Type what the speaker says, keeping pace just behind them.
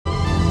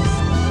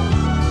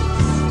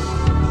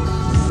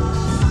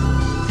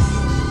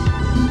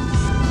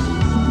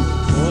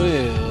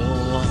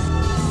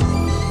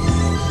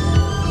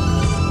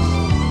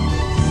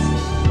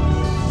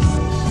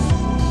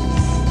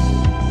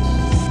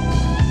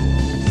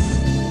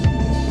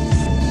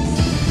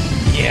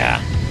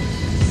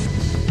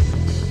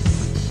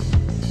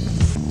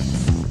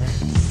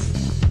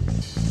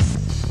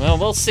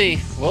we'll see.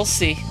 We'll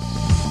see.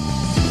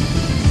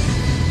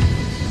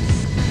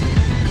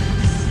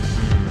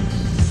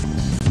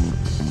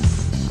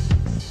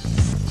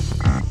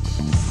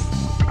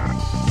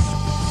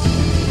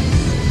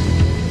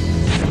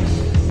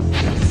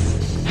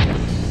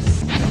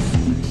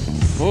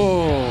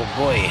 Oh,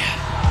 boy.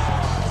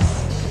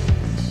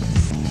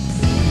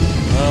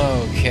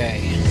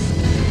 Okay.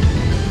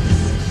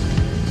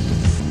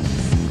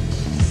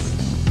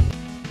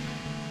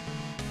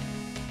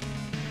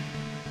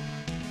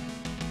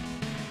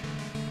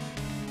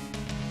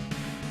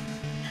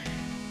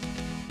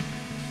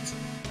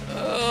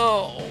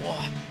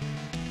 Oh.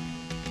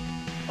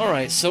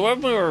 Alright, so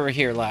when we were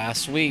here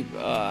last,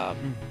 well...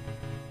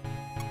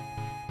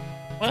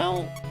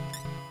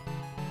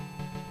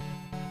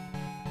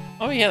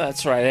 Oh yeah,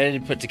 that's right, I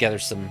did put together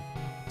some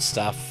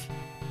stuff.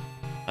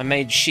 I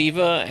made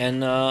Shiva,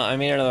 and I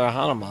made another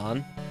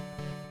Hanuman.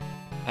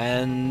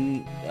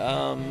 And,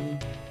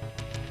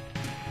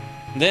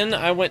 then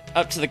I went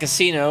up to the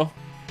casino,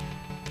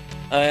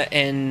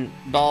 in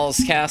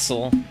Baal's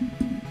Castle,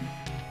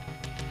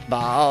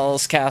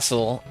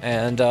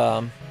 and,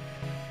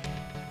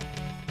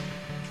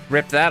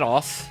 ripped that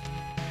off.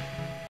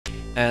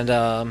 And,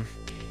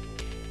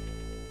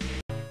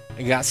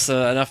 I got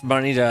enough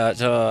money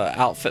to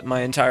outfit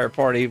my entire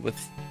party with,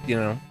 you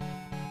know,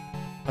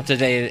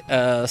 up-to-date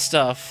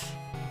stuff.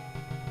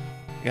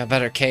 Got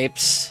better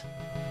capes.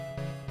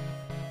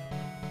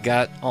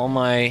 Got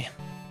my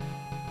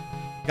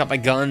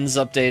guns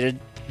updated.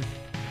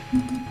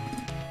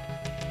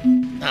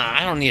 Nah,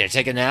 I don't need to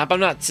take a nap. I'm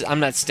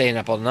not staying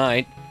up all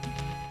night.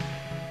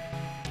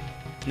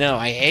 No,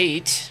 I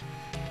ate.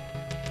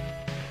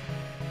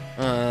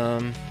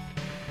 I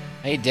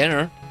ate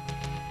dinner.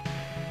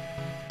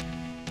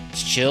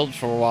 Just chilled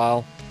for a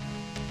while.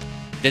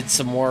 Did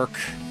some work.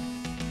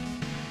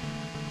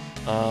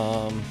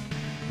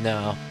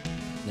 No,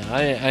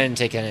 I didn't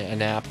take a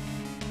nap.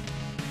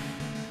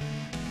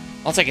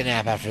 I'll take a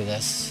nap after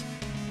this.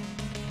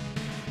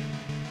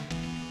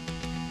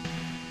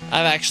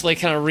 I've actually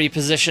kind of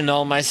repositioned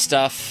all my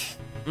stuff.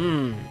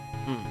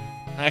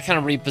 I kind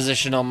of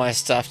repositioned all my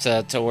stuff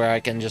to where I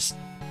can just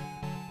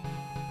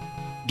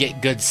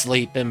get good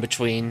sleep in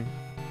between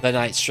the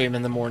night stream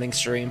and the morning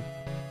stream.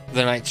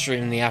 The night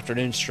stream and the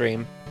afternoon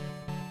stream.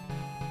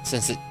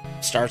 Since it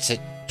starts at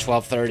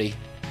 12:30.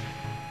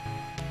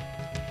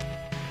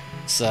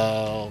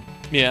 So,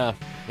 yeah,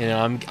 you know,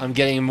 I'm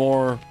getting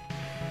more,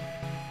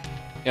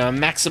 you know, I'm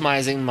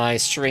maximizing my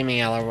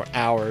streaming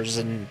hours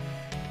and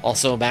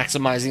also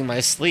maximizing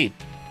my sleep,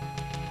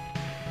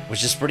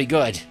 which is pretty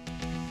good.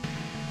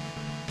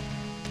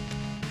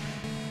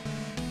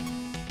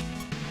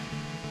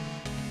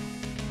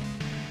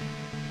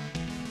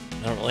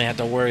 I don't really have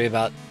to worry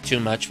about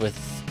too much with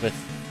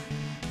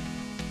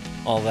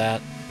all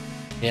that.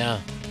 Yeah.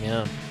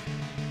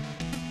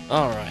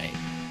 All right.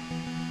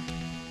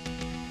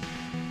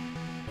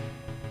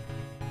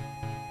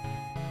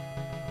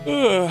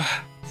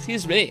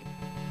 Excuse me.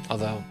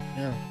 Although,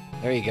 yeah,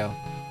 there you go.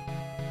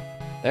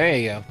 There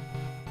you go.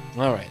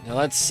 Alright, now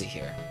let's see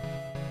here.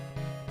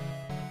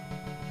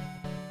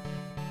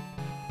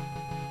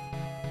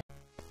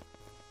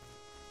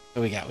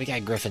 What we got? We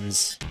got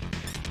griffins.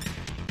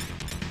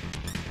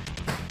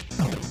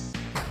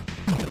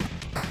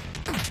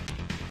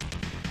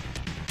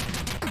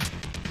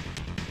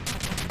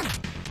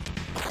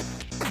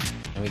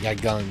 And we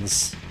got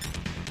guns.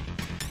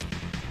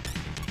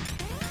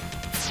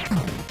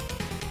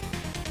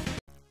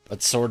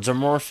 But swords are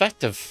more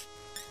effective.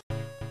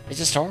 They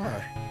just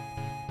are.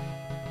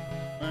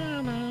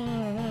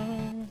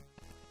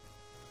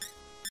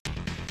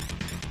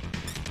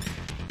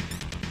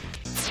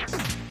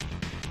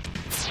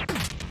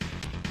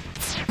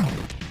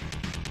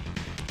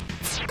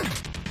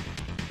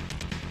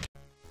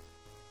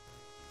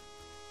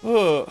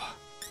 Ooh,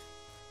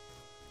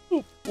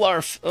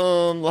 Blarf,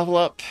 level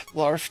up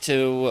Blarf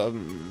to,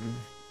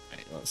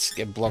 right, let's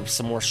give Blarf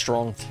some more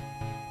strength.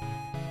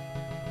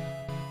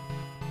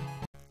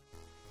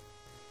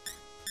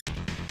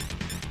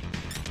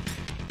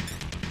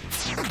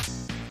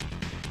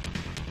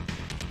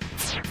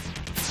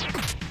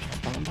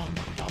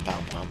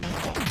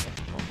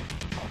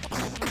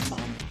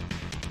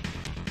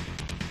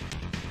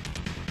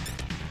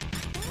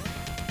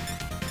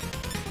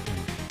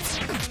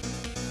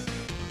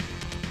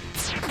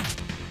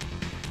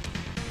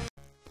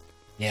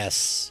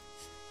 Yes.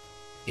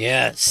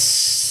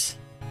 Yes.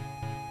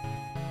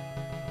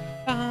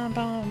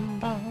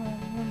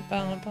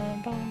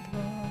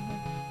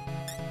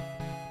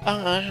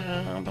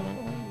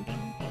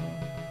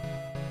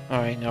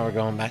 Alright, now we're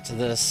going back to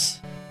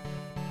this.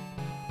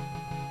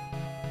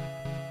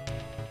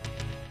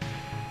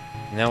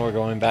 Now we're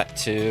going back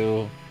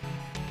to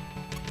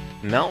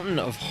Mountain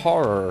of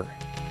Horror.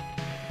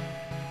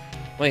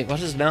 Wait, what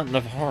is Mountain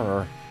of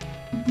Horror?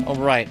 Oh,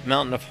 right,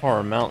 Mountain of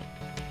Horror, Mountain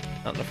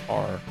of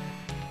Horror.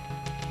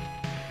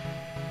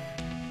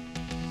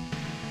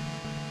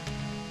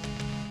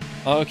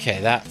 Okay,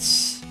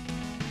 that's...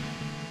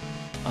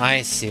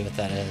 I see what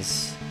that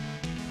is.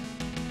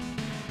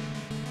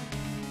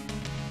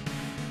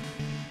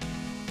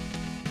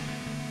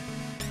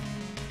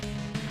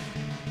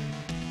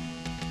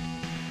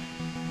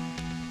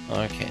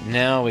 Okay,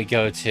 now we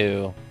go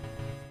to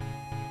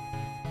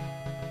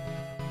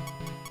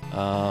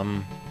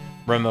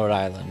Remote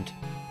Island.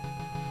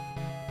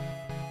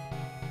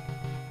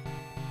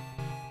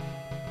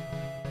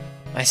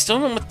 I still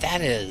don't know what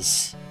that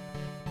is.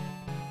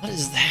 What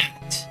is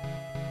that?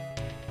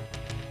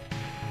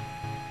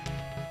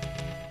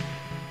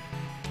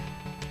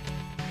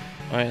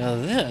 Alright, now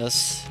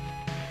this...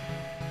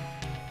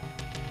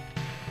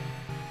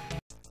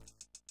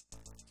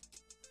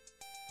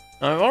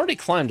 Now, I've already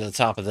climbed to the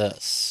top of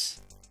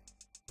this.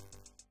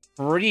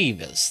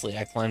 Previously,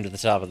 I climbed to the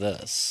top of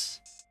this.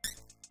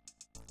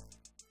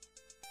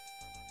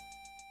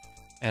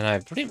 And I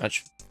pretty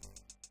much...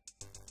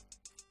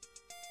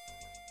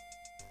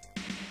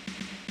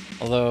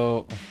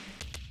 Although...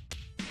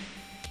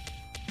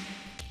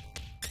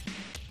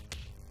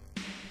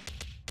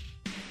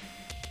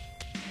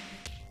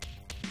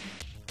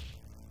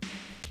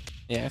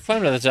 Yeah, I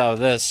climbed to the top of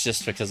this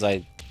just because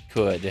I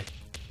could.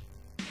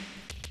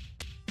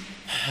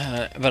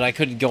 But I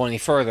couldn't go any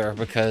further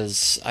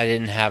because I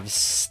didn't have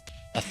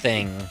a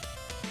thing.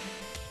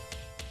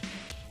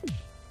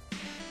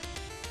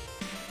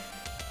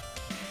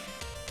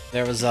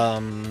 There was, I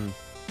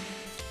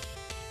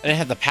didn't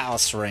have the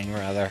palace ring,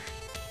 rather.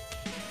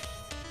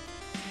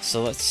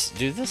 So let's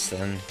do this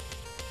then.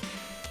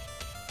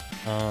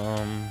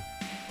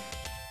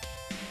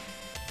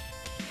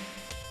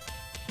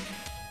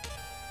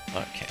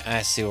 Okay,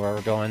 I see where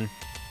we're going.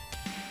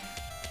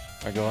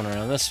 We're going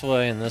around this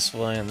way, and this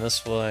way, and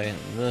this way, and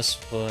this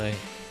way.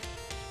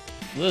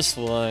 This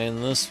way,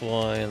 and this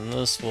way, and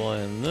this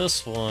way, and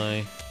this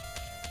way.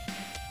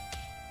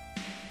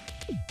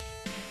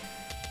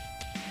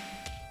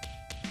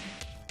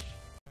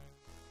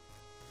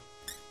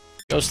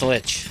 Ghost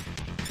Lich.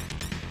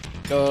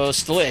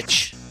 Ghost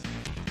Lich.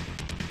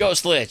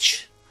 Ghost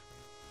Lich.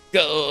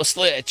 Ghost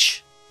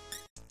Lich.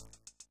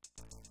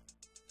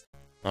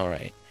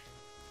 Alright.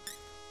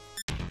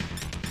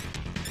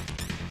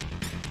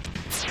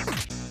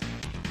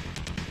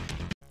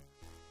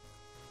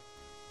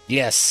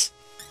 Yes.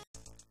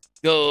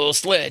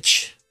 Ghost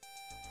Lich.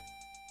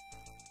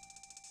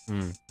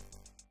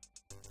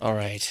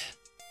 Alright.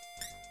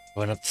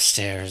 Going up the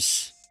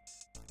stairs.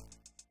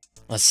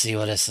 Let's see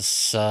what is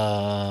this,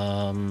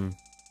 Oh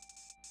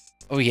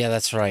yeah,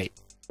 that's right.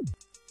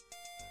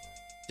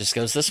 Just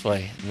goes this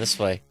way, and this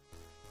way.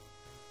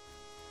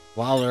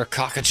 Wilder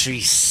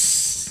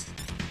cockatrice.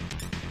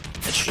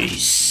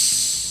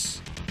 Catrice.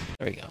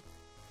 There we go.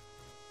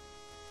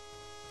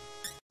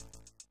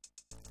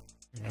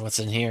 What's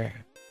in here?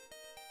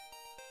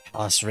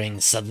 Palace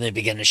rings suddenly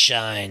begin to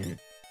shine.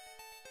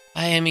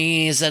 I am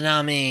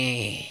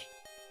Izanami.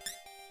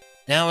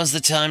 Now is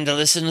the time to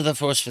listen to the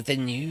force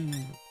within you.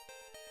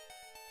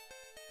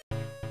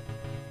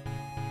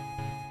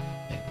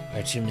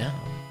 Where to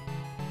now?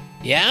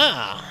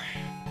 Yeah.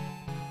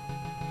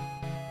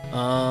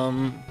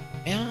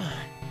 Yeah.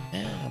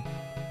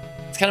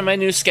 It's kind of my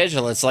new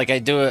schedule. It's like I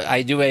do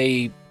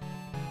a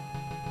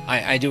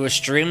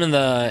stream in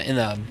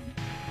the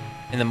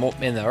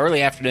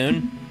early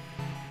afternoon,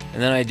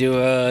 and then I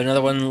do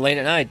another one late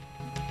at night.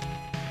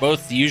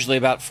 Both usually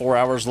about 4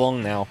 hours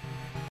long now.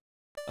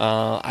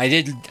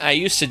 I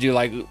used to do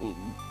like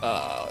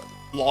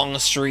long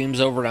streams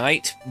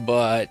overnight,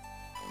 but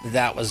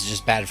that was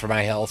just bad for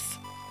my health.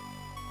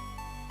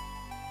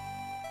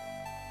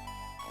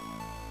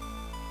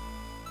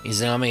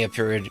 Izanami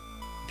appeared.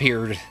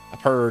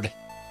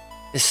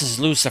 This is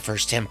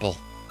Lucifer's temple.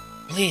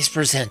 Please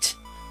present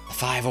the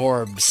 5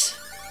 orbs.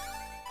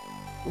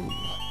 Ooh.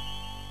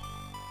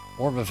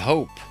 Orb of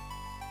Hope.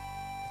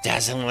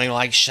 Dazzlingly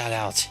light shot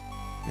out,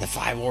 and the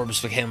 5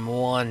 orbs became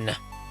 1.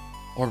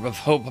 Orb of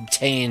Hope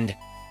obtained.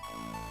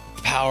 With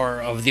the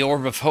power of the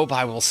Orb of Hope,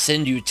 I will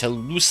send you to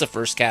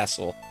Lucifer's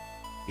castle.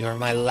 You are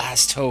my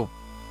last hope.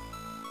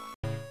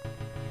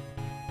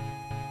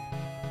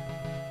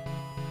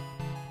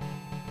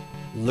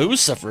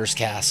 Lucifer's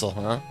castle,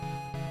 huh?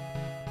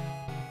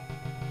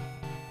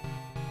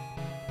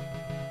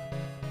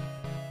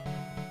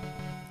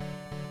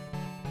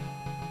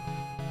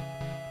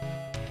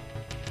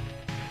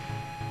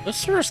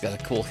 Lucifer's got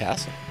a cool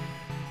castle.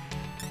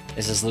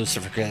 This is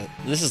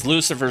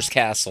Lucifer's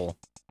castle.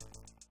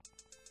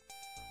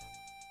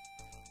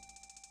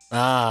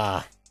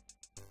 Ah.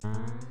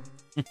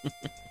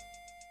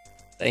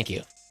 Thank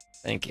you.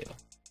 Thank you.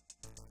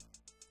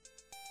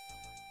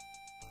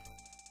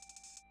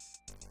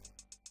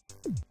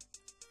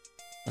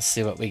 Let's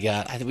see what we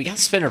got. We got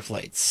spinner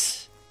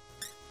plates.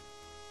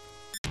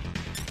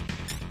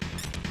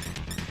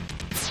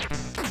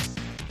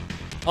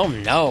 Oh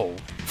no.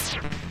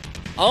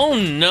 Oh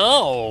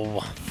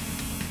no!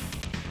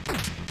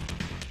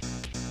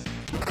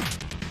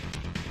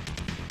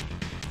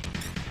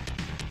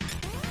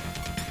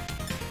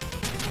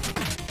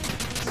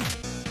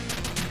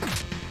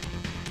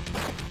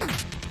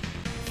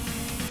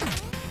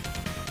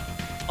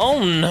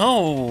 Oh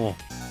no!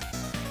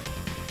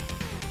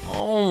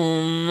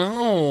 Oh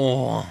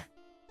no!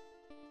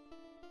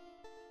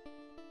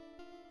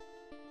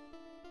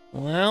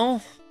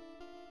 Well...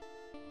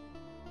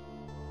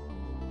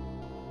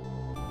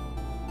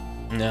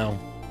 No.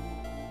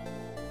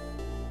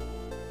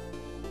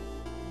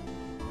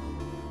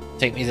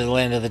 Take me to the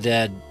land of the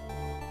dead.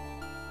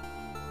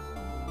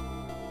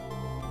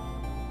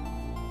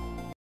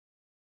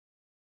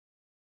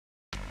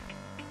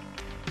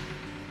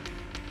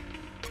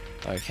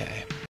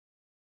 Okay.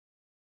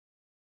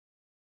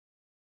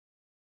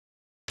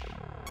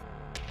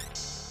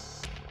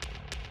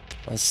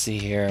 Let's see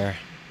here.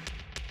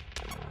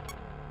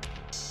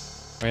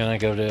 We're gonna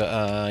go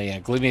to, yeah,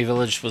 Gloomy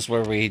Village was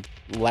where we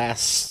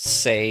last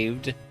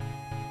saved.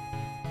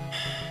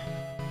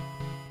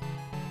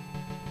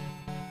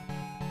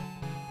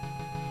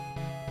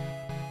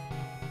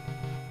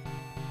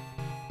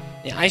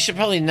 Yeah, I should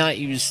probably not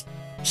use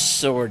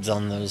swords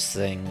on those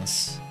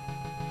things.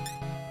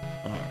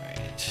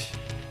 Alright.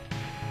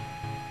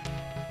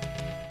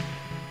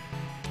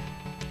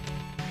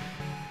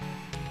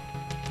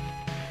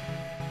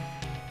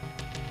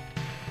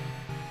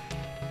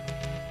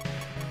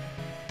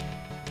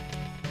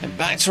 And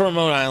back to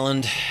Remote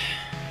Island.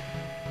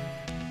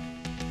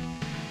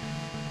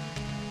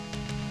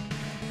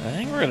 I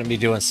think we're gonna be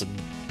doing some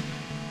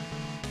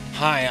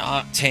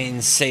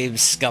high-octane save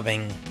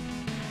scubbing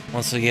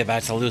once we get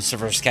back to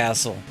Lucifer's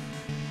castle.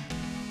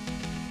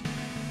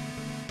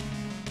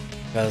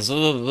 Because,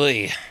 oh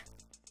boy,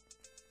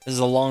 this is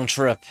a long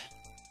trip.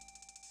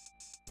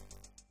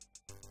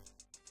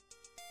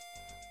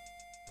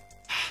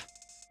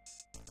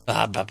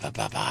 Ba ba ba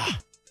ba ba.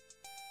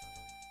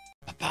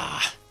 Ba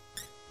ba.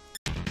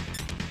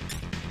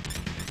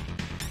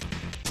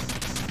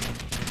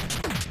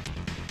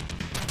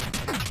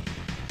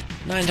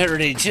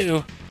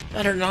 $982,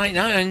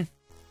 $999.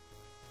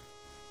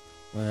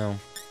 Well,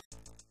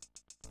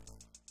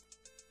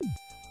 I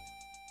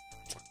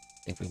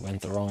think we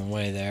went the wrong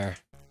way there.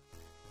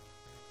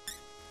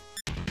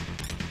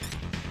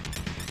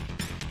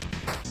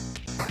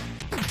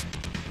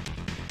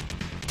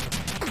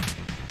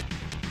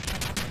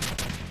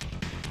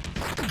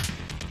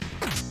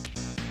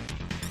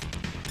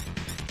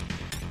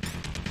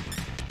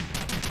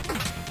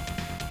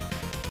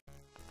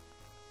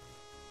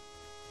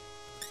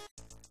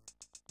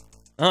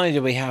 Not only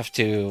do we have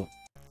to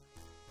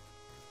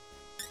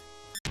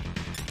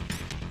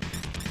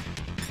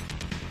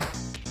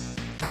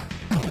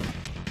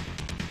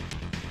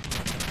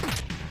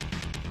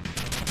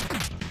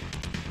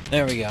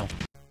there we go.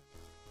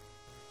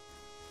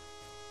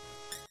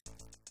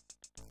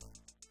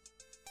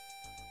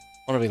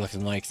 What are we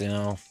looking like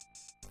now?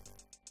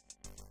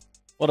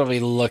 What are we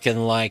looking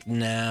like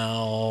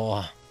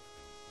now?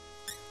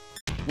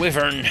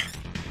 Wyvern.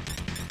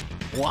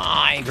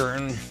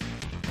 Wyvern.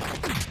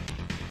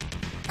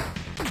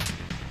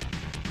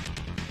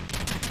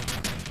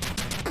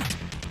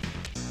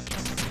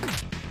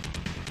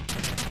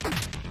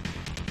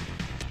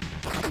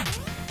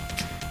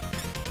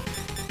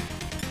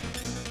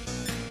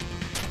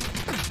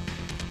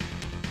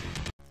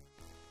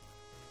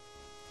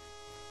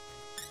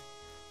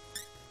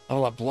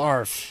 Oh, a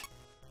Blarf.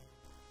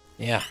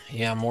 Yeah,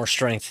 more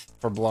strength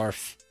for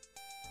Blarf.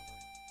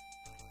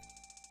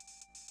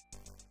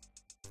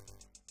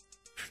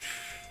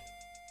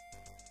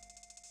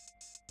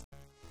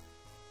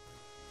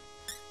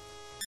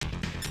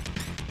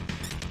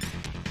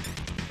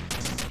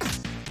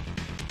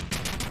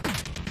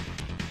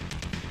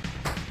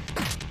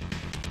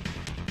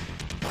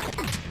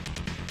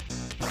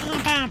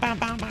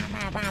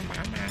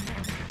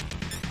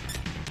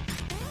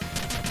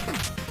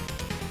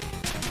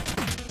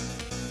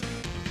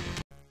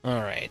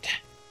 Alright.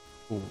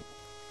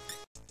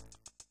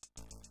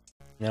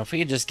 Now if we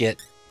could just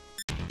get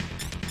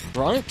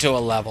Grunk to a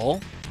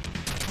level.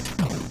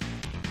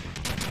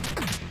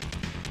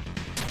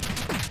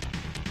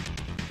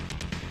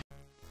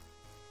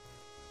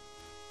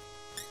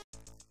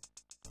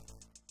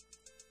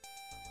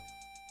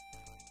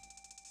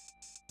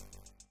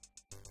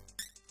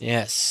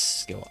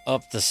 Yes, go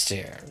up the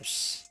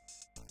stairs.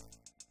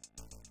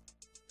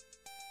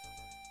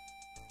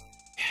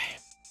 Okay.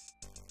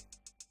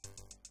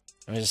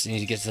 I just need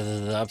to get to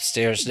the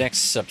upstairs,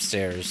 next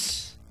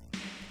upstairs.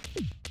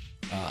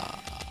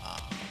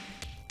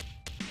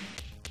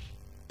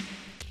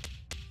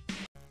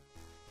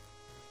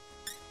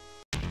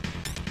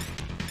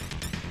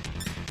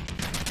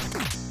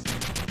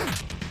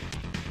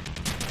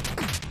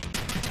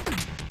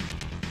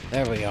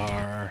 There we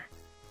are.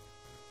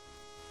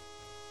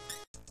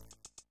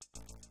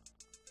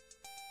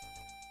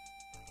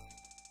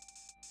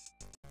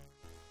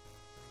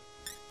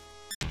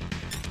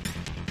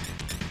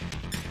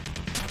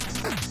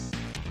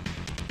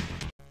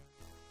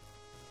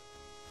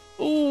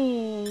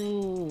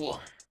 Ooh.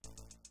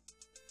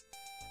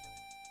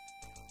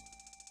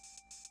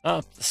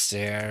 Up the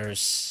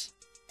stairs.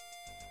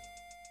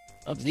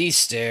 Up these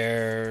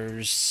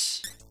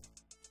stairs.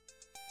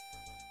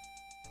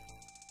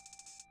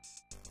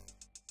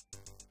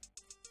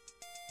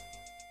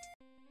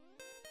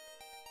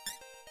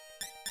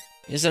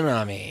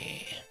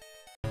 Izanami.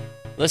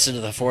 Listen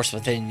to the force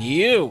within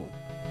you.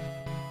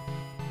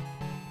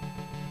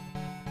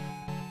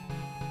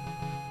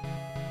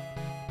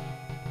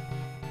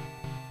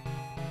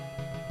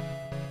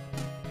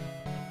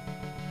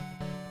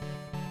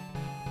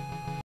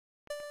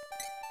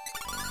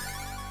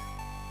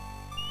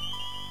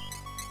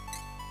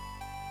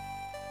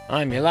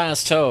 I'm your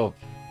last hope.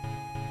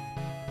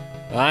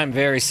 I'm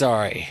very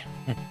sorry.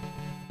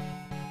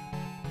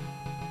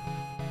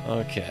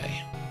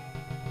 Okay.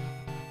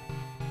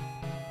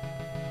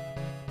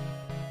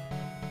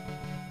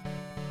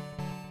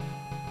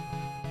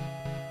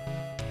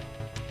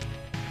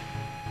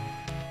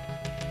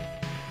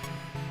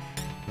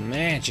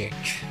 Magic.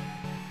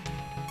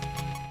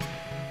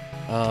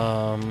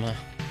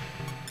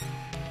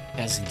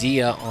 Has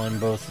Dia on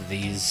both of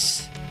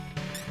these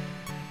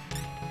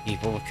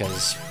people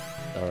because...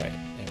 Alright,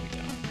 there we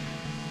go.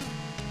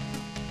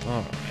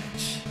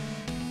 Alright.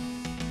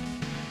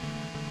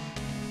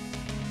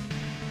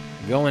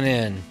 Going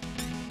in.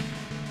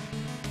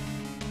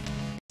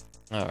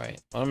 Alright,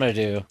 what I'm gonna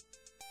do...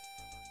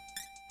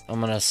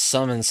 I'm gonna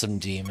summon some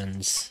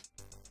demons.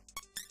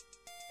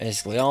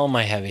 Basically all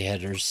my heavy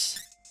hitters.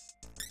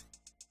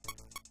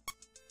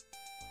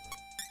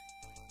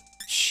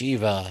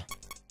 Shiva.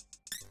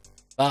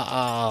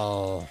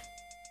 Uh-oh.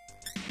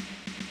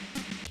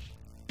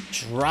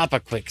 Drop a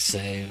quick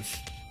save.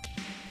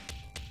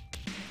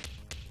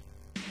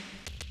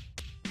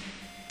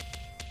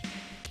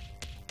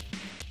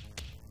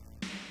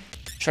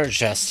 Treasure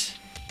chest.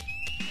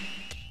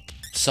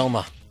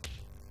 Soma.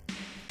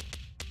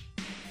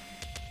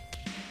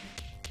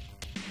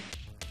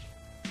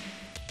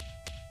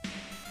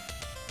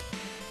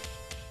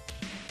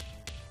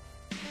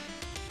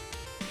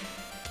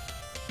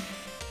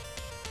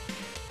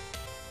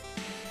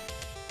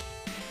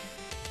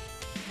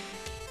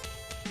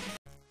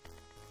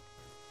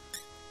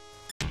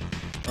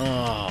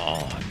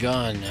 Oh,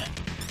 gun.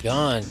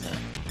 Gun.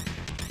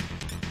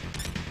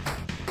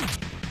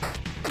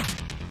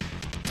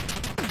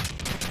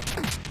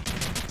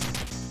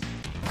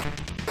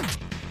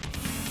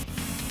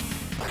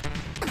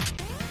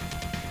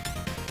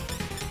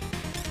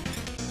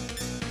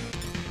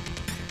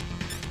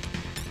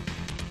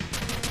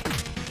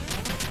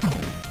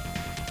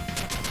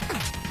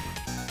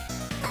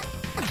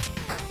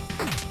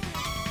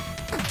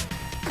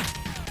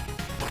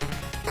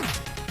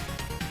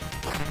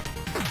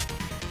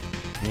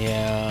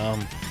 Yeah.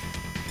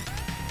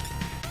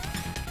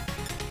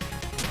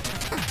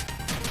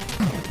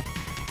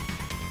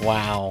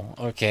 Wow.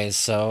 Okay,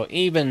 so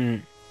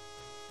even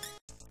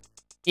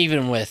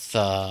with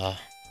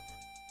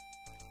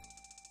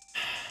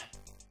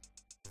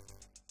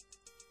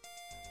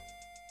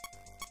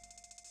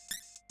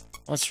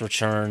let's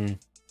return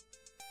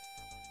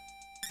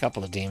a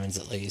couple of demons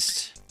at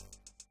least.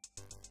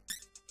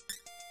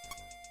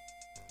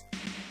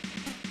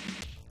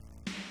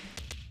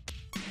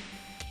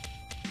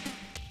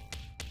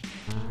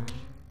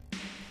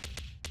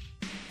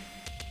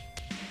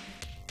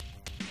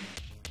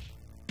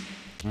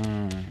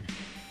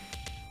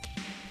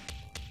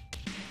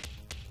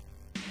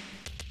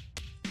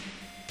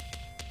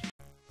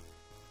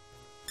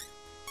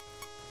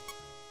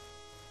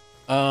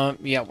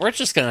 Yeah, we're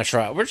just gonna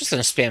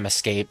spam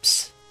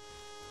escapes.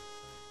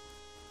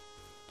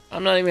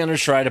 I'm not even gonna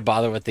try to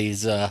bother with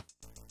these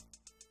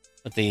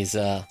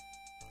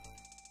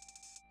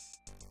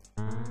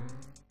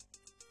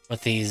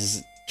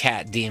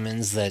cat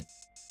demons that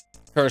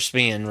curse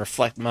me and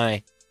reflect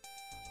my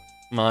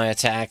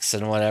attacks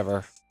and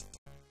whatever.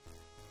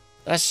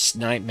 That's just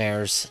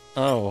nightmares.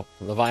 Oh,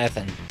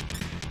 Leviathan.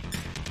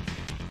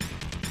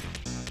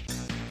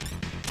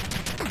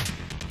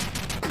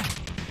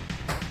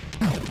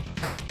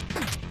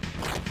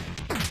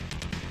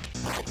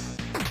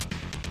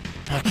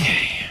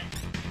 Okay.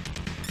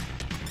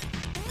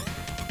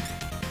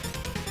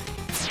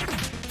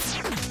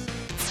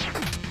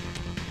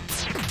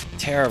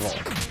 Terrible.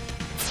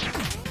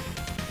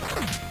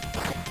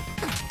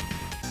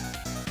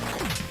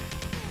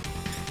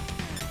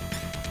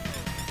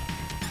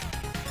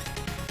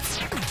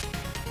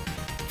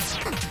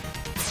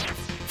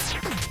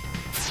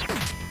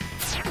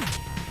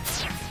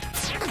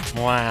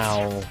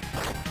 Wow.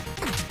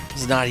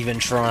 He's not even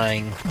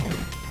trying.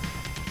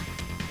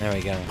 There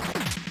we go.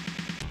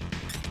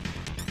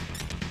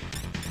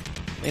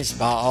 This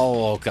all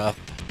woke up.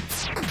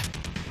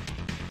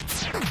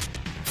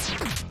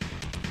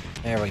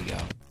 There we go.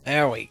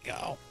 There we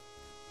go.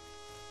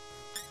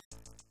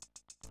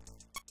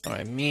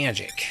 Alright,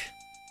 magic.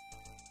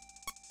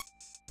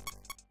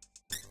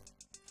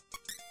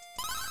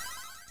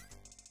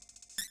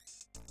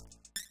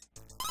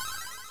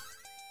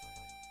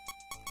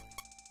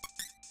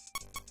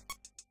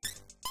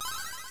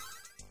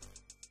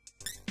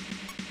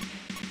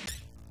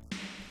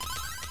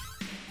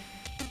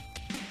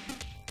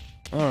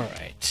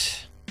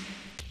 Alright.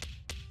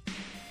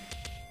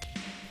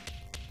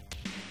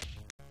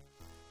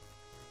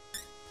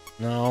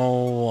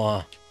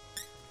 No.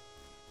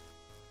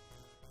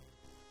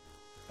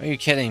 Are you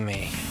kidding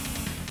me?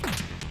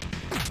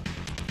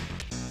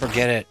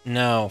 Forget it.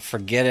 No,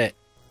 forget it.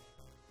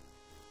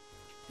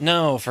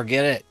 No,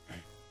 forget it.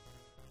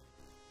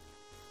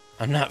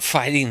 I'm not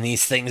fighting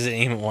these things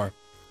anymore.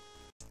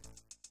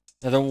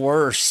 They're the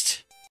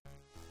worst.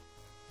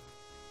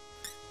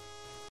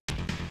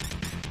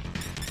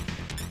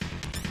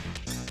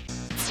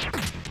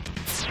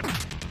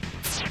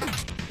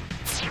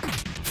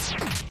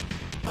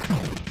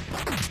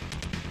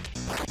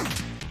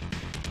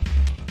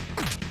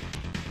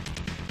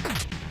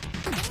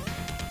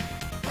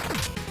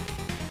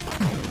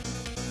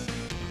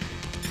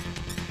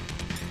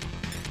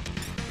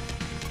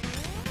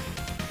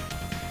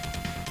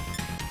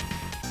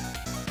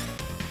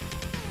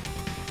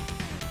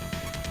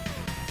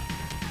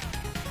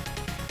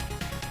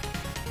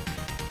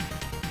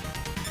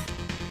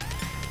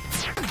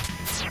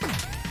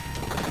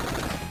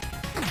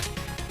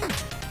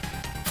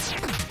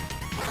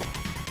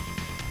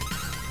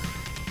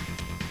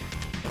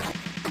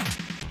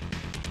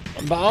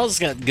 Baal's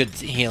got good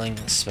healing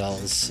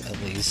spells,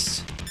 at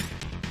least.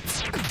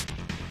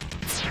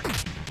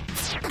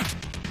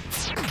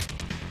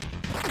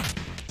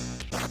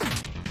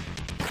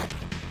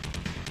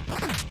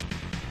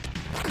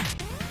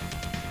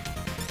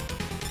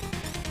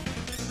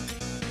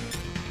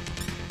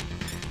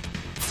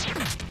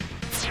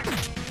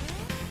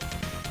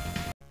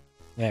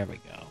 There we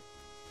go.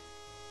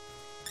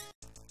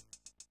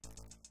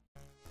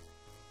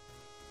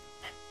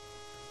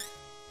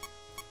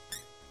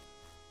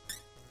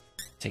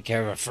 Take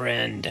care of a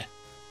friend.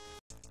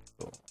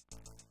 Cool.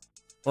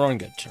 We're on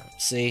good terms,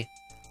 see?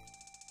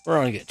 We're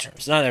on good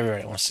terms. Not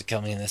everybody wants to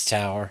kill me in this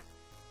tower.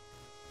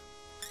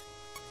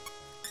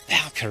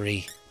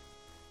 Valkyrie.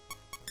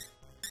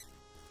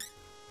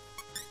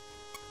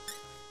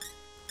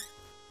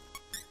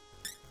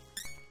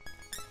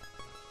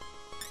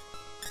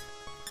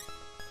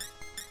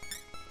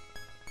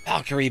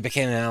 Valkyrie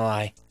became an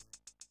ally.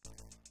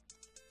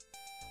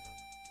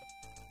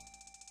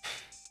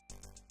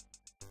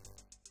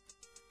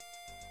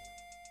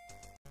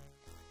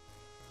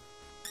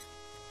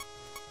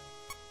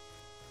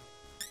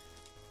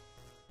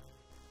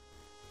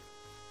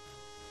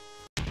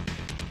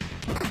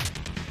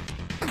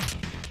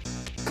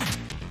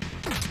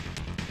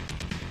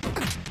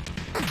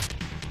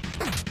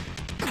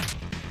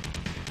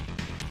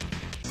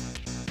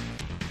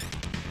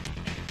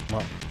 Come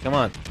on, come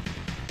on.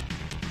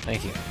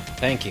 Thank you.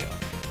 Thank you.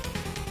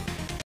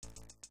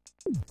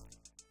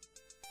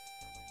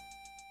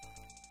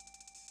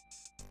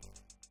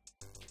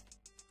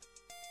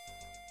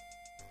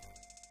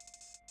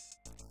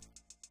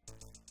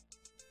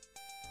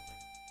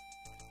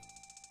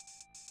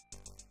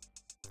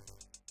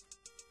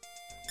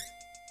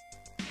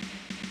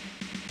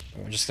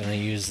 We're just gonna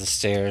use the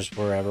stairs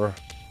wherever.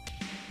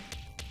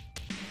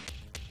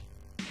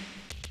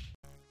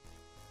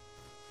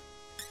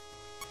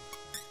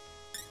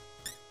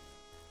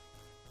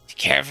 Take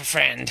care of a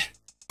friend.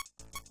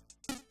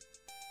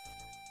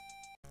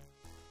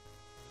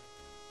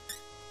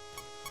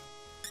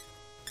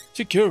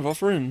 Take care of a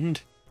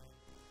friend.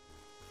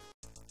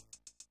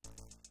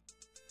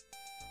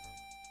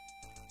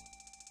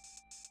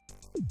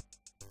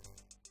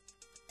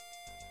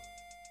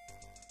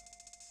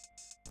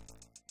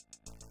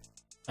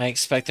 I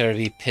expect there to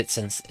be pits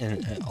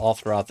in all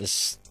throughout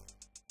this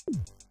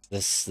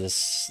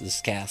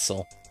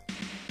castle.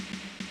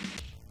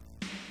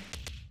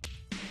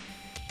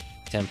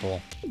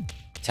 Temple,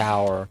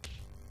 tower,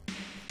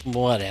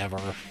 whatever.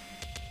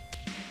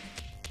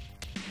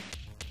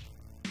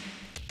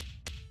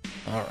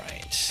 All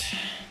right.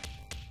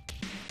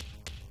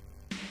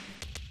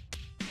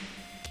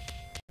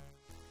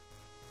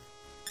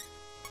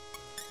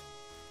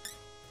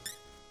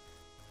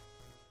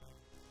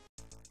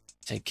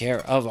 Take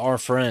care of our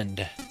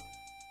friend.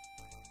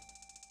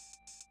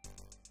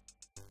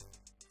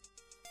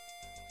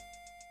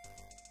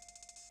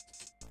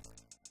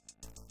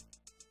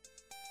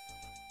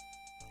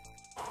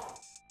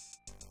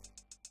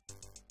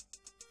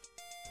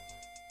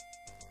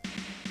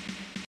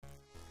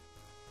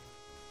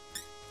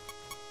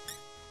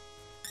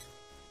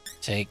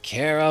 Take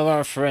care of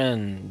our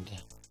friend.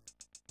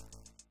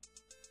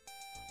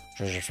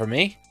 Treasure for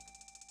me?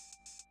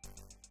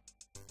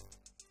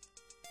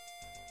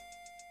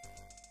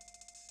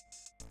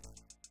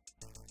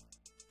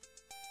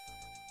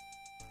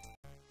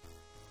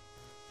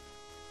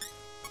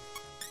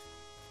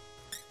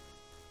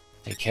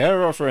 Take care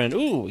of our friend.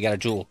 Ooh, we got a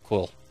jewel.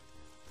 Cool.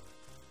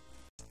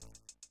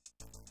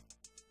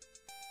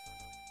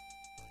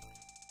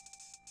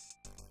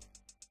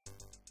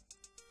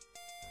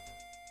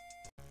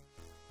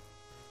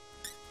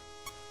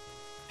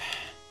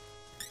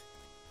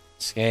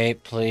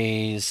 Escape,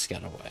 please.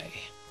 Get away.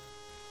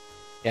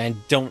 Yeah, I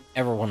don't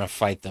ever want to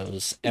fight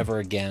those ever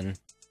again.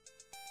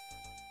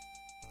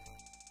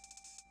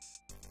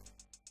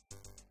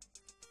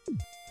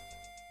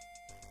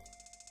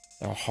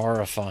 They're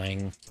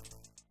horrifying.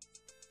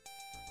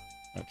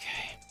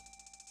 Okay.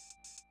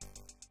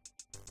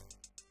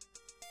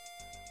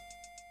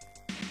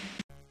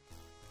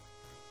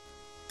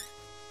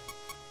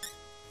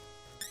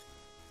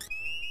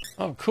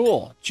 Oh,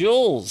 cool.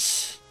 Jewels.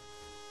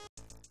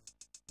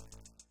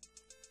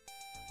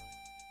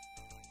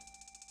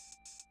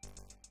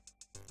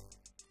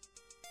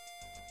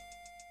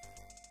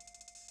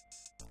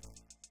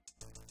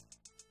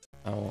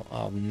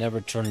 I'll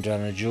never turn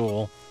down a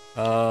jewel.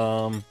 Get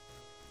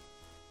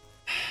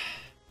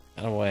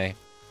away.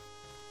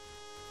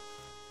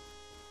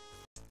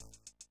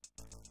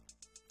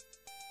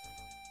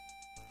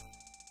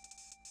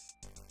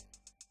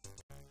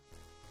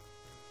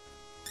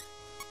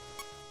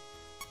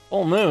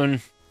 Full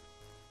moon.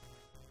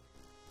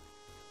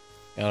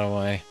 Get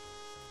away.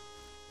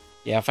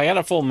 Yeah, if I got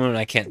a full moon,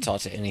 I can't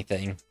talk to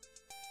anything.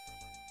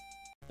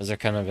 Because they're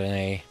kind of in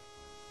a...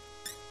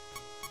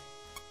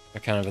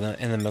 They're kind of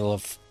in the middle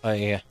of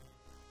a...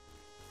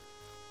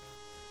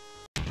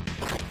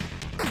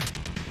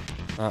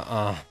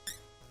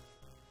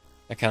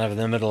 They're kind of in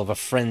the middle of a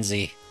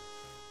frenzy.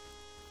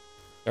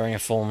 During a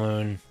full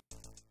moon.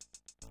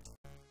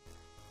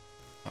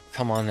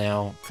 come on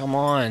now. Come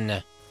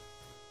on.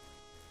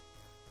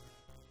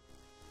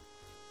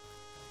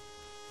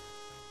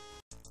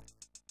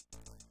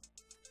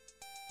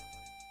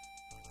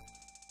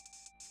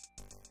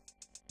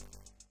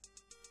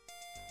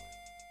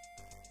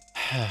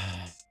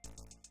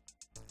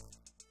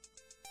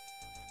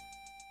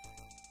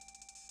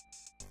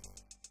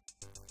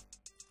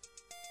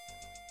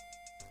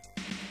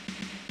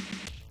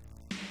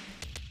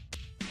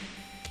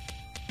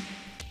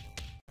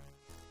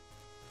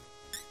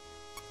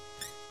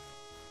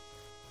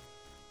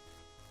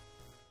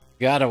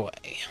 Got away.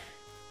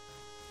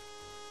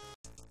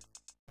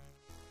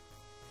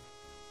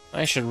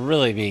 I should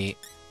really be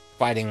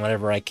fighting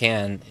whatever I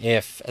can,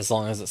 as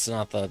long as it's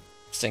not the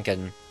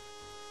stinking...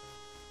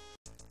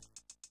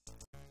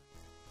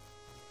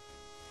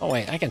 Oh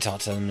wait, I can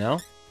talk to them now.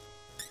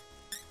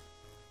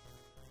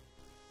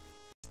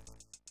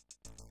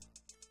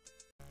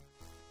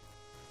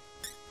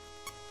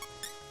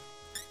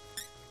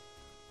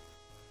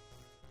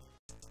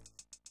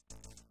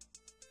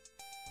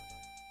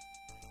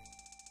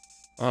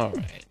 All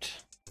right.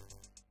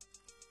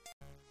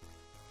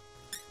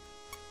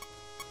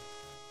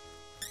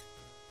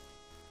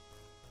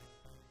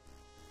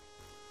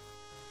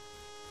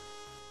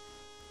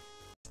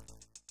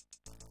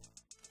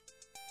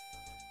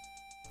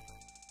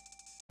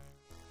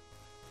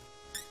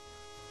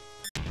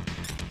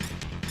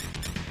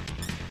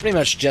 Pretty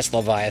much just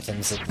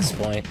Leviathans at this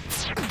point.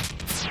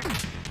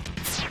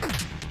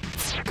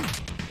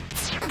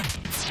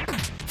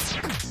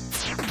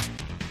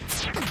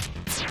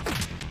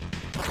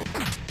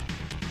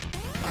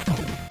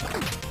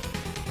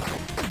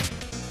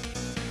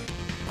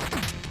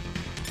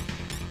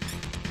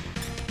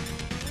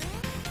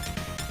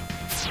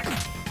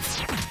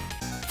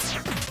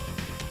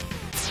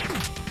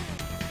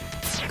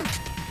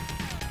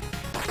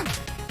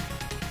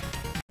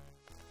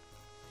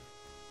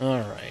 All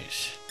right.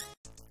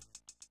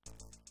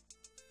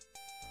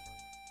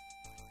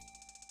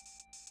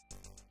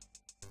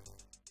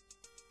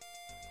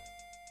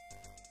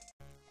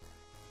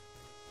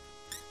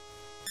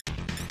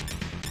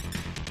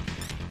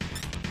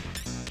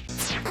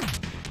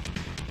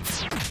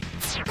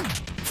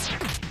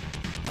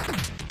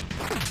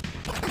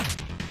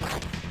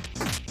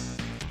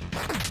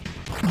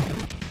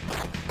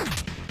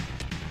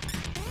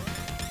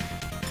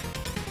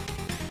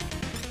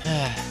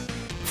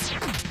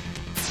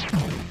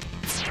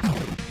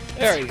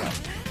 There we go.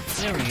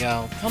 There we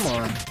go. Come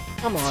on.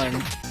 Come on.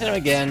 Hit him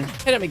again.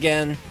 Hit him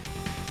again.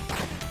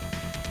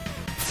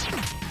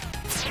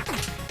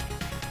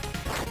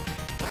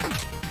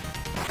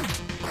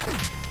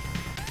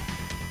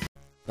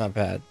 Not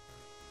bad.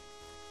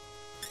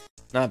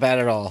 Not bad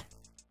at all.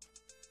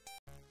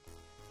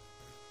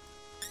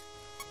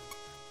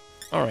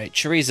 Alright,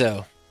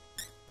 chorizo.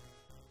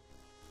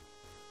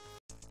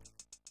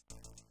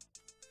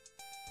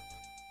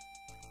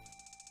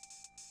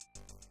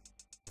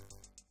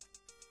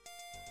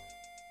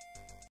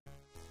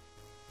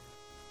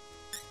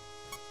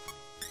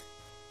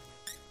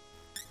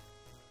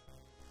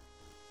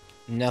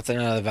 Nothing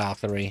out of the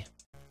Valkyrie.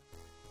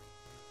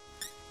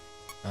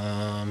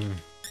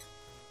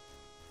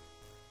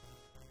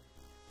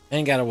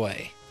 And got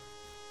away.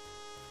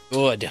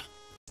 Good.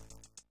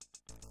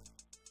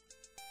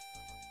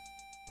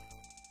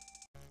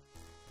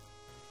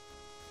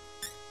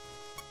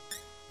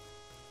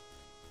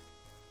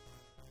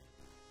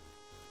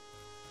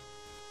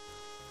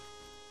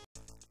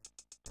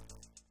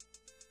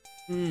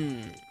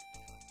 And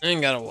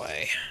got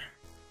away.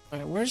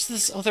 Alright, where's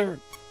this other...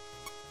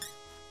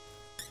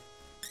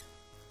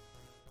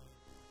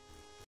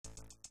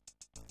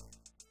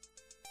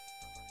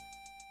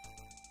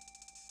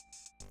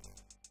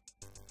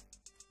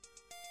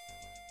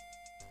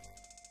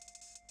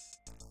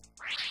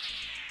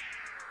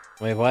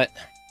 Wait, what?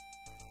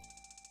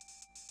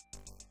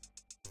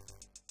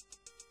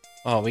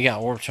 Oh, we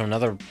got warped to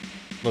another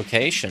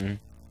location.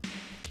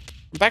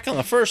 Back on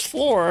the first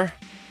floor.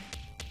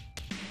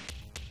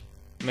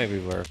 Maybe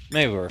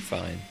we're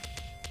fine.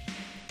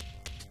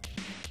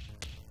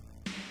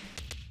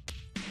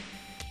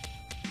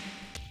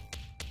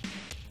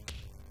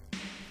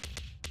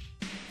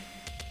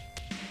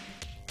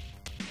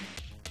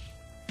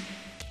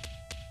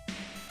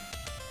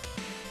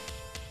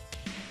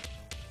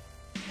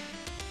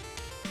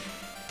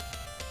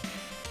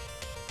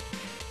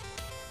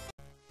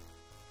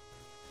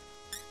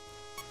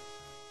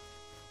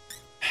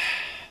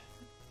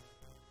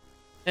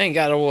 And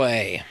got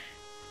away.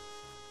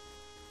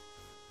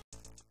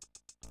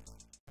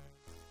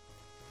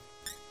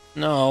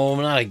 No,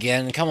 not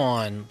again. Come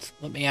on.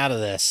 Let me out of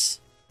this.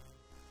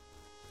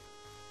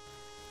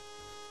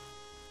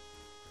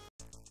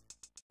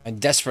 I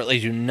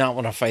desperately do not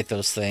want to fight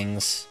those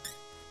things.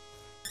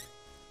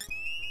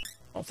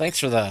 Oh, thanks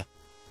for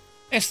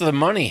the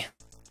money.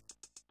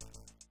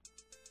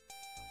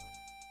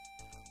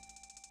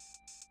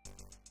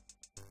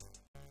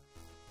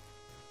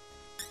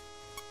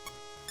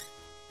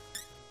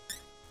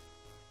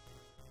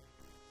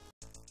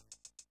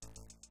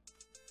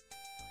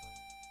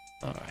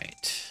 All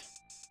right.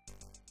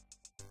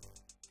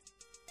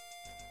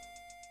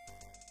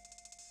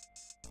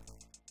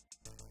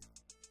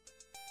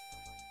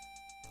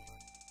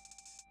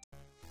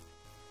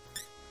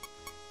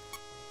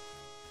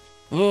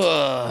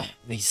 Ugh,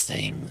 these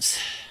things.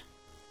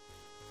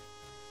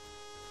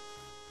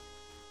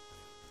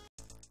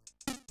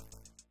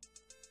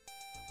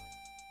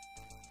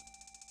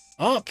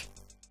 Up!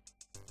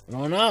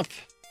 Going up!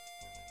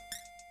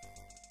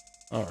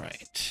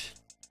 Alright.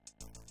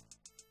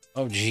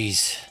 Oh,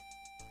 jeez.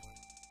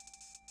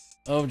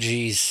 Oh,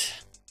 jeez.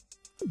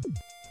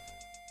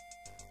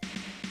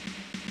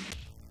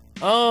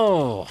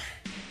 Oh!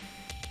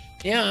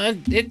 Yeah,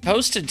 it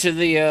posted to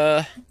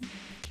the,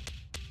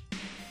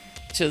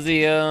 to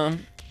the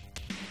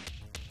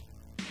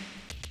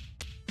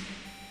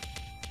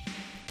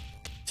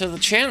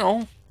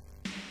channel,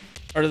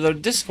 or the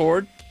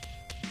Discord.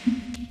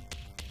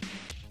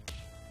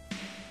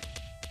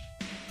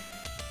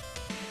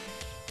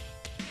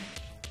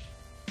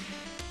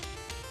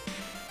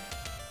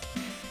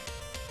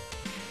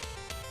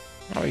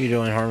 How are you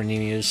doing, Harmony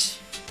Muse?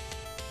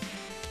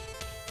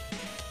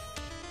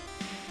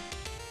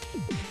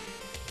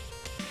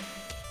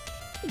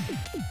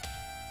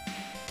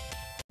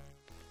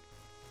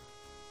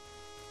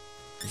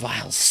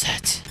 Vile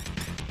set.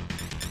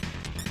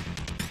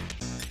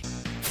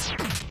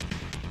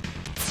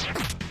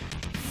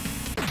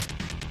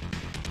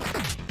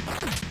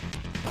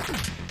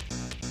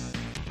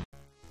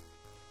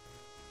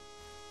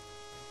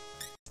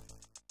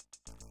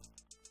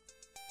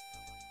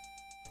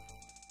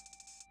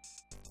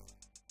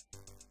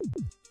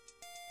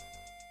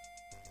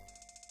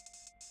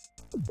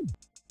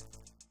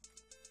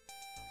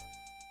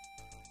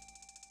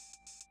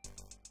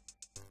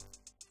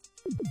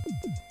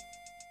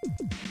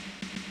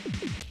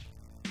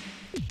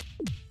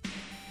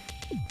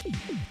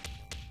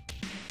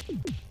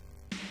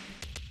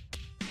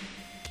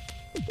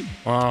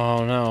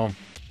 Oh no.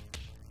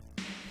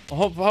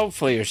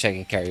 Hopefully you're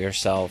taking care of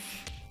yourself.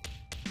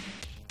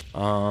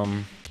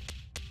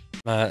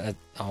 It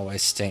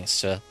always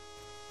stinks to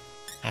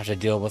have to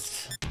deal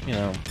with, you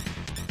know,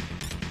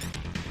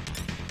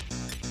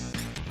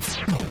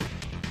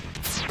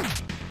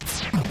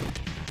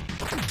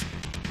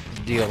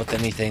 deal with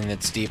anything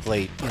that's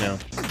deeply, you know,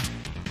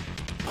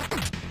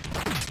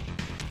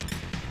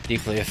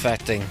 deeply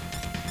affecting.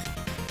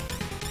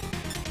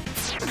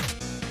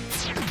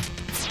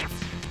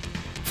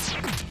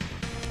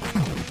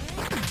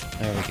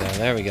 There we go,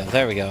 there we go,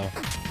 there we go.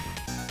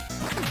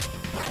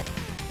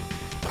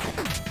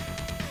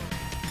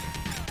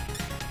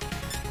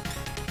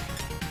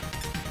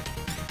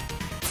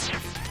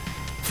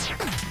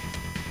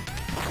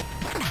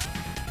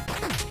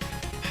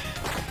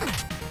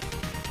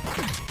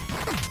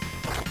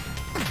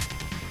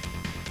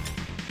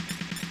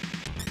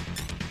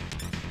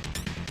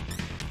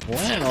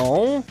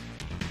 Well...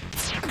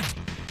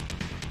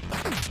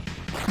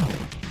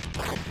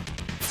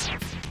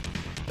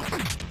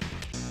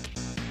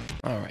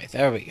 Alright,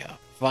 there we go.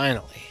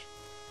 Finally.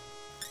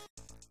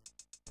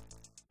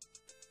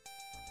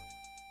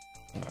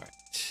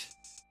 Alright.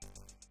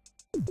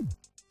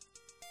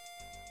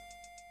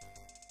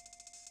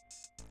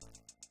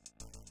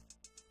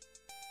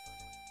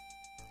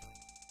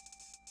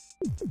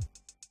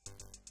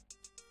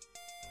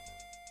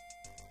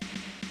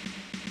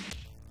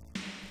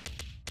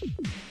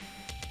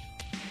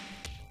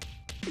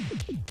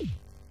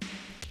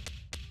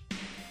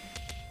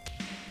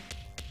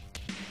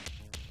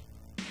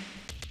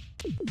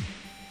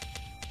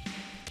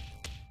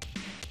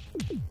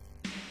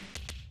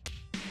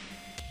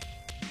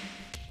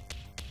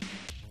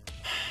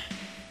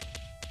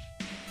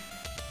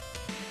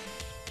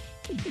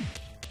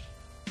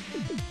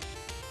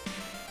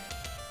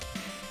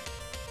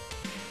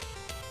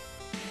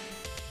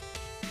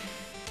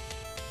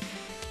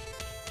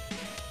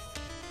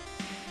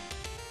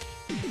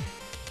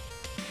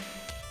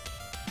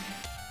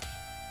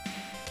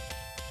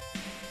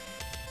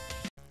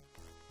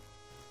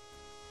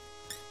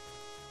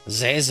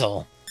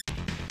 Zazel.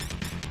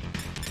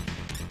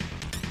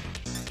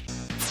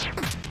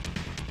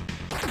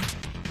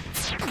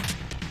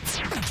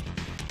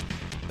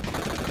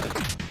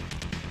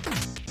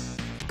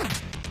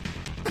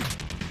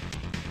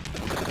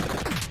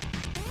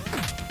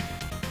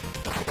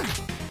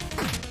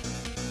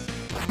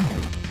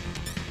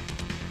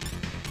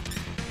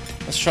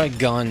 Let's try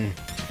gun.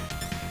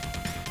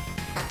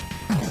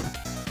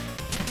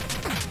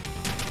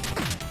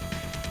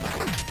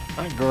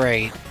 Not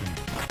great.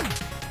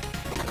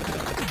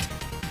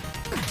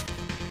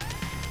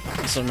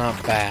 Also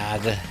not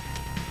bad.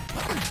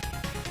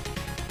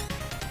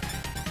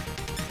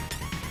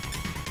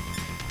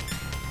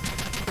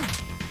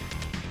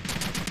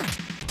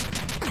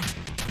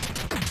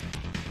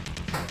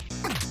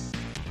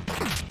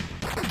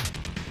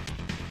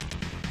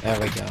 There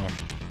we go.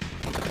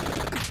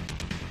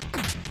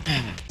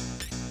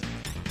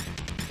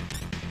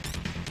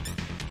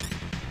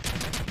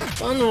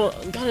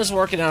 Gun is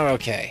working out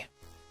okay.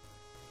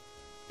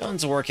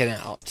 Gun's working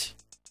out.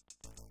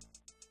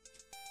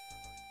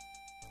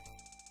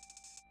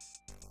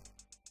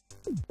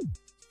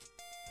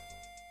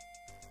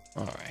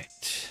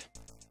 Alright.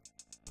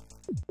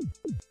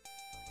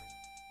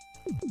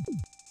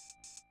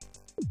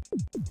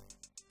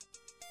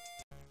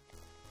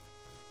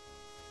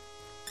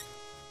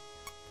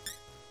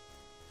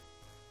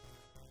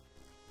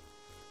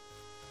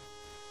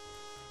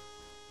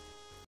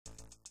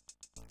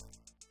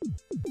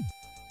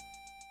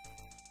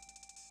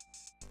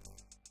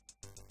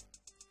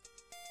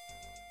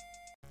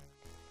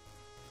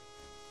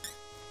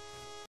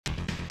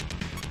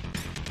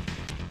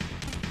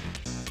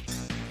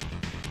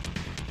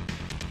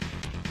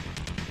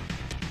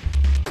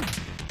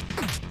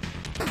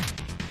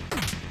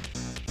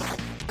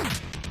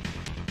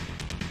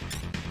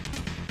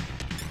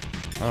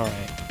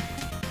 Alright.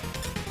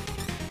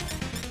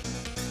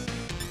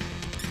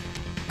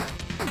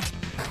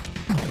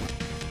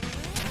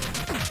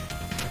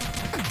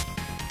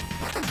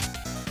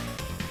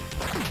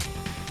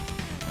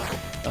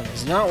 Oh,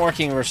 it's not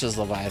working versus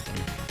Leviathan.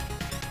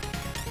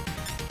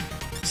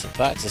 So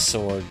that's a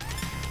sword.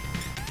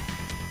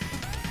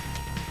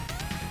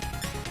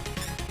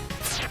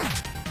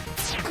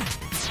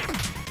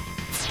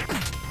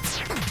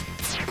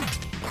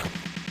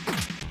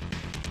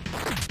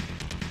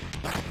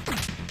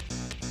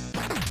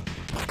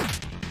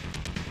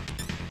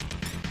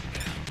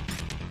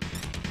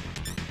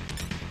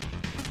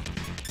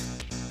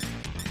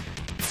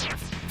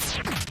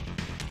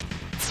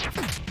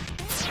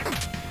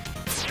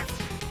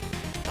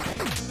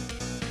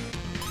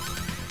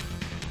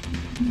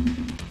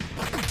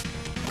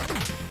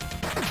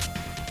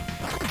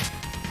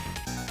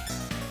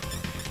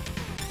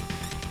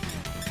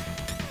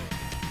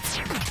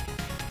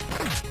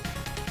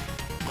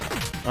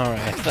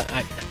 Alright,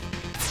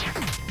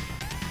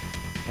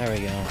 there we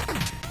go.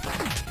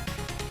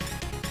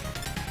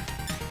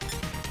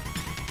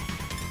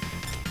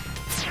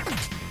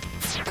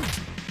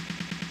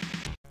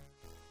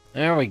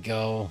 There we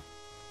go.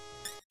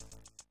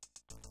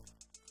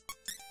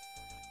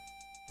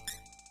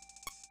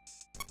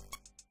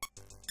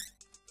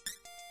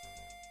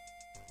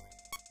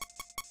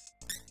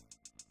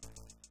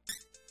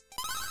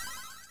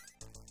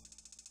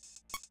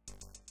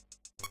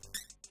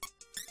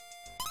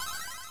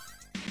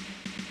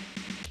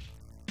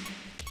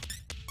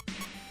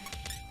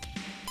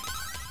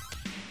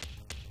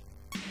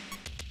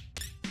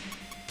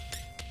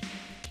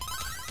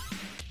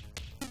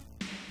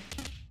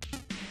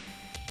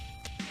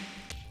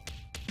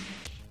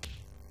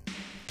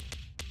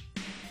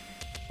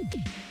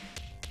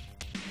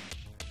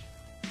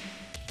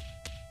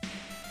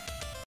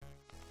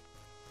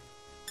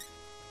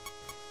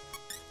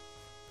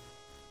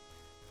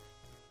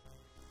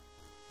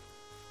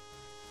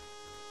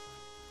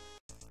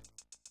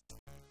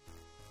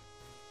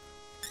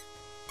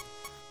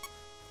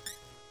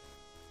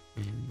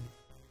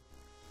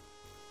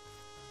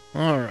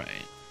 Alright.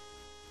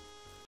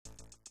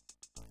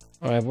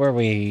 Alright, where are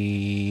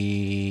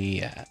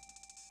we at?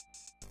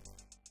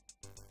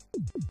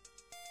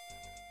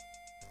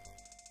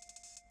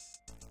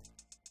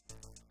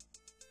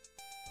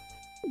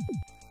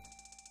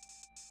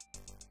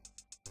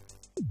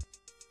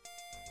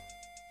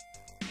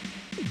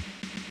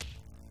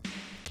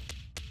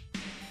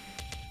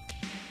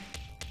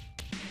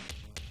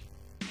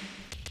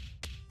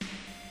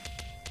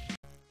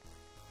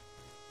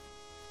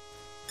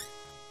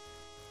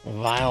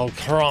 Vile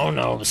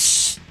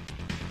Kronos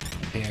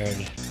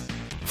appeared.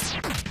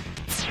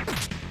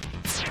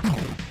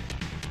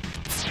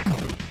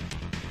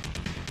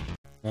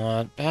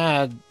 Not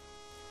bad.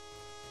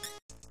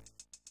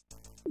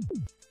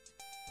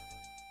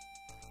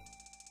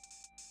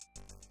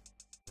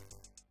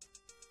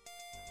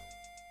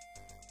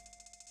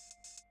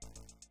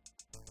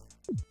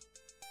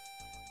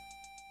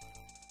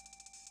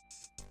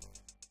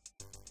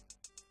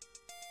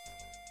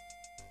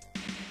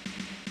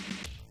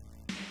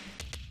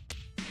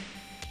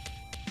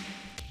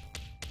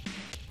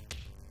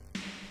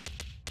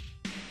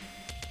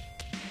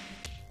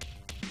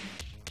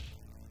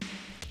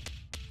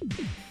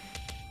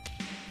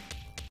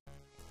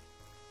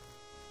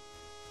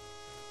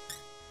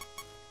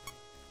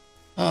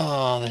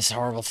 Oh, this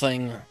horrible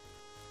thing.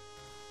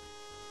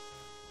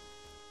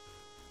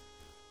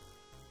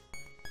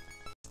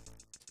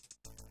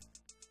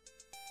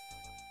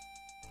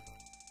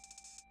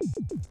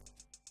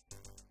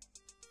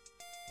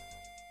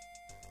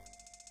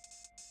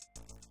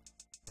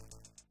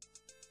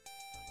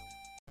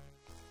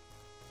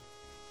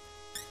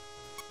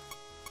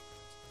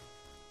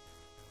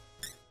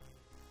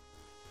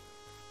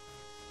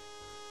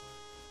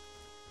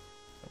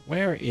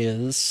 Where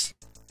is...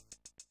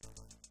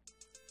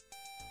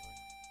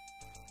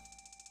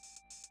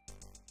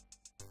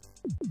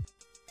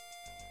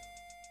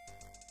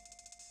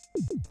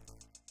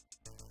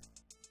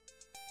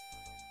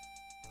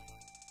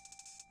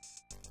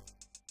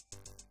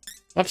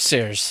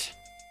 Upstairs.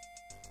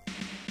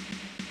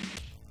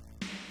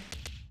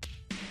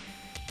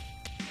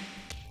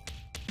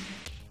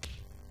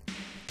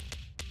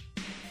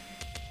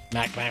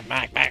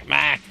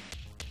 Mac.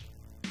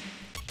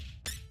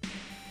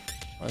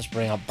 Let's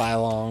bring up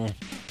Bylong.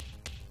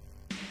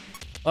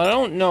 I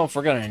don't know if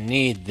we're gonna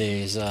need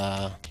these,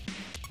 I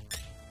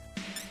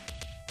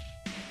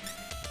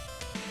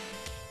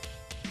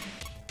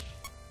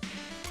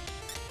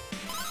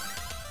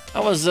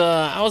was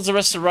the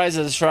rest of Rise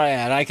of the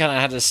Triad. I kinda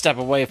had to step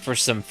away for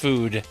some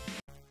food.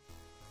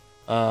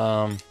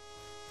 But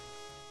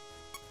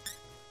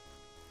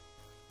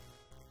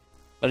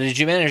did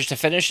you manage to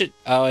finish it?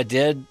 Oh, I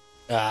did?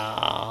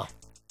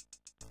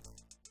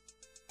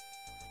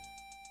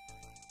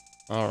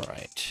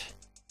 Alright.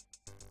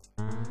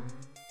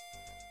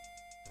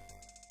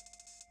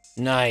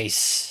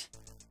 Nice.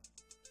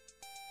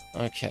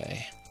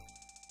 Okay.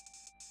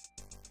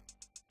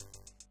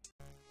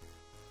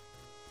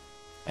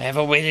 I have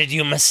awaited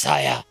you,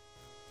 Messiah.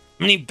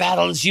 Many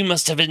battles you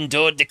must have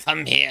endured to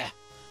come here.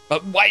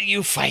 But why do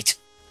you fight?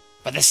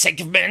 For the sake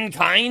of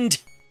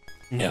mankind?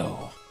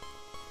 No.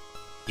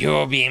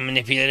 You're being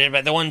manipulated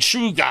by the one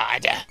true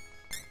God.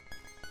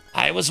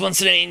 I was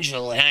once an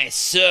angel, and I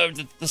served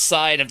at the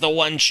side of the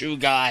one true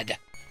God.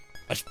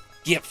 But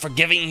yet for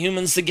giving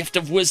humans the gift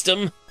of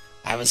wisdom,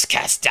 I was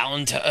cast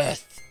down to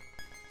earth.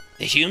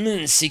 The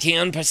humans, seeking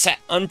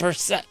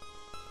unsurpassed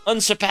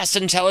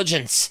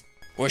intelligence,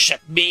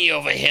 worshipped me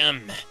over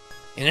him.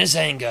 In his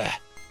anger,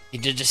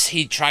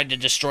 he tried to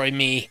destroy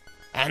me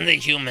and the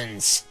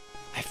humans.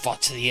 I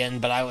fought to the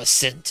end, but I was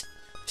sent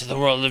to the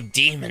world of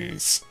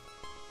demons.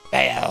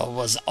 Baal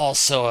was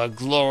also a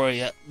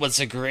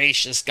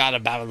gracious god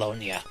of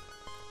Babylonia.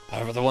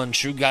 However, the one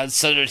true God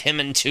sundered him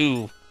in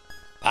two.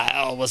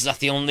 Baal was not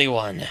the only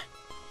one.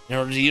 In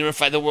order to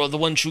unify the world, the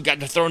one true God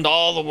dethroned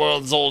all the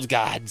world's old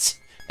gods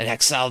and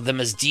exiled them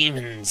as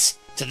demons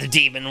to the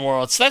demon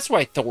world. So that's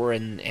why Thor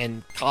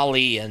and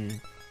Kali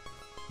and...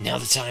 Now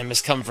the time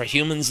has come for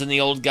humans and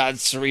the old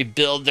gods to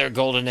rebuild their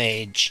golden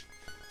age.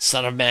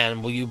 Son of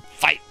man, will you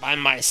fight by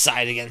my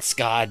side against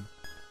God?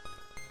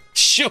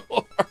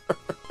 Sure.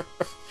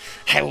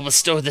 I will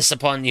bestow this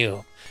upon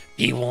you.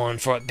 Be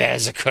warned, for it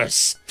bears a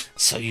curse,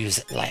 so use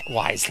it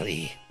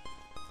wisely.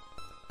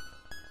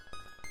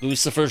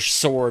 Lucifer's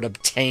sword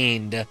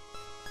obtained.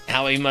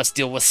 Now we must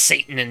deal with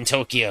Satan in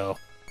Tokyo.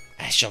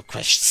 I shall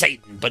crush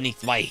Satan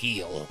beneath my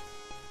heel.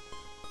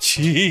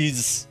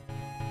 Jeez.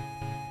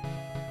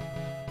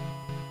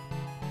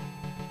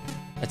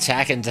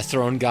 Attack and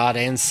dethrone God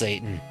and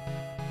Satan.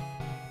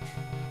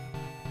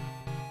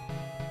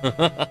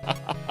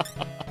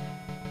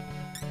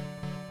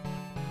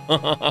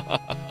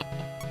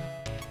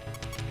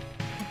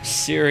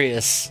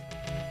 Serious.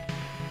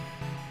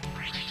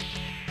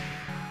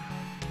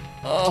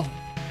 Oh.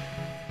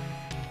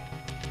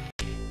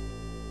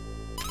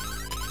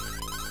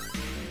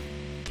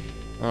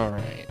 All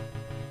right.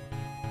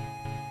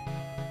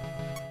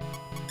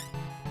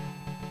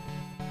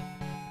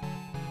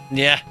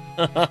 Yeah.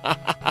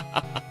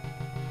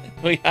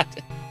 We got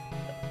it.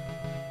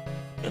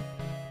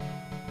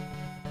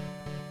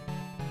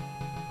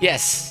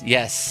 Yes,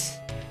 yes.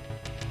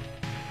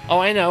 Oh,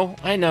 I know,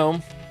 I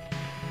know.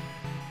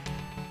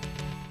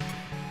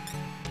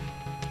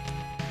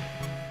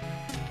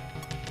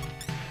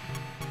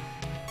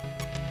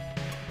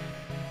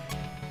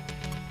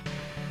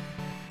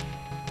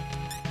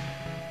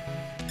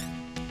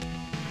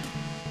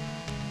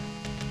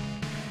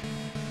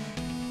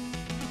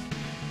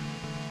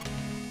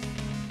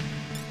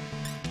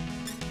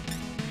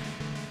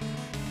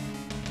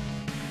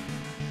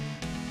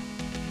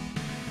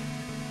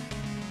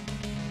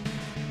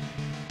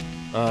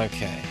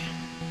 Okay.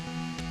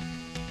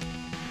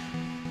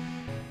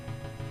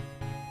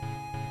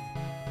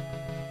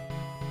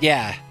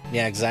 Yeah,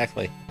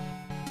 exactly.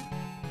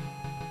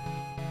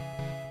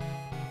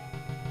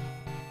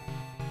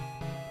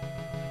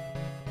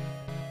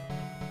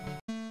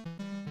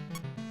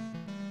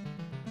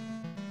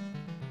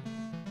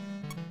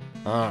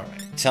 All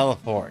right,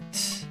 teleport.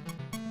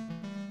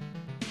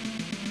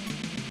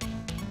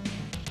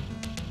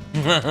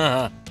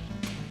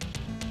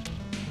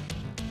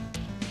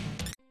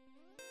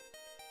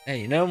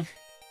 Hey, you know?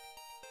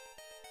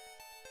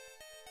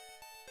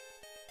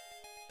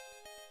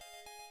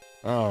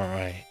 All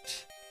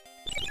right.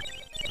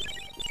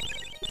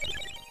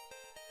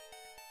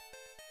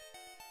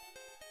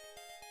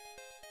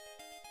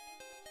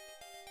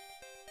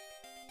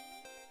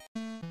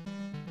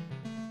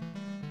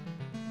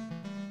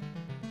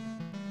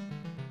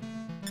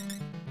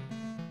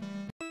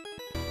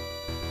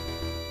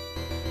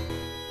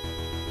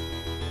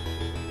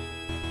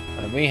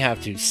 And we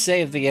have to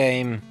save the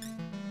game.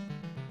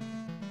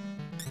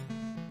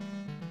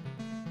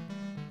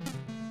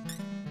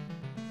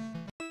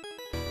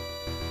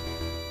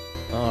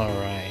 All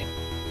right.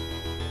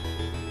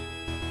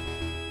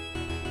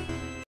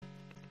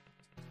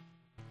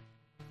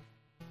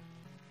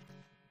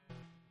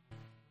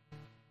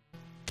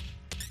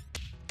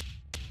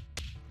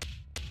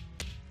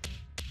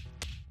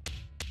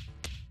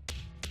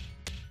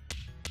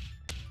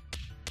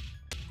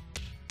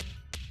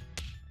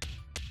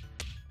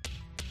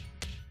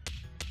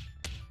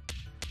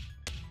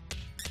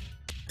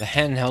 The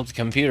handheld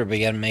computer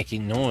began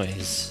making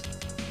noise.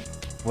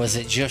 Was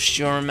it just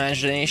your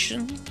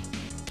imagination?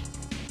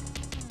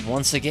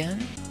 Once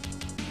again?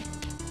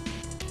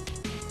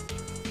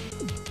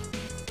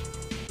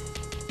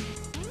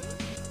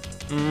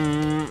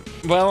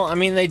 Well, I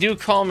mean, they do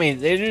call me.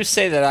 They do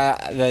say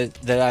that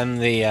that I'm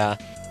the.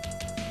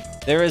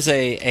 There is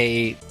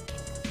a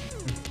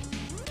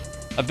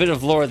bit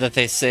of lore that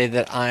they say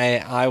that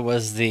I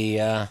was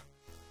the.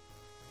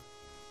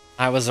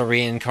 I was a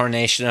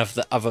reincarnation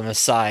of a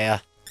messiah.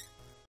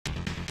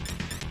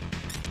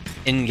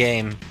 In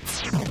game.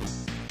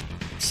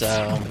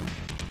 So,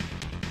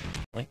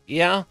 like,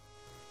 yeah,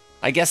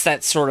 I guess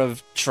that sort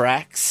of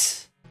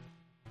tracks.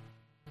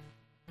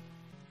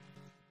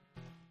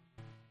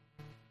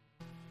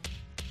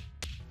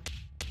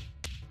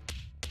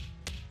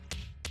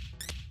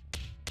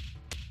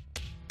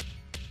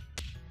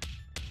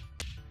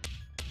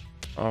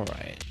 All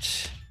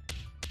right.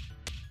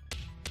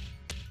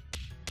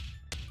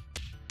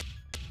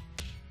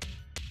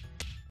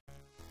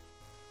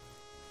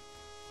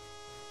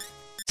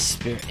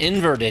 Spirit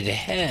inverted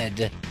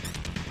head.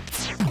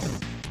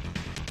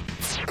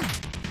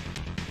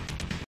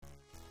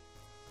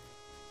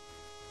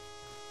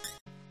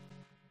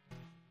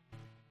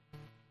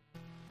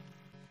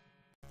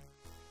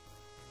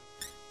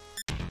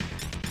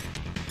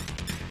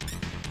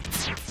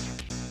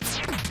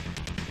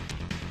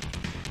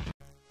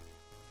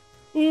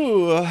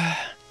 Ooh.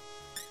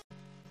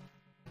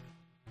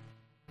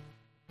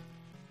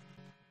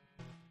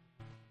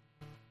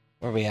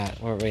 Where we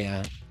at? Where we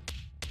at?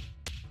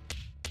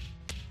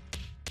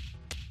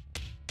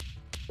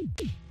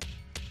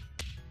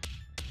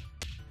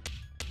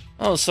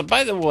 Oh, so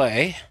by the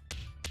way,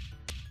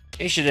 in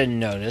case you didn't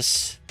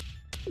notice,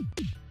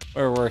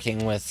 we're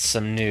working with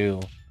some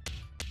new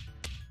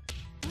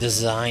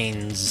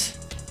designs.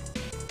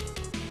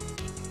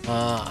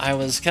 I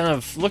was kind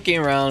of looking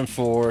around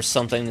for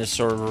something to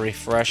sort of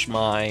refresh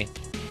my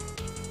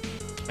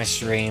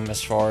stream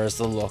as far as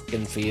the look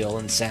and feel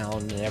and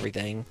sound and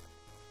everything.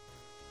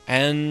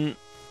 And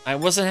I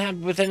wasn't happy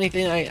with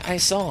anything I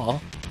saw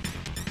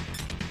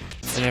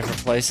in different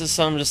places,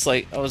 so I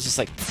was just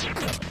like,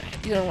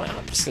 you know what,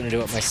 I'm just gonna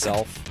do it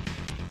myself.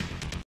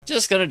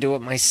 Just gonna do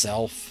it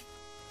myself.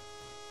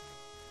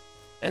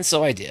 And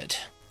so I did.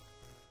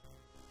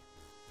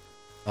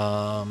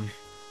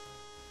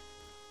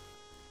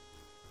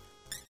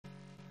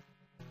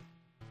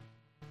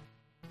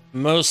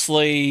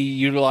 Mostly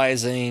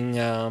utilizing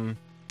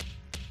Canva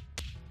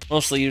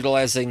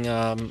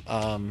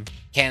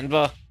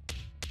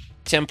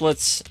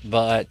templates,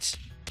 but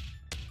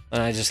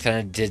then I just kind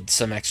of did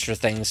some extra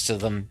things to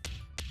them.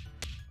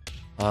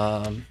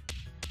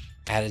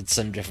 Added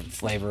some different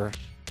flavor.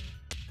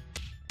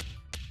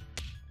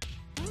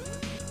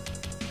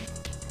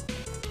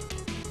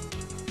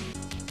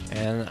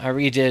 And I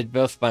redid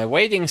both my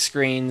waiting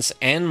screens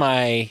and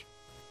my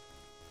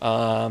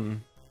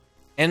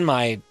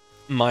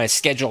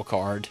schedule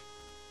card,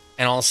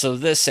 and also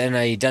this and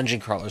a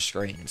dungeon crawler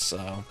screen.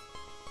 So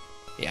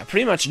yeah,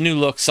 pretty much new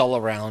looks all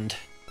around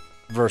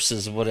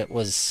versus what it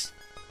was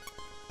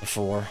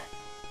before.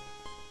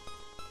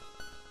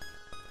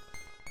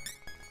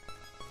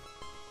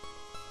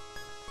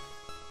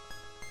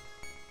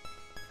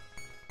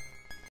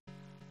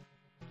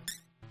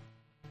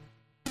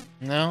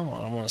 No,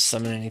 I don't want to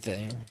summon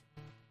anything.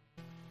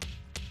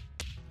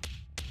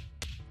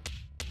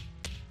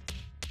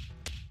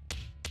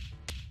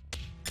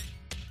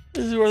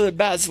 This is where the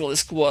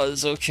basilisk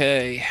was,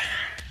 okay.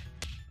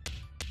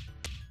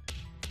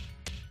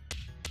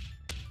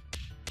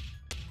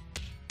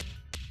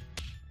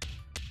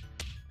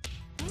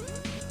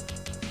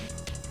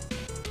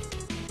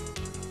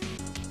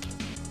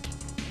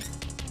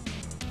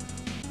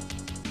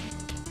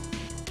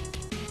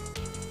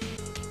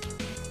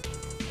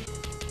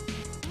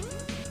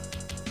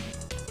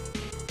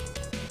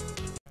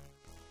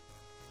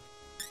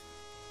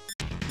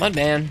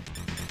 Mudman.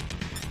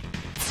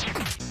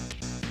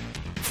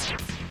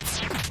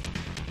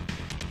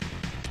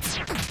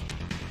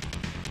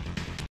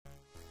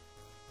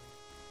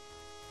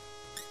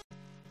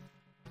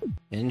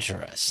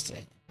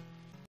 Interesting.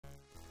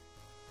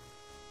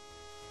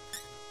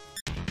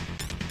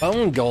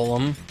 Bone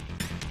Golem.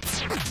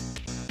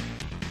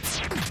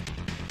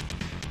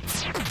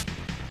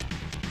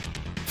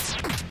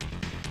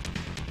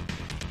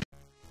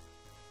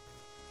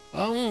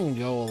 Bone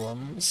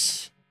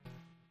Golems.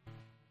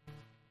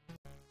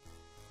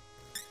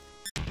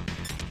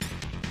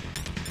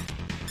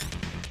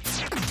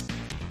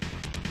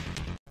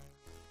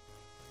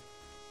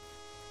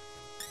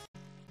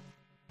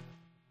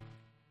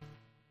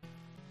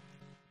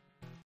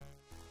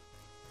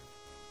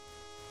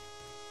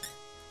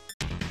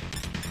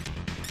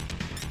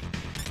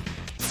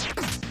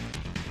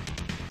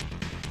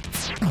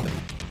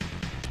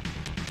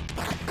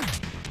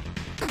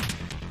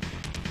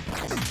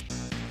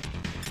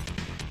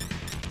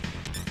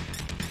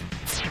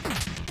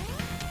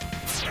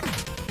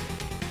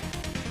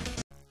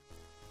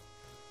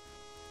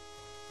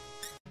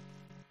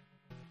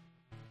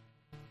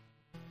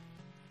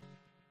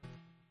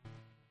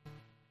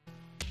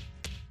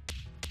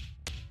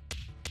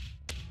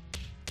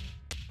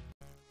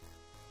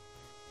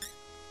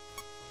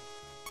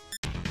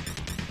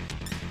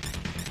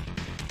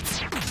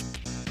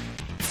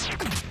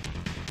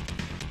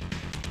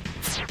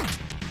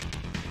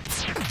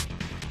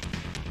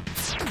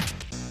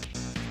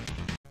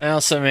 I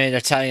also made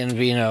Italian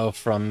vino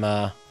from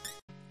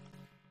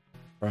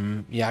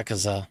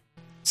Yakuza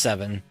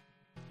 7,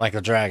 like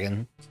a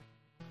dragon.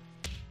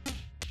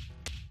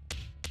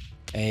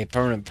 A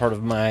permanent part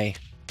of my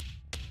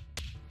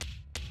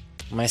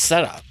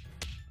setup.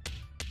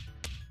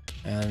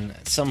 And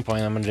at some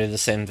point I'm gonna do the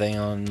same thing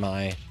on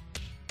my,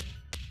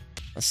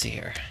 let's see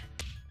here.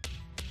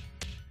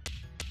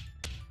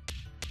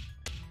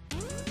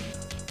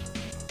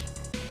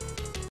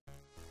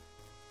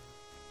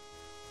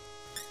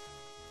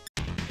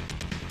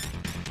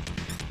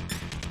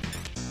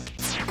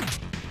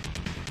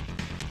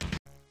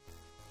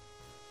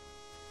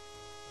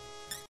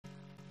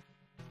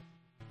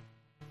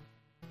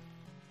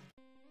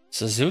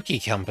 Suzuki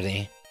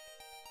Company.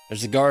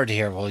 There's a guard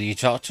here. Will you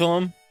talk to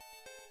him?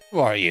 Who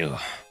are you?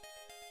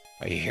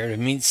 Are you here to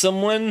meet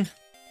someone?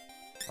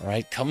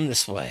 Alright, come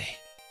this way.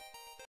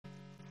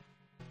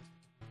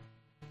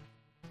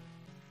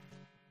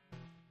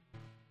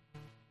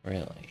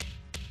 Really?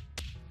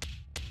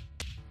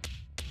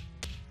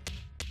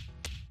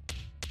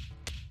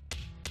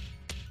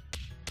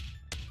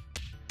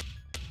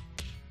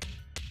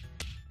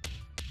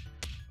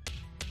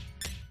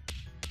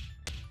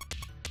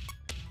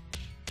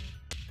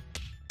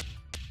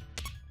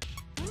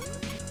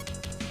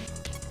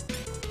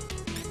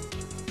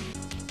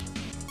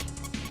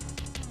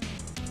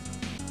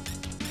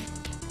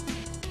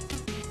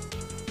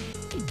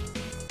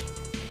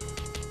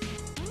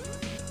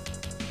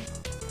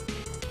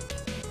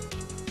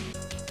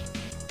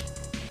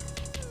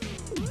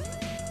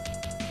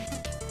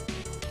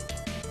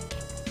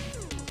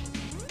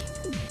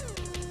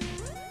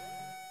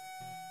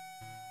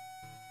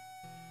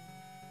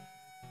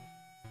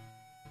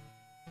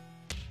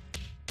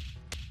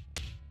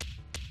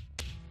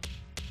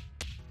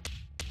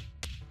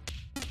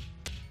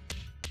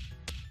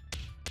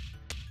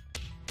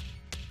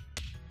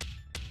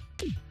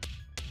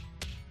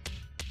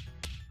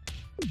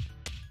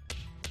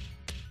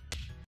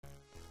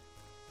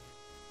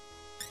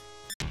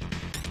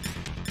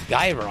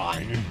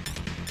 Gyron.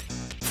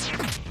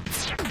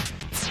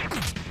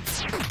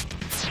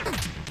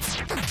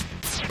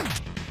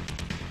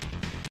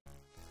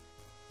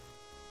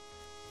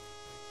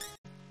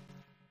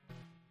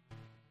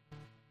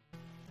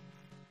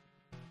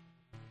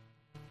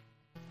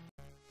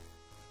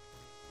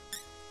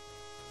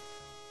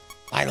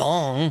 By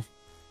long.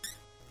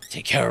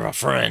 Take care of a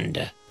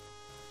friend.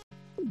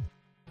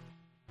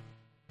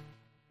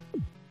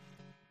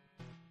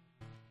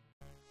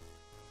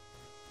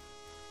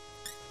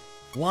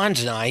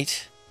 Wand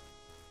Knight?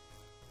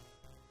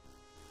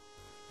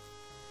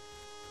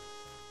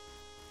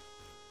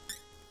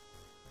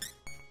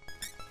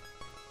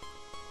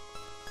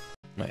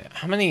 Wait,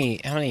 how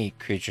many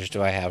creatures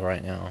do I have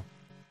right now?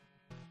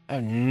 I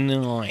have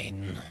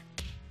 9.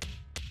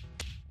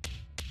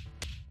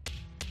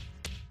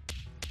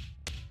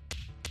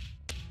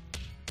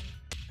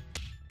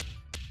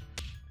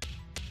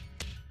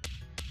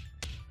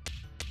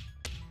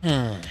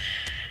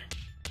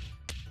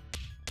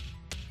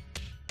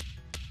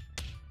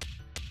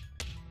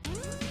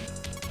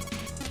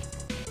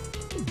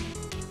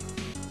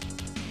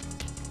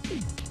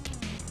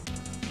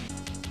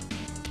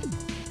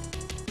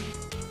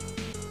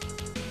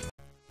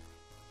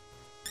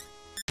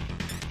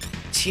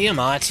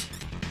 Tiamat.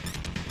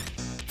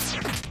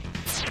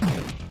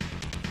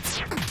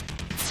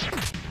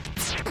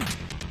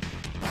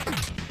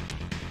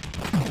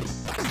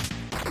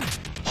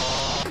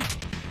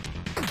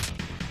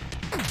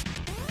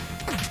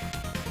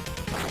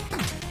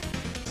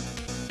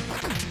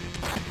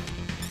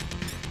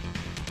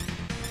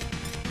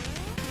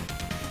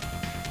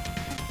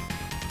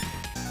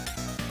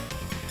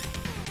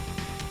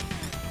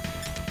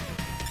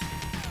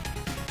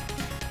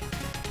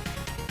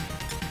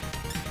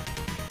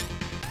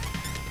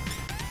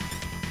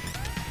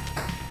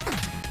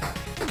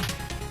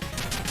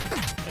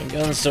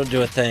 Guns don't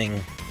do a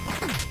thing.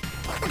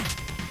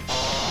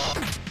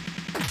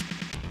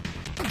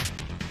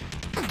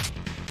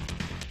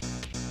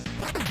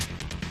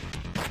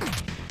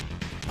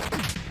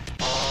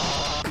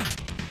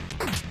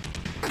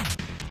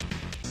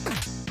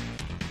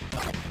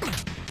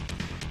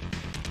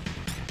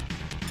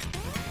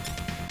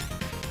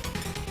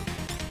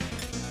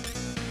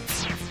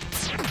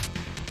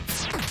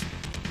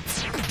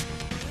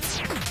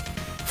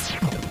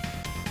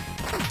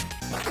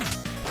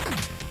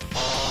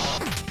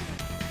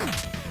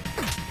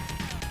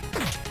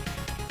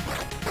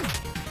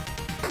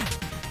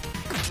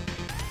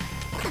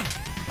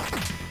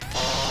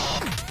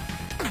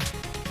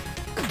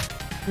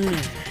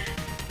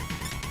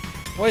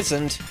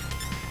 Poisoned.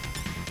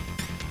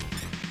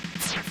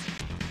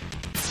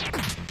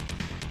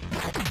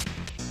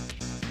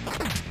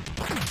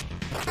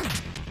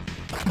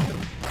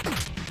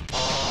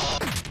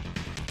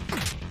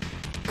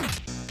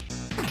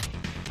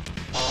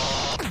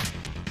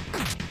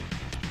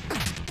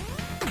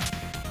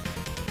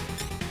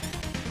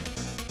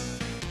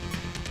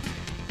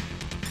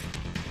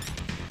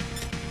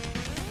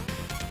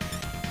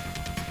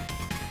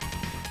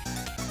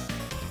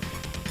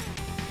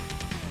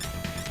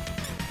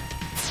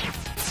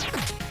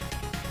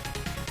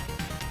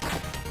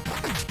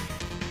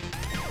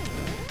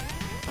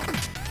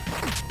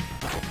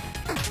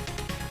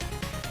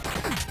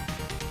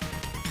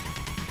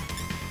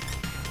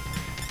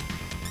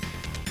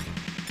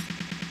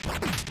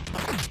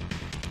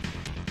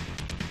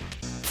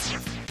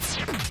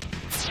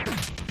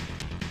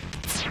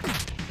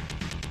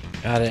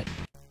 Got it.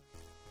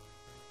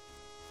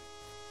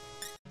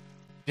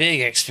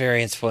 Big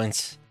experience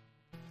points.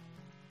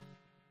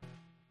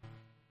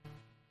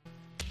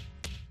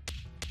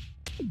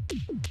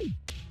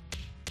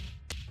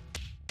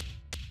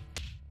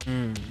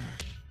 Hmm.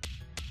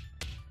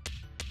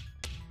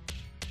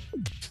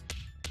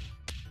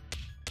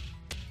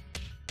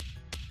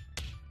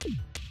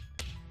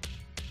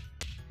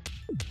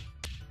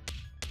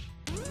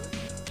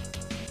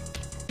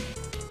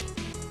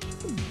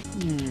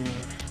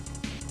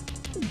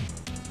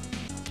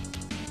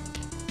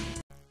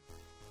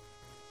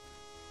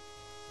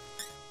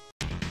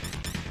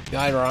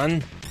 Guide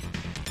run.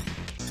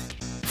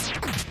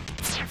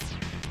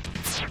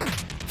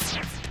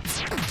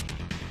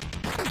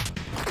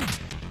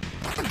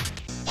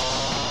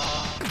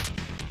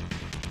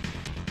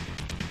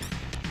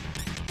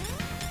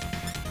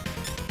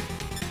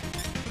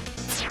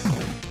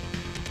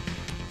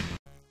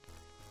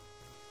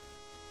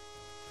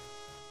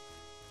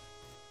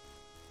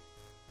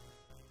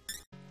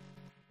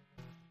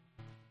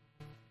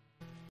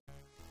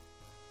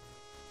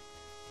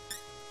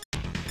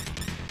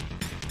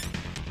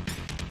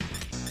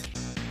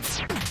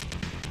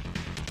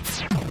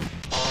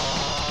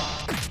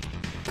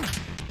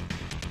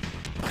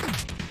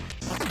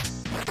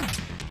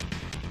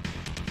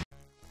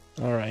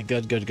 All right,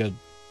 good, good, good.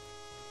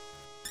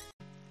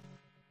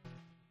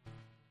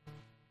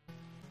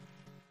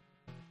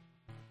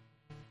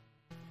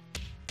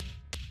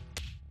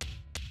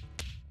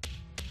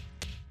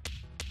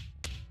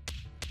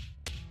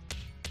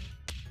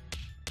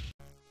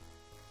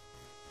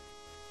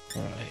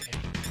 All right.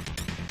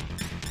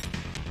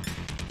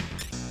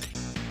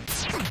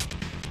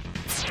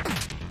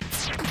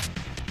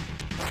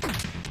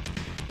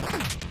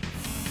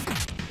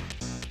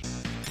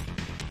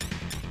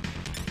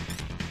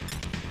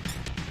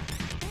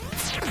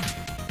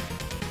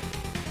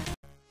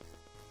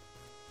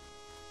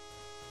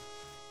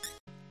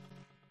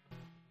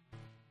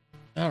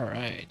 All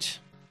right.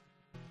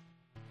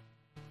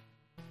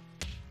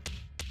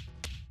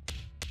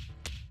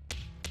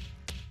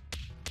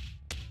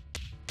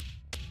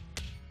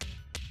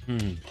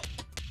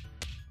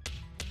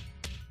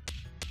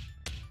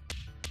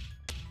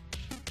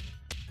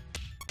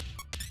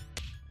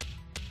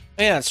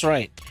 Yeah, that's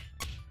right.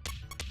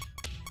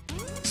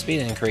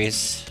 Speed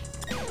increase.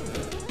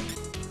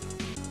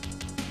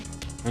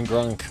 And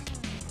Grunk.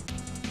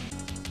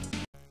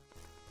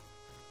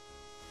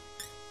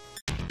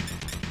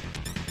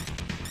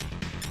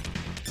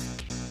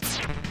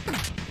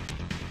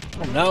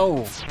 Oh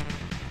no!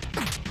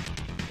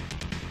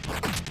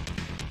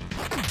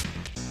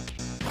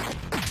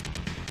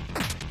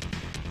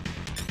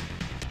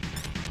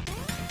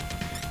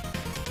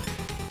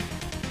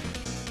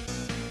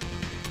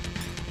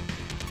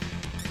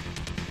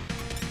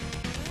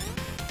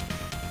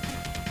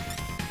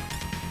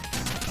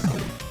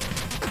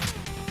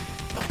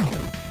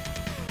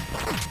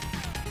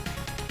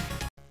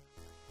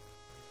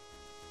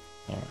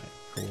 Alright,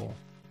 cool.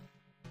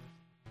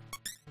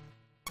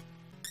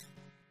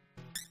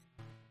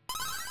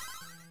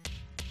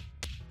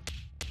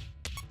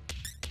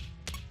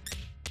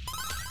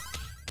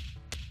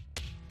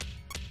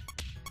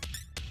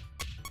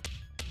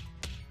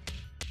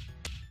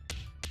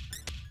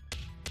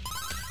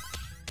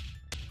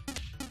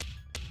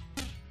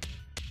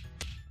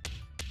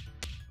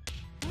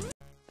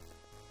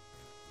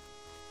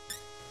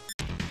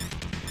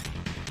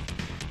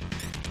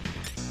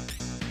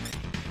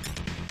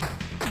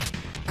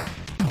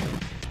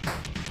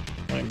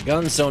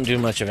 Guns don't do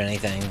much of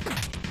anything.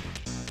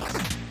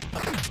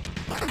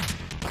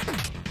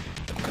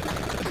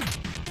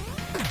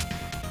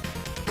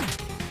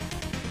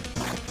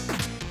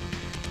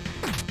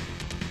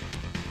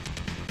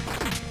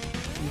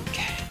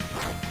 Okay.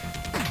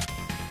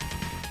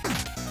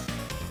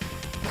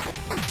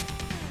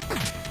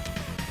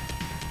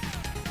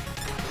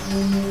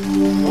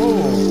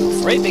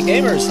 Oh, Freight Big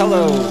Gamers,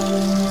 hello!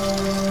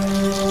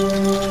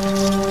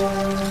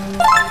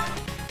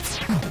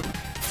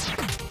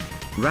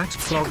 Rat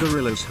Claw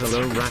Gorillas,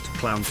 hello Rat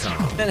Clown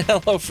Car. And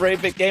hello,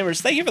 Freight Big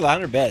Gamers. Thank you for the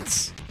 100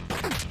 bits.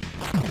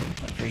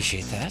 I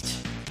appreciate that.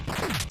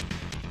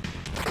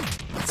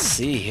 Let's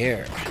see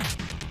here.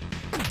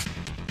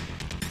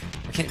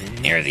 We're getting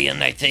near the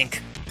end, I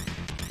think.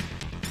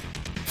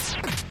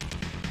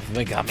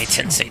 Megami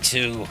Tensei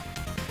 2.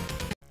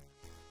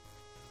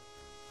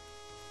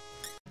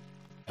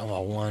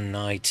 Oh, one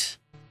night.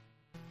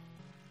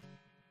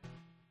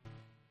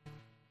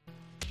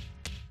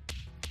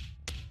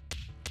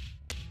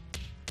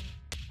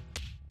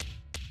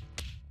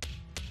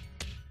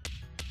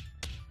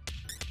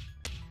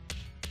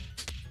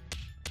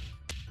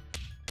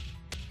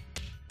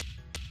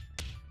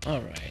 All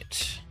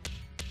right.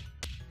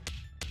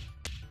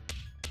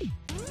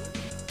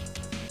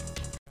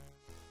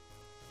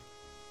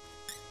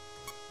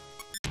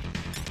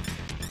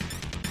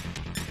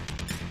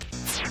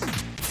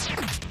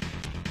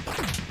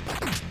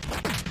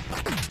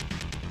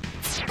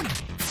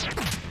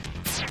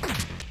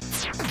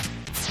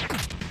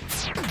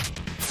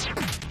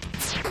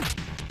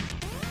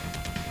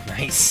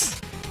 Nice.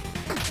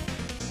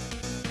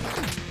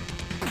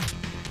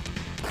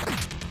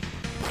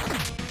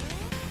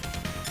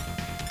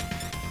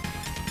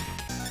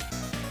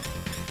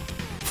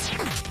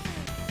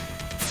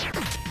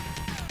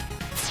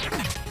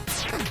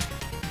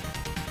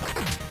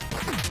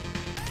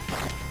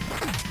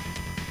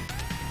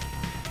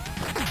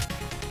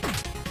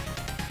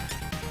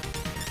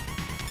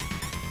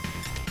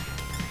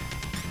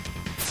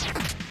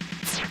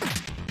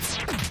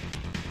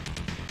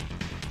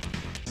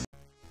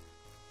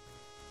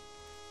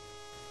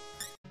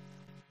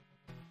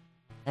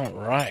 All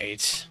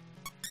right.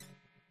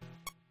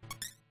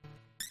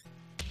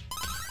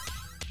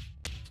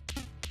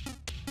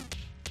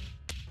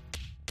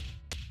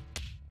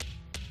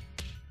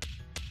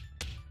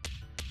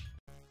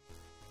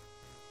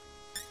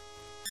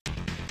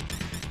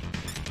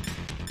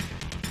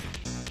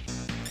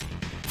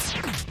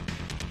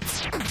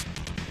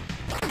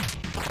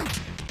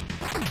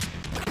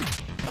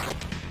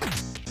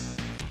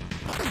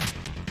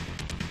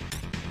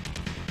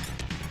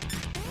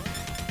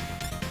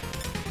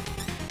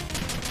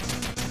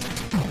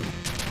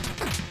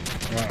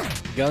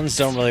 Guns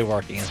don't really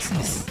work against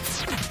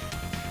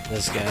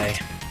this guy.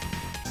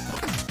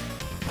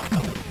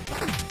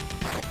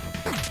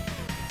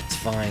 It's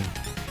fine.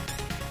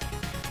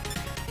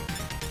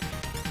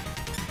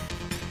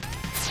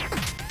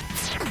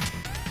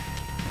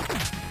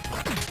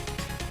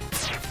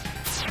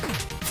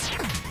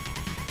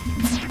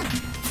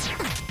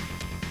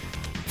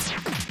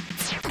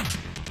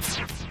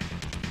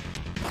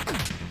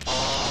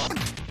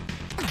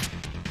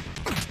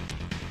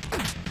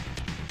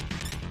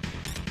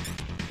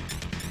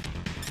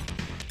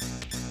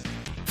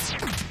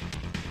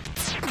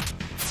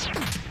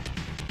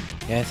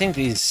 Yeah, I think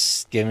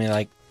these give me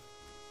like...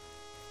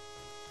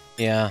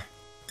 Yeah.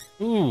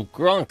 Ooh,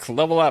 Grunk,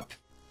 level up.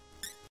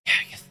 Yeah,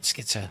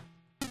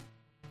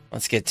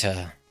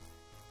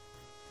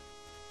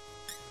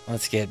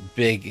 let's get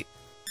big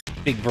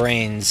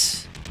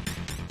brains.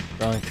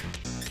 Grunk.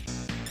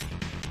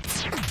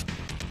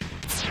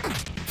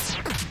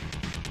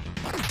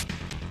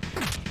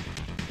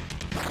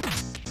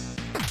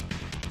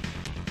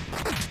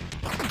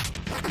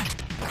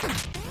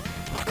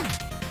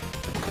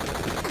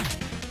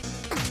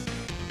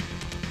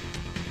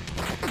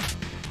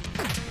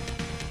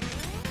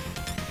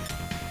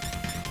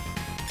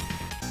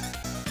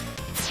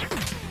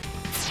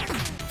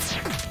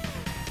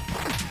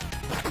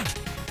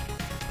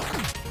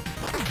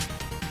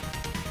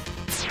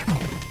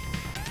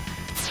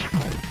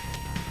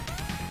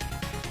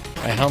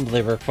 I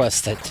humbly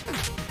request that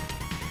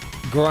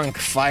Grunk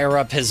fire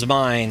up his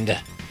mind.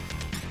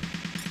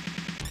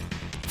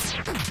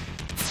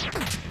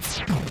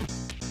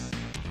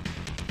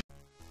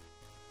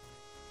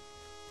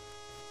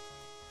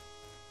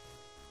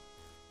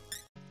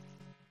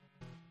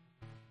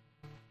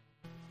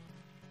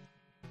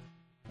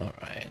 All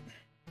right.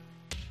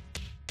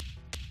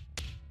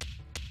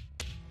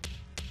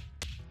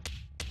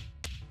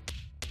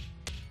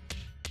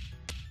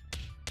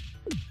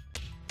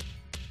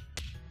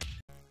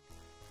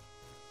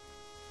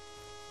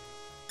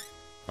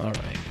 All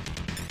right.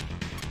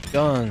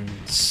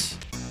 Guns.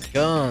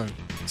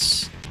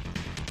 Guns.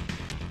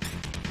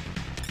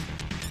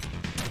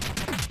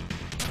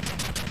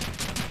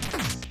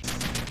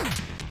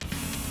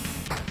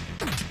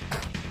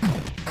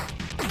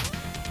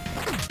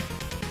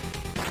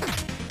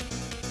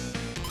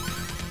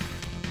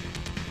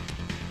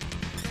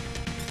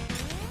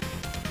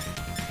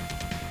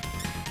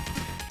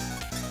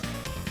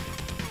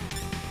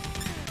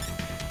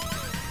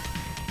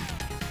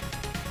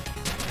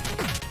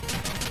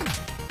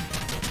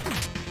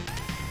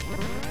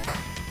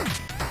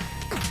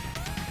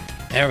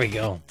 There we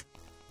go.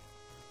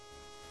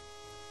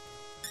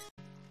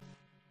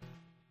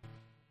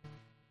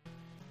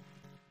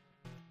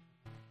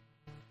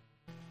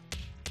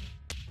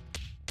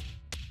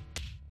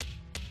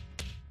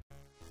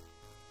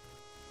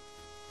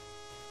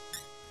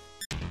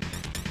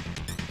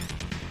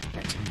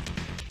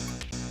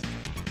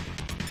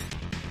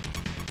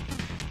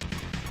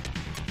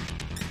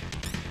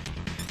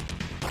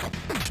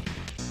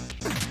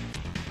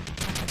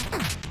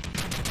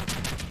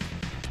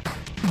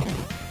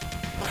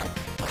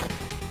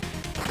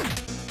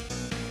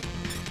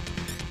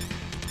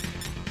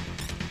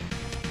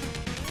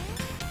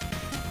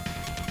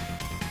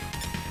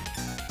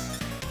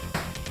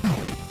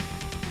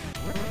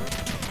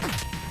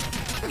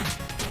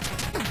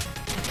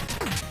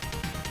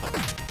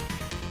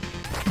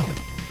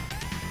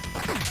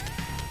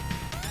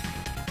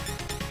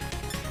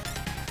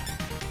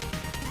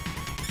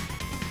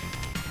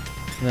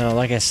 No,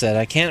 like I said,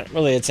 I can't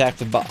really attack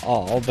the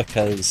ball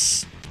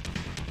because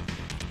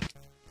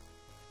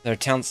their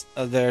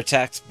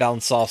attacks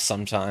bounce off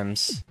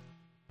sometimes.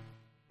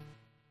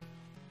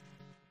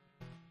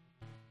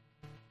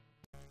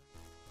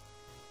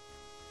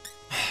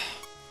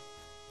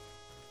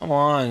 Come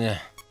on.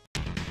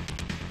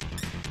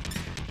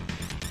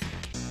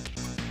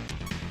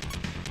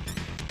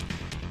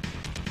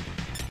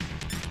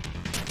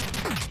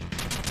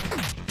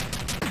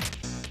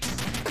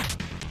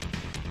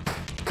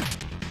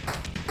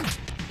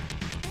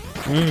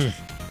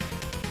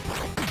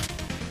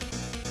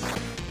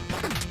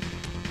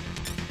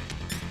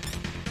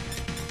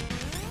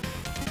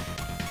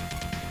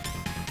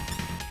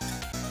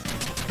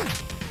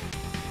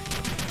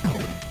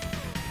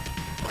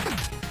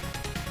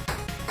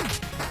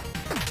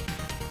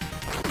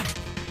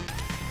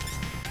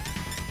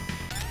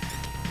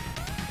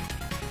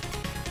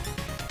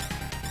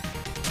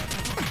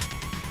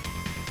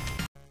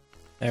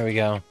 There we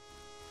go.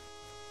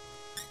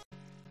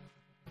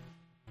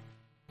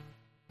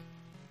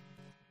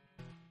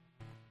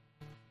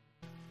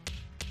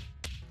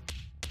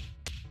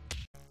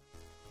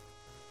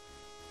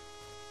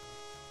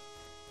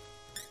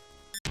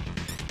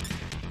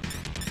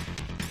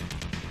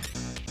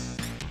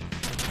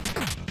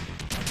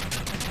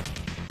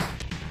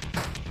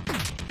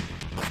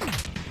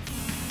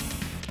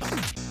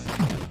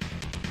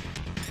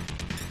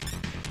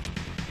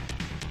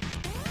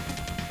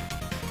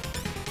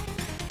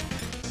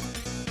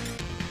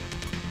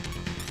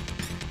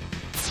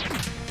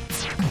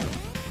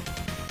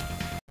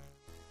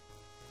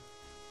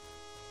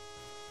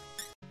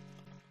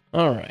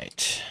 All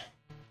right.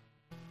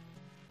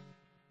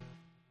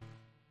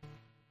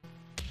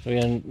 So we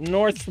go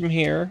north from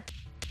here.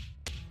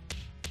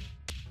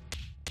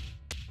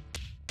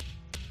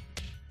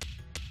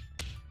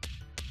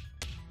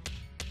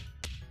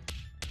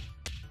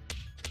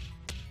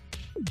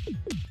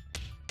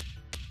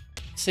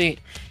 See.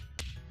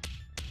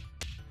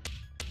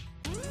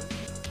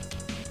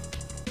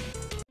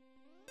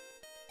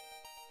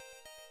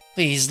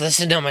 Please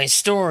listen to my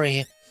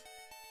story.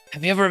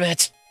 Have you ever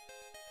met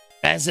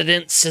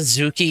President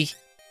Suzuki?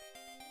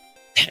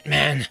 That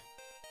man.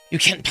 You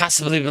can't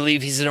possibly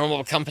believe he's a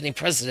normal company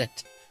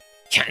president.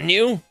 Can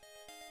you?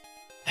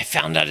 I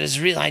found out his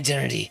real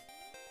identity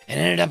and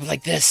ended up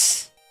like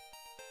this.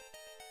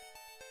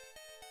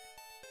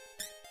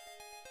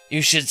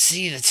 You should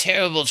see the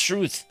terrible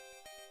truth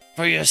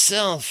for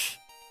yourself.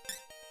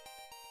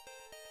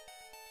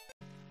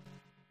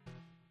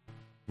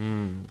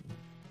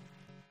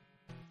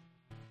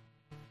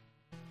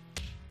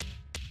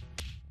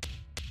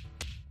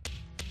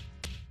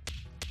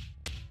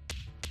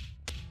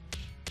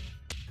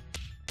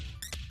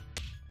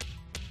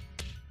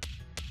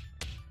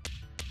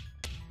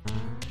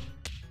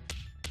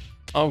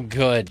 Oh,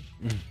 good.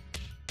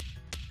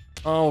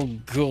 Oh,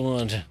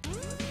 good.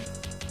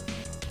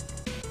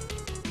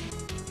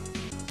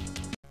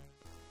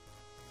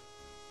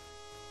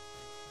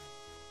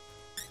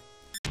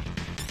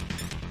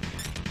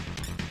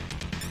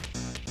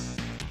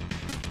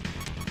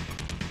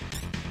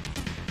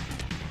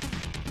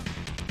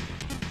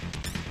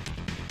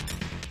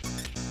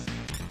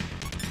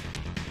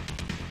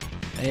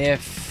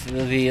 If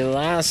the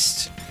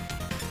last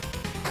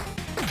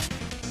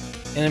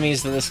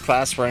enemies of this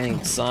class were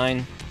any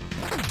sign,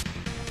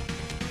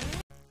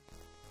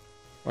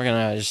 we're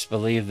gonna just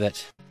believe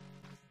that.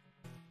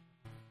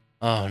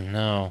 Oh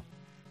no.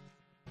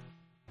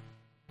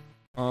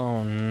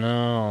 Oh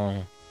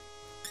no.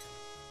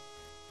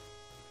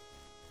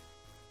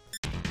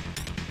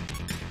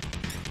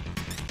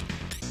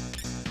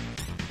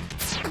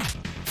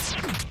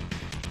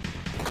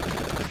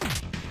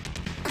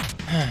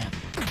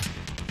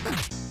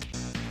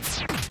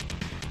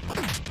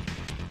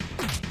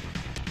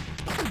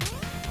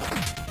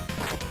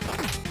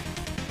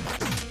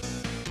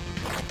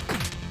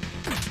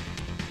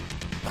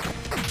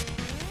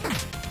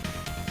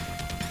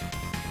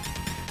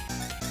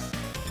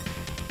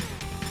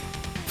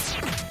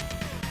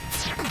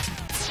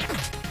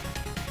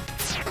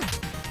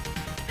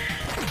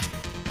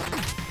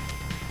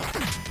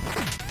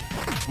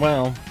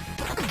 Well,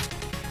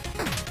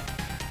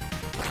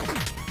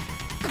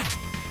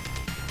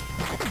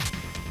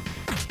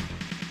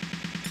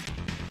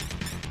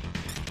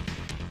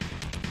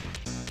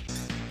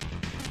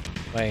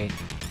 wait,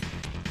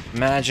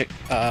 magic,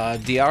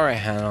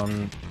 Diarahan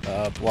on,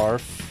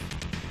 Blarf,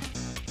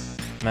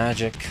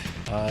 magic,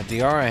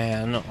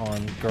 Diarahan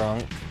on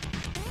Grunk.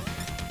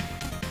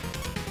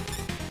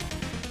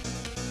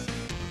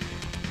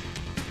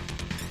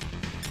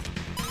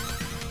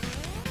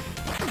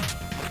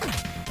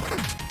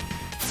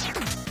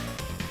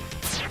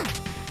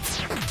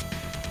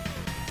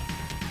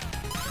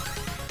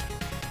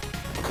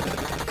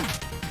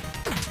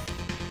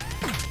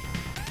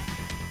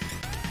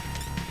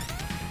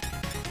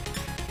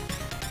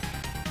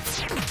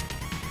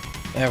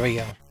 There we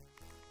go.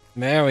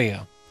 There we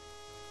go.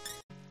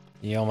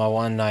 You're my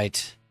one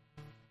night.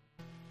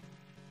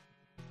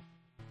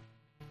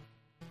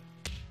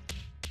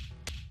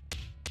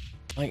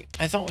 Like,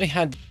 I thought we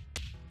had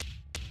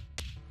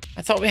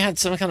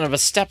some kind of a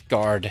step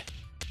guard.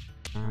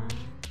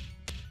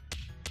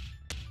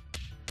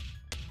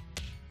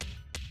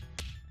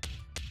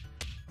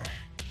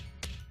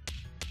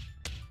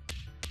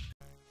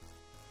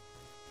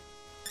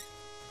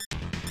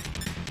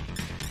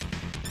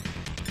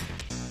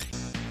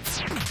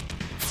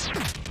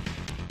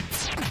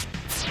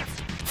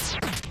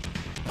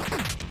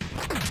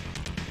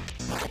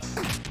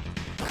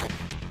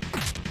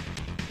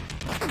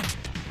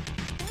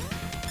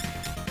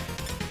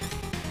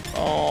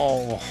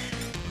 Oh.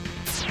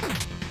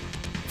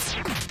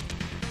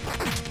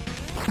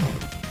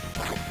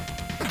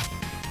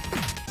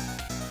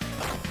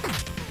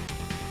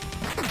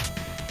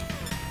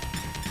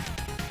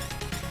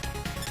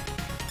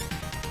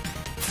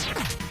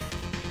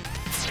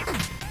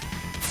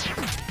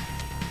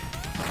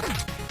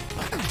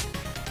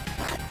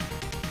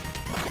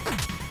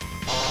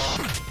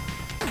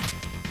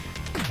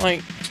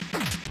 Like,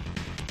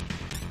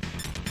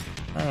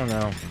 I don't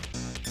know.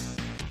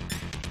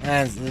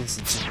 This is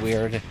just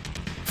weird.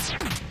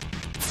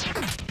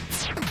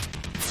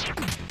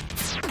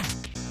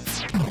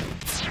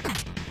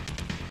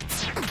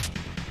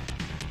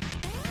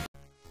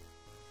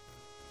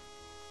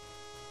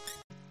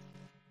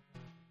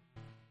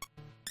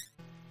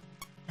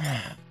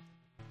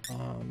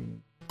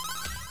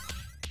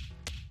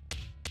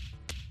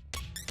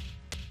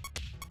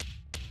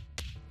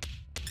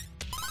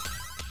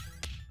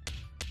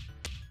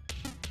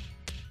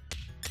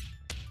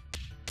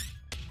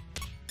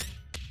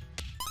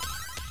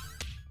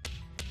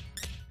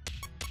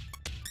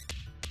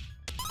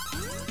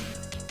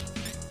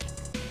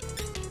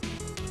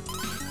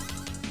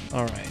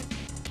 All right.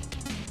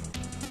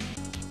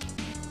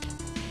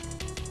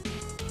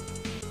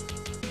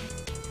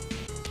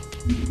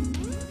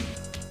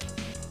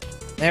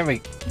 There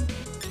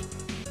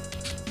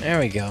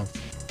we go.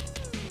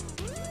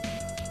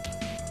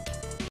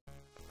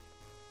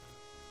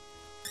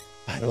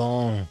 By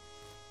long.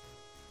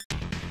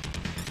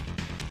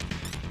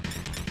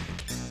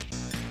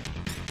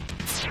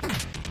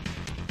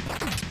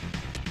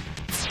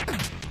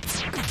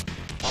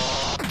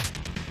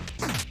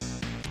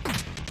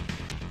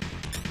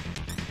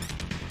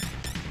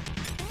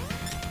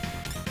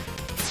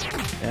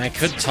 And I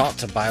could talk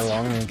to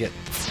Bylong and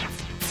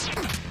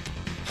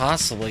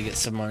possibly get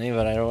some money,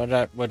 but I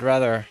would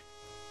rather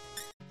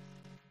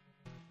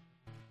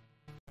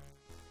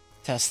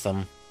test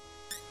them.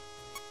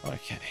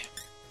 Okay.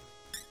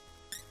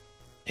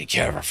 Take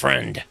care of a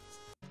friend.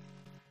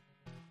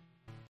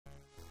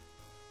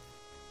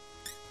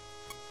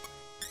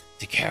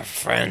 Take care of a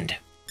friend.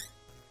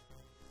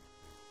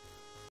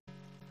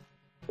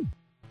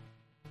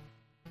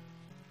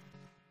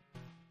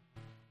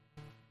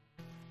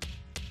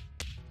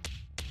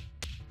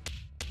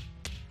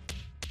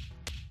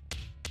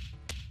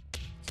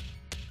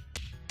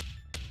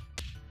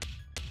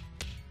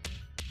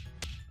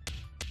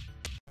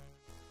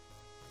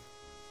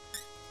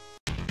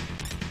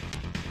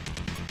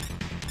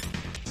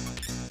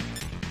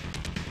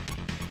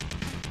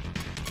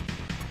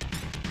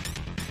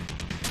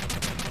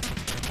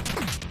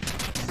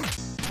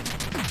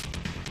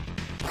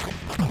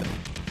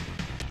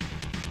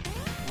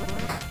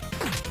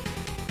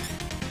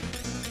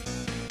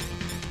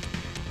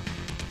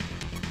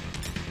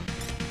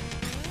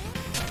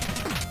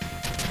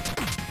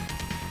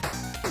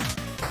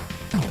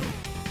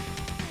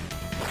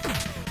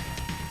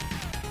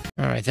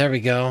 Alright, there we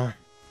go.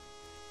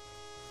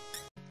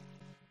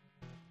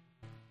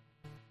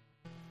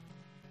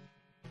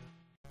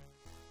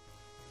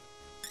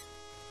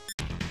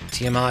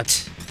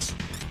 Tiamat.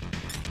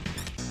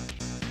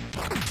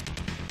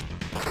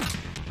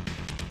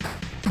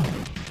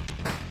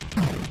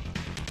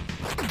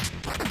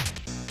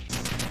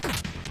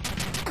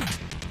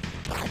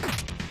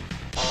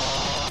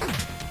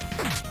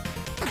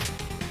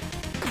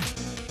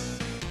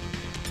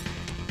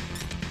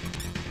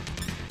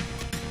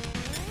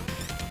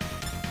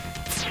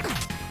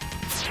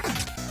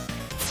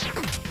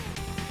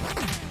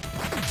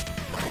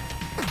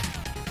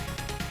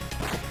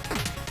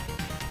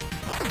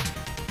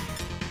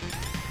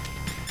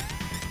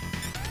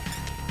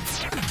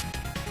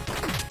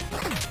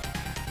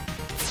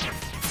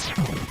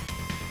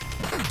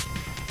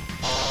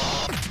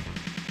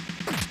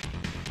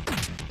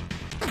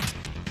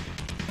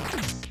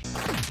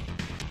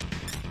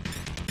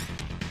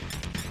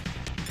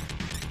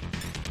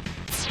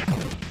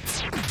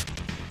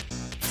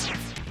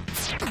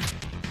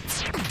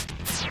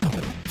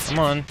 Come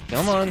on,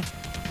 come on.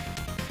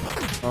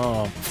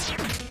 Oh.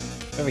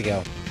 There we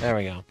go. There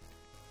we go.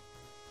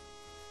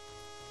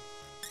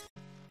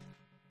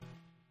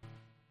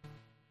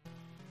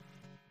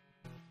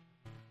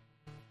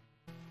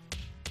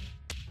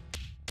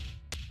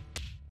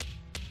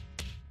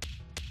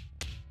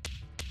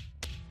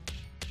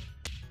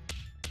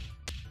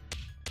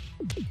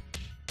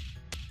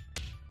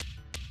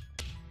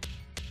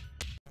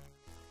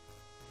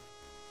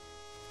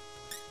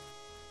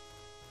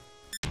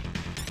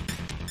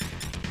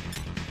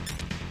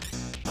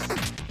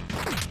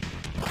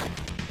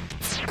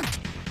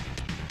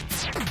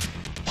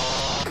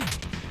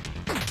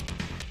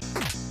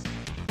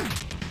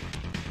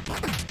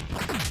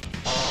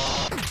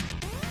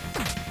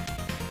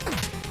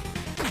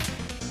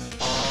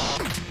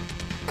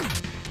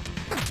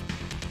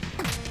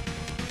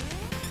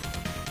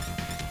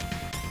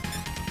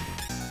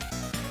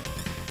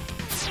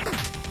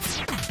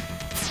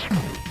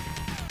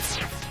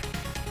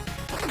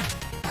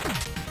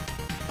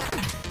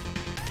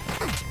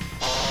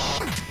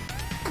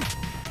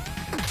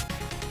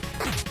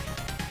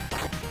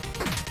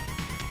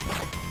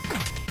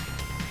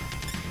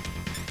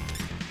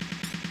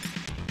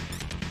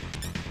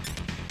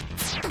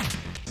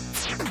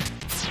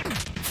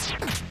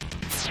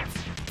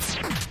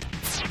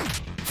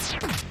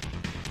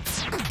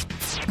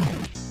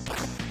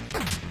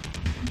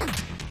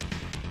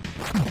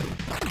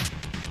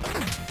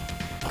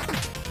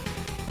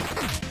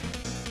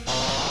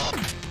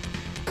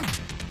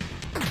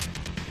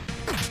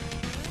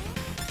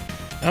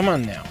 Come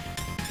on now.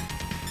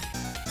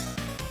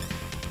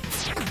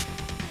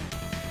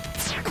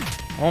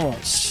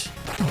 Almost.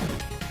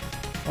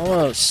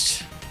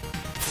 Almost.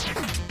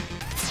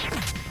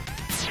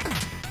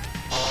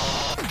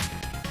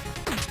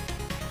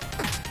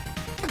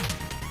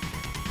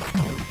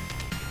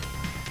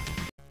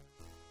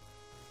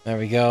 There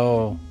we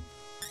go.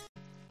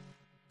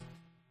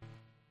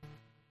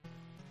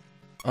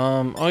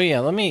 Oh yeah,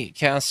 let me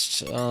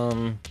cast,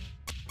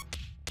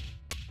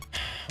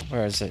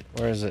 where is it?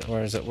 Where is it?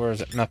 Where is it? Where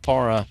is it?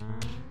 Mapora.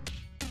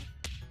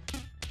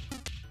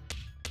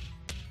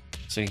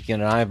 So you can get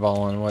an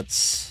eyeball on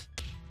what's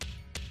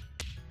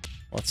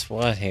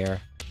what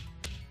here.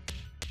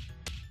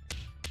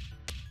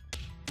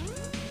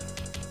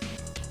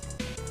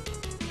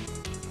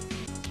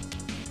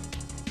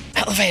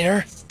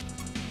 Elevator!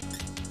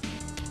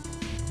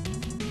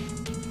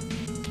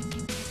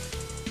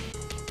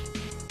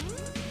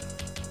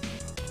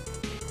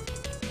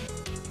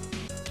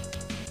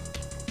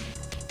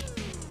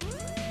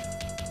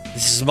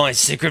 This is my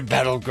secret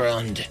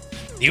battleground.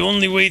 The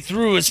only way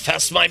through is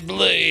past my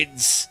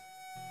blades.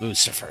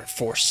 Lucifer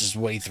forced his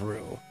way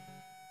through.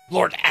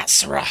 Lord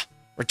Asura,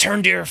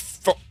 return to your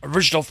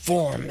original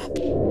form.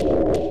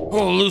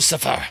 Oh,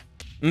 Lucifer,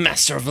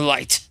 Master of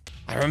Light,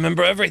 I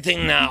remember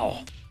everything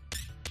now.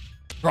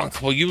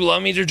 Grunk, will you allow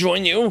me to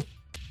join you?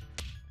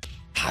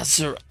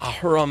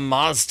 Ahura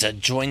Mazda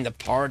joined the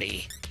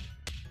party.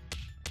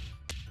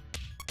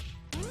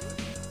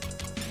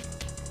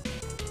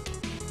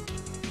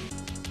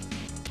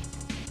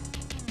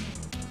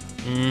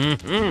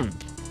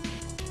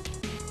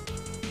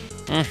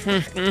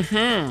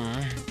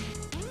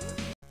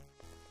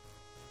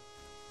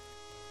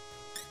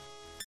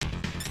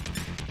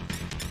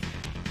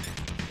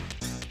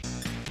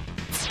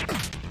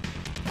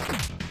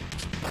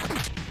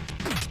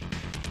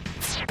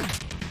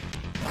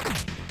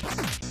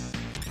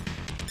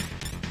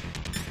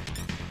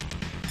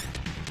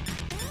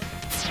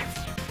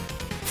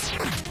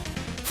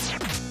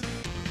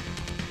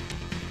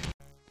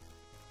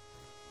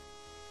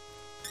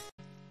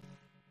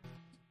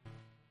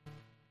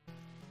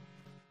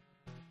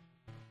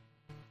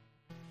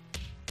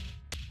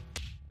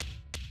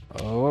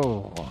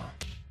 Oh.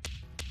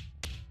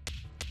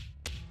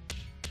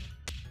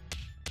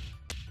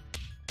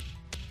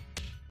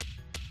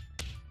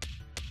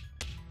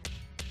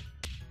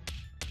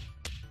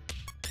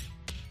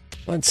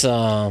 Let's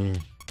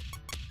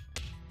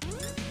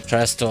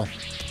Trestle.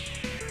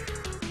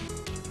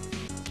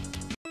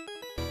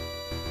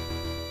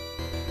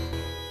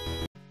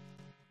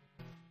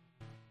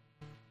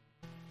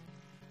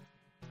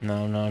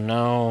 No, no,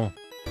 no.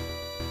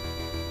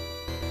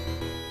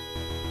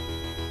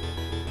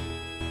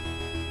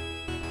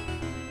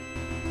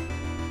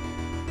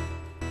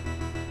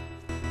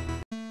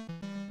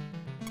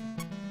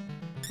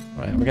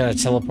 Right, we're gonna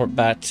teleport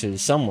back to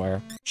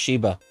somewhere.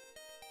 Sheba.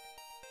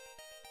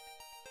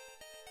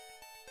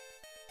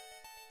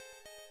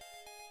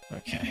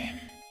 Okay.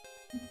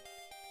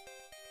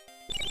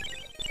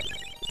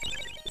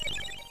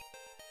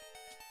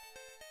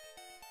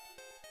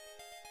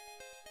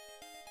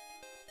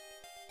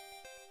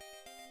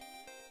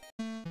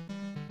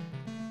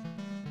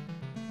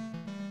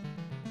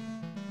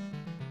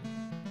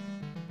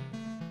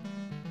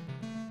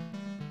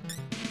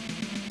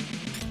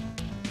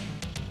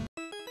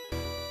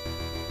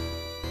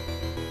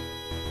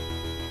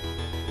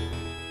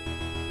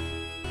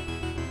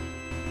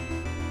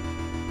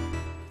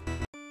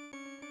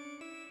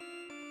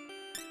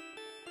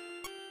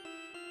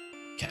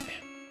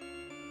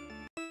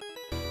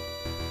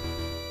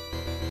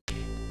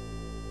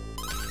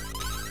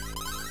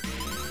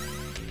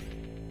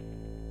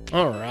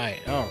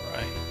 Alright,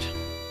 alright.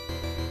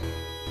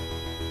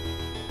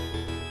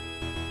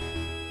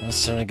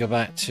 Let's gonna go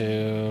back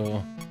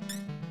to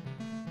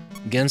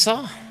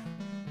Gensa.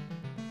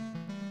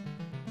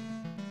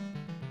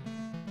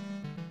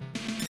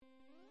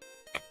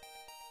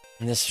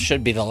 And this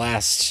should be the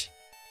last.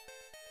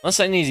 Unless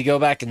I need to go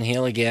back and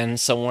heal again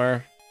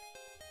somewhere.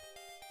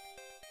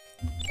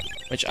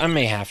 Which I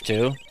may have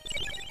to.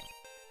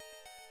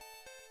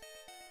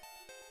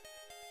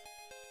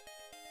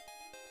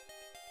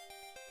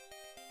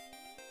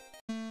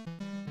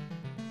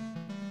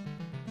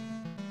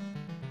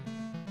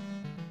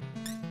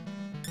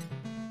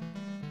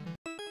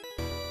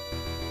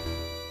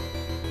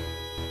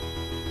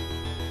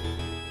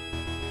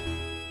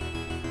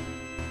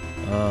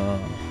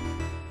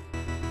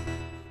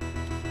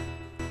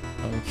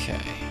 Okay.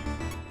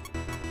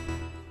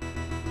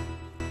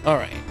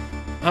 Alright.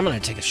 I'm gonna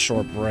take a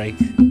short break.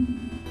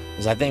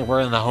 Because I think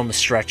we're in the home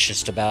stretch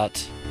just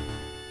about.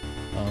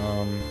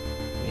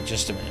 Wait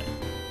just a minute.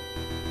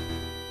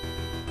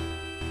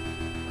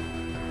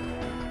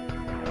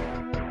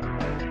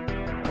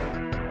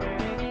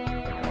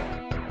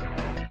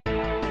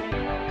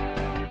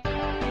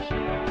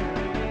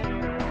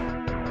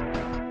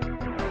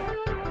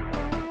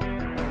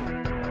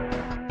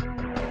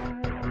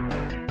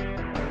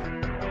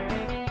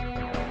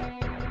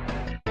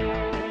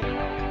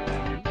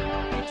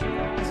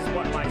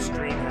 What my this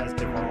stream has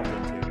devolved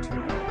into.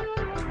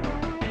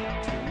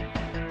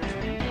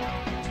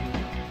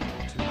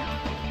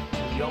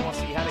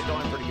 You had it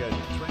going pretty good.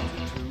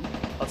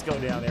 Let's go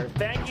down there.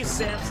 Thank you,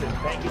 Samson.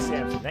 Thank you,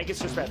 Samson. Thank you,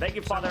 Suspect. Thank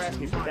you, Father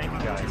Eskeeper. Thank you,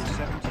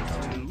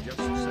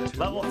 guys.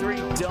 Level 3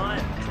 done.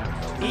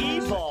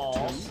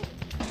 Evolve.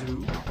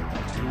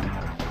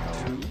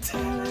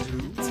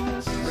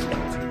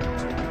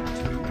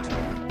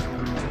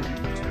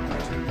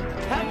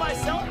 Have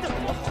myself the.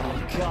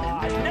 Oh,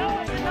 God. No,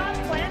 I did not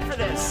plan for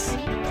this.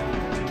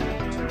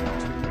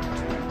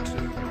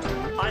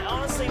 I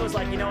honestly was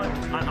like, you know what?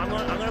 I'm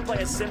gonna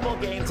play a simple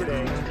game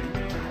today.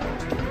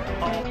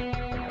 Oh.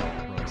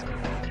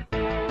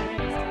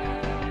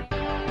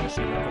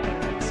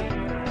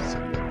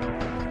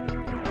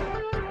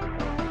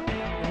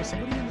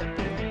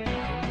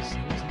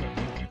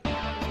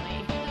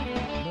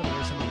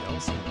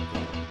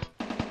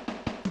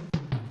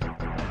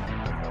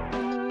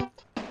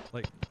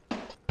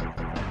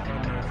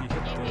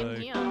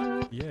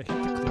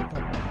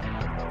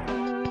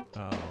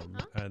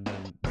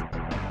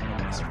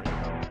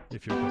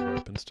 If your cover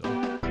open still.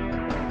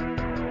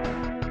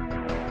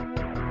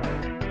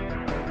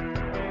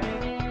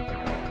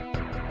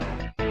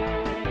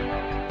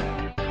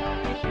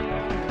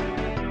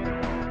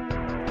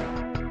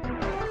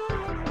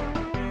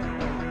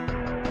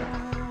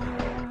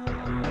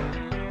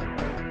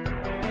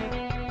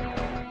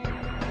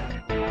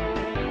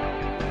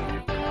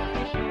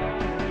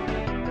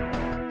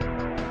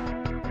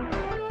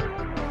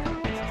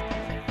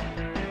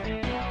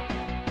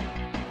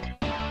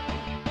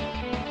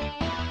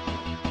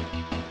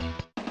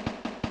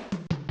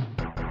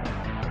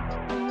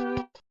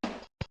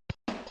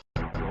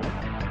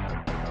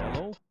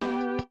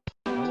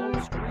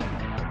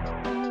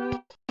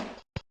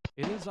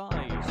 It is I,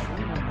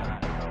 streaming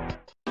that.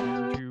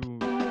 Here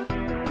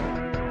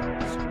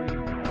to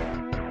stream.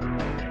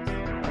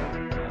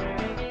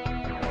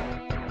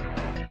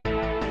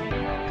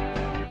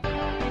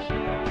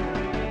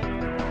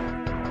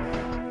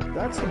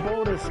 That's the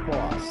bonus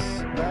boss.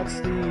 That's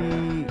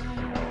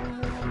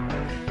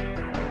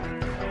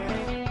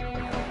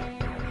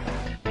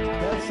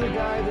the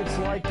guy that's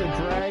like the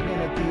dragon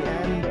at the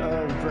end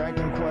of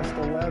Dragon Quest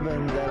XI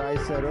that I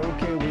said,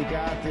 okay, we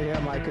got to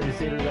him. I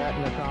consider that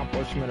an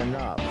accomplishment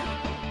enough.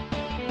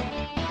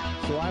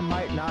 So I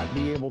might not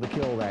be able to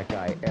kill that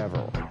guy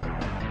ever.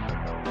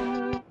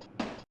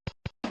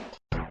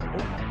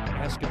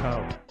 Ask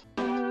about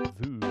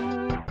voodoo.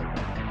 What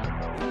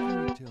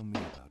can you tell me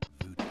about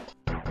voodoo?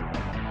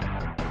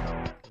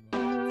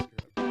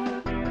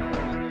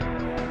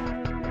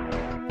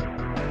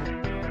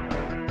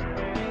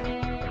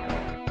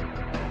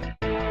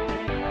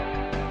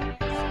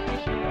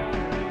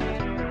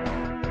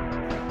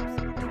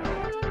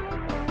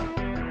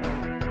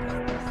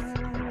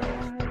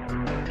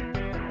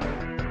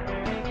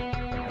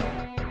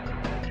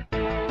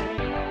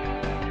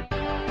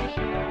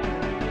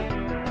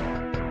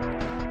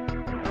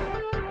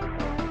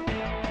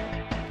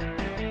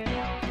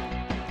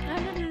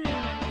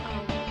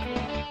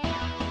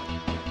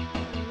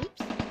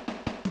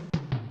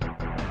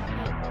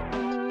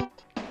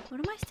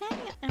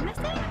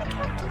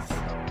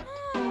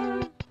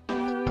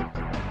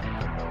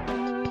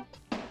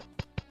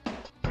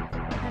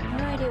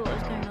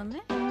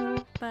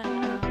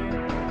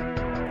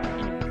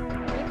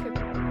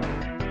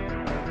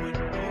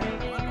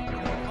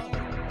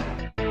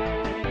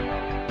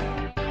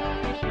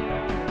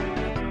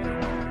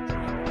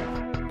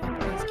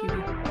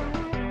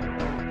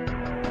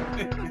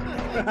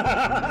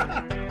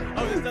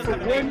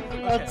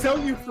 I'll tell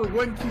you for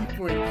one key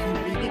point,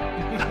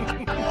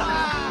 QB.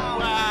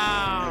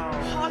 Wow!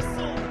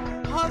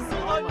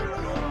 Hustle on your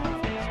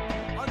own.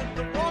 On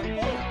the wrong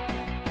boat.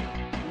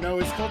 No,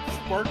 it's called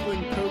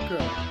Sparkling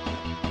Cocoa.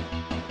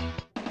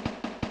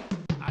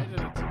 I did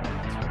it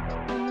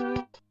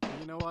too.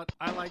 You know what?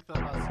 I like the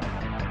hustle.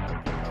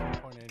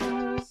 I'll give it 3.8.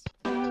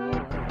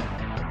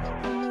 Alright.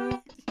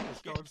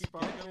 Let's go with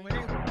Sparkling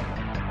Cocoa.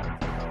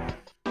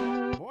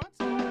 What?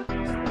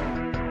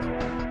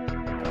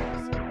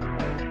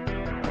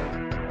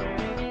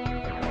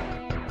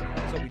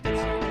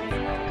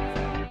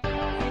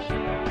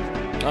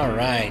 All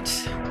right.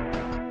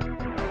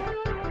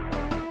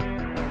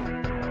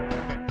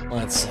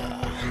 Let's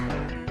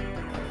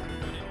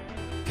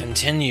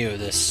continue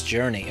this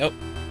journey. Oh,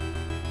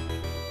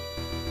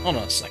 hold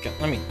on a second.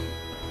 Let me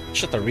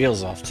shut the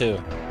reels off too.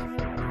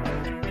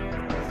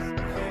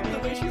 The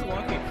way she's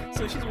walking,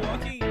 so she's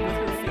walking with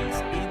her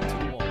face into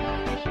the wall.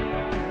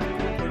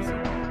 Poor person.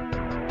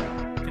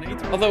 Can I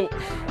interrupt? Although,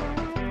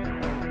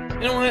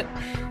 you know what?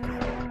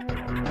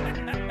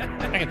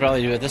 I could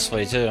probably do it this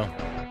way too.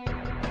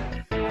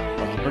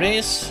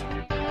 Properties.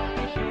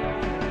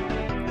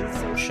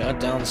 Shut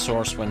down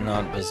source when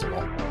not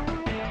visible.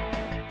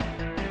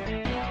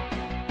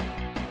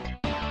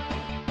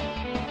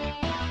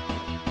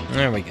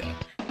 There we go.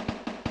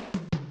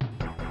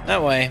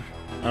 That way,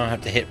 I don't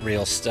have to hit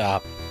real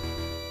stop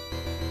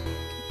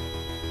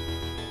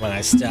when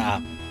I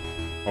stop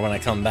or when I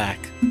come back.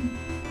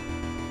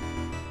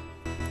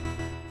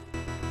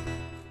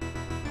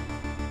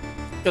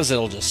 Because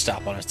it'll just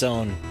stop on its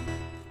own.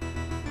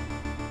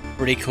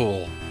 Pretty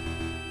cool.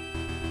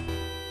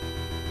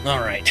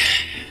 Alright.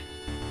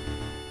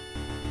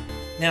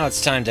 Now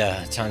it's time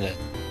to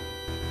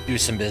do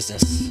some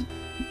business.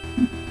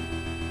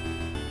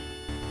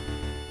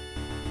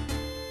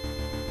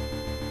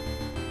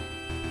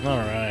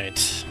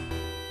 Alright.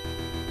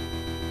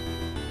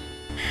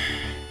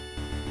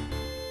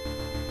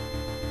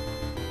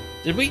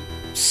 Did we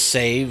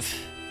save?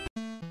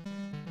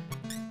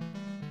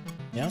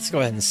 Yeah, let's go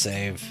ahead and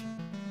save.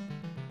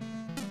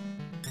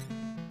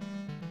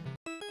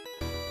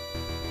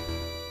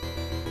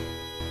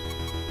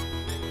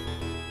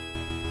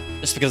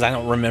 Just because I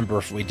don't remember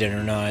if we did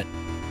or not.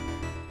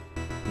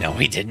 No,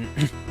 we didn't.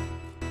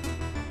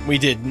 We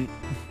didn't.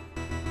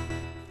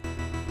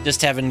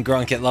 Just having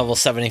Grunk at level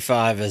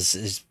 75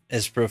 is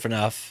proof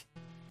enough.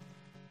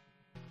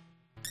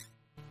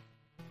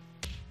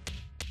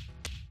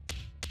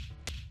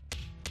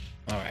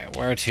 Alright,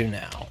 where to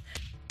now?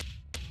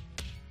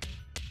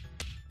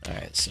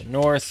 Alright, so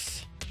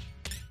north.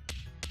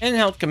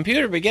 Handheld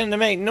computer beginning to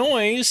make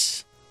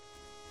noise.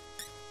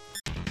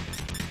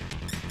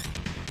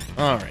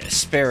 Alright,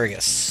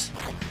 asparagus.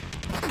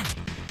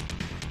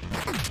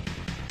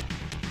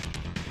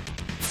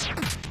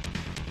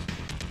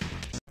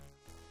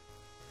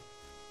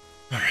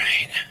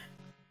 Alright.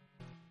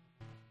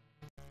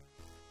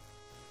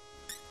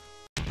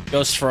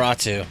 Ghost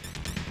Feratu.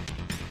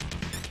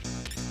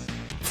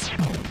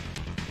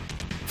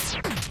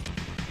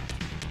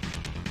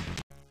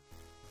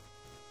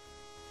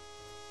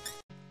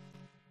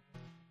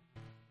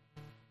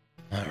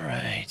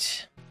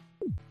 Alright.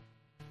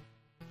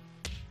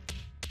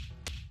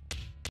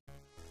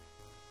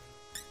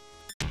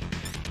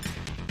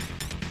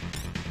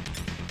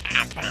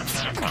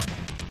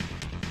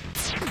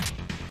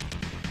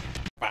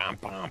 Bam,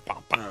 bam,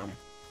 bam, bam.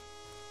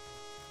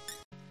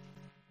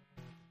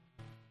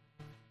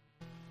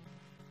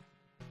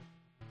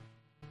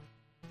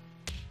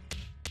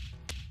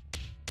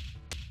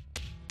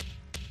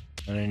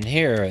 And then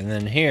here, and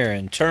then here,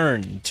 and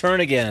turn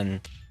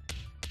again.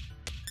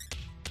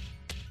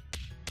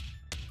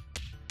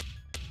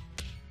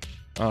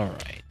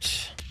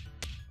 Alright.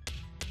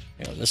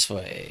 Go this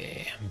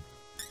way.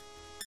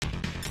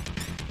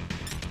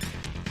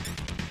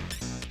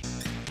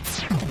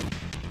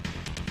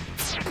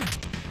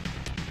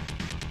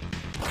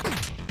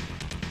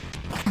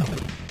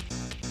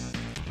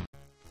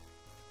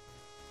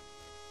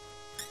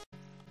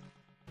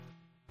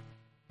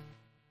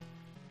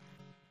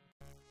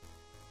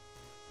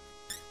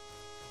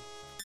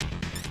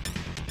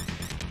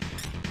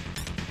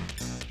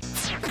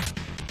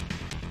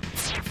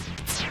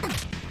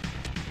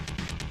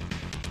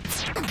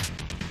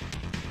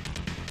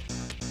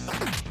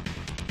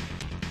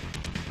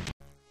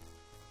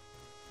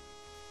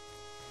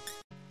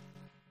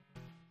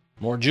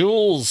 More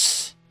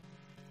jewels.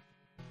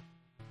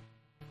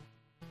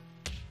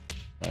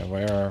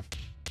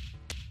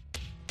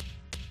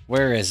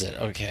 Where is it?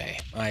 Okay,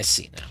 I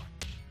see now.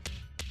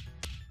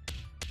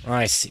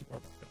 I see where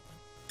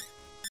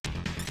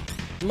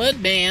we're going.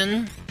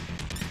 Mudman.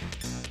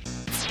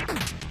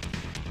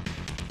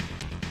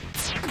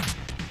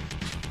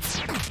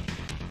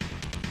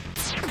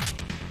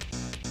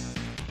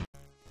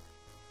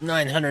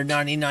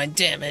 $999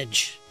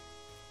 damage.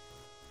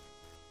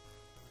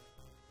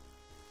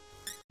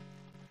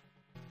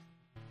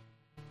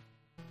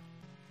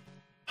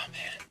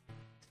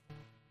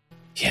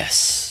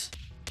 Yes.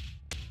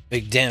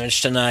 Big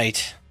damage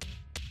tonight.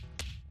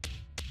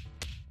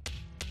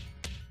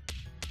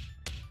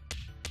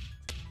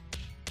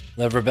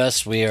 Lever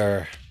best,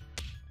 we're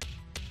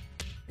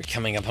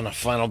coming up on a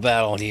final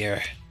battle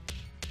here.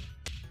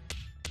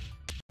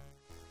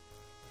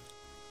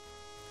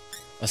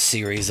 A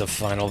series of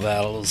final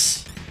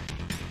battles.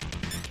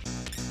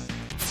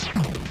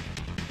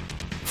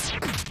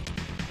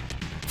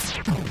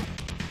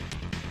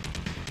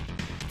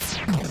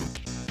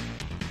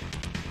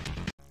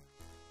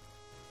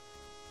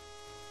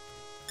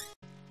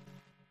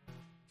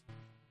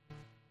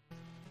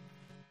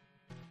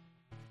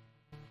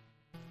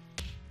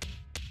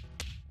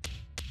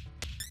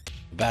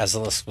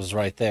 Basilisk was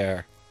right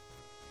there.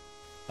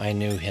 I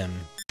knew him.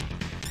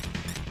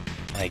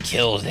 I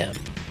killed him.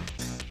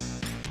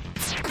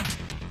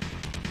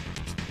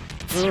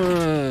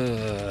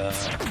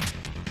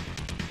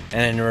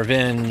 And in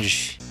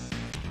revenge,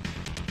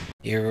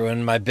 he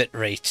ruined my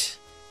bitrate.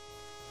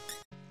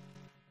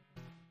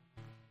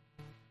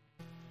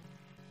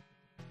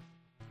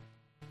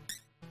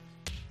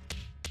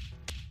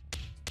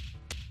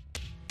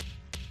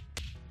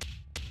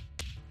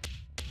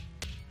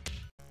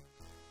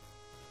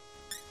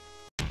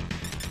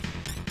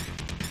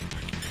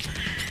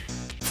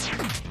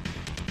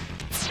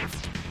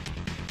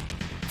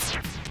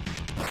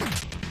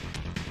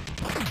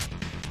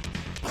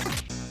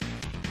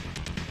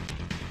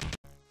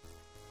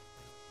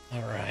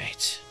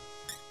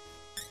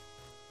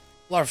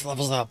 Blarf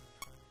levels up.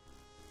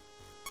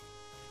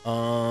 What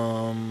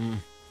are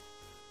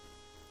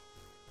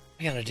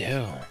we gonna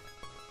do?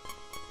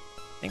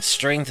 think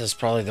strength is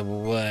probably the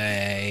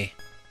way.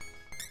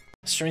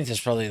 Strength is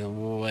probably the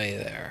way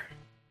there.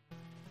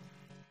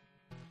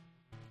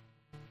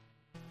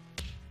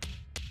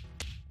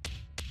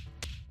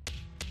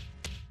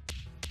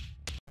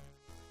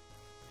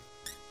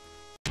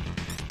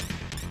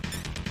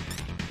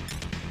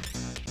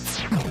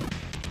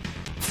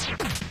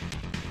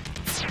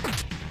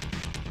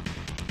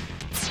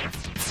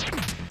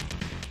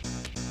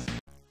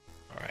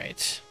 All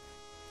right.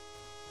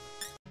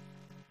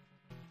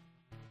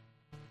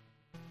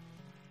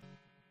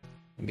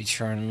 Maybe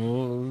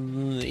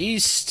turn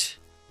east.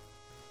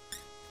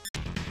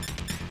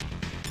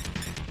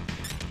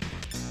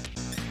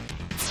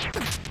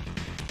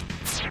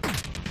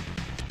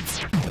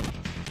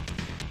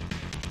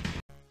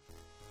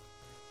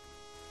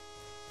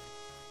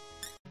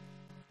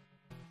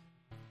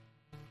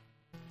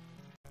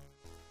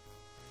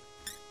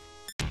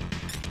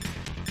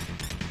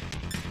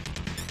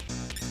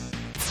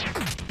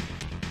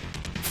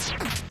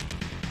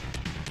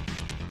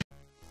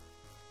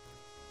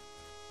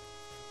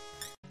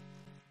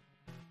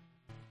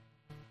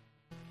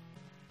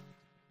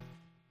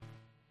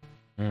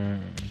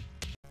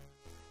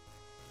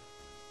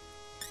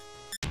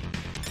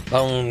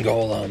 Bone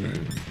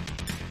Golem.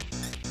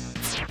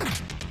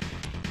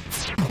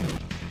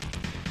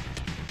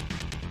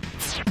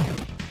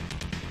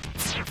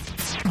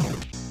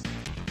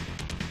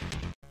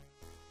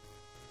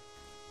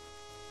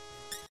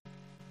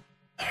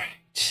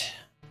 Alright.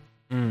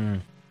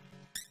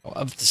 Go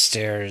up the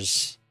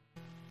stairs.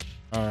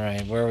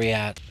 Alright, where are we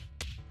at?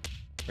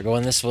 We're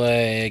going this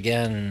way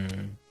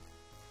again.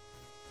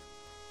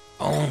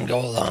 Bone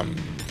Golem.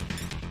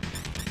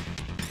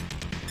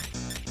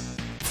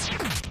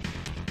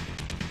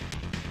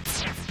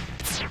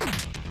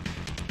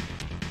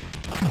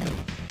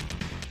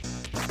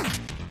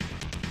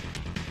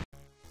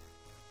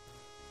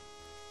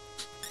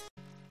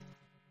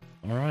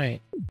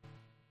 Alright.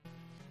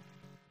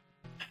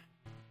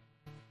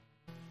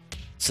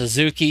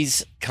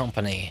 Suzuki's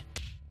company.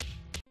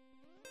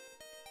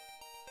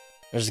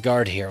 There's a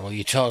guard here. Will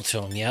you talk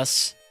to him,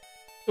 yes?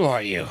 Who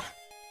are you?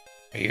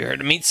 Are you here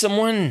to meet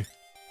someone?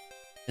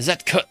 Is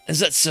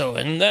that so?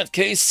 In that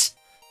case,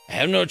 I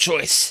have no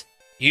choice.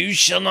 You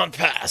shall not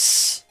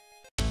pass.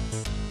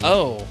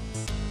 Oh.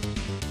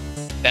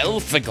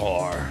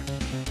 Belphegor.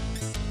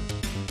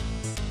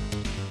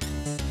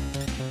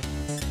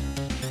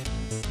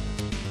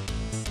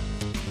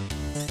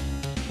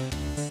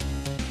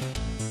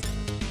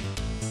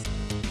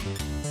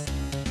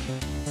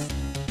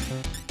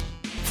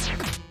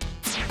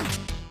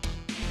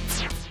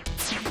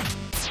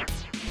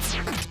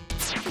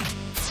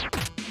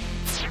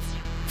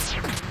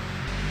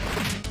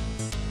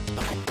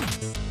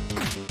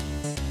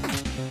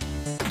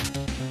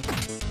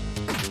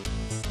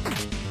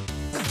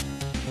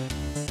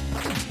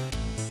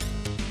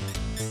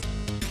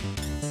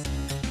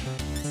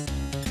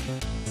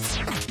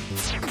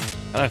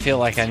 I feel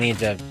like I need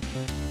to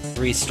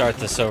restart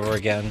this over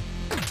again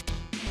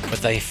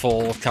with a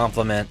full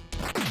complement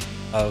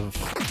of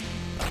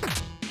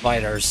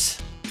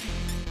fighters.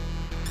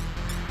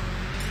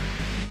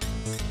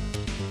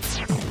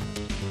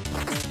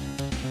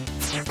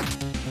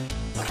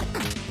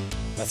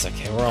 That's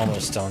okay, we're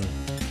almost done.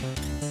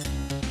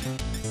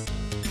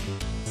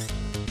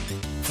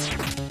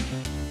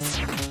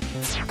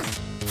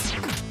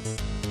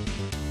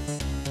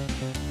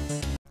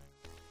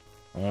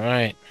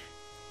 Alright.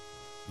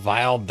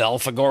 Vile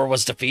Belphegor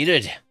was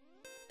defeated.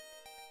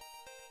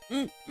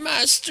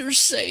 Master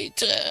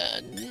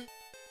Satan.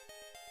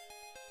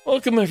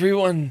 Welcome,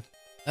 everyone.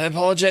 I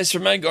apologize for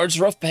my guard's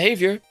rough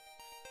behavior.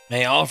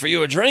 May I offer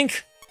you a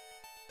drink?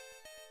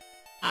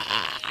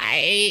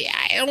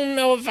 I don't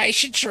know if I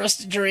should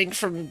trust a drink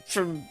from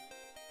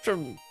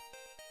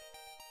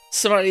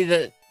somebody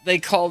that they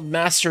called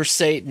Master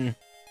Satan.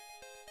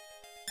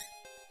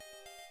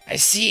 I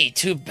see.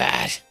 Too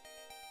bad.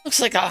 Looks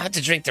like I'll have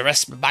to drink the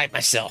rest by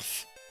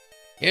myself.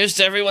 Here's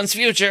to everyone's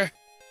future.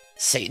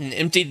 Satan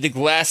emptied the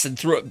glass and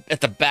threw it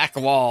at the back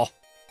wall.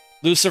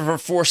 Lucifer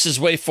forced his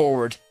way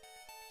forward.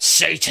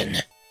 Satan,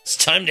 it's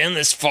time to end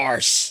this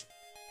farce.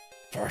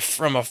 For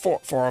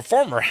a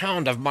former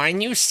hound of mine,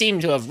 you seem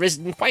to have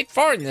risen quite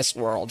far in this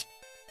world.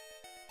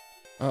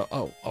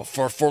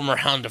 For a former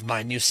hound of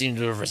mine, you seem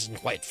to have risen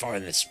quite far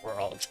in this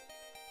world.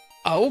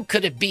 Oh,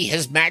 could it be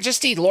His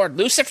Majesty, Lord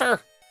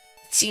Lucifer?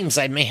 It seems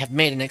I may have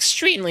made an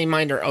extremely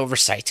minor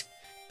oversight.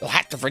 You'll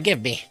have to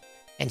forgive me.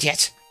 And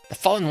yet, the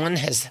fallen one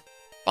has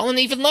fallen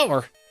even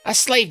lower. A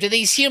slave to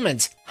these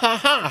humans. Ha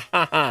ha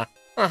ha ha.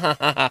 Ha ha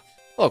ha ha.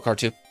 Hello,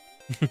 Cartoon.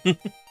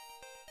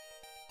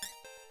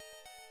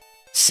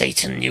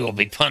 Satan, you will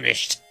be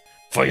punished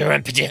for your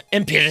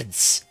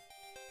impudence.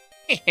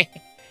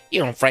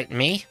 You don't frighten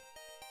me.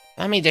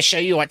 Allow me to show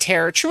you what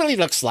terror truly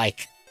looks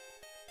like.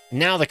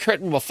 Now the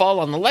curtain will fall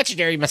on the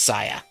legendary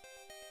Messiah.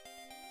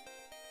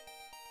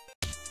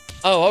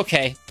 Oh,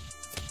 okay.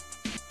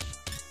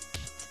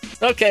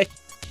 Okay.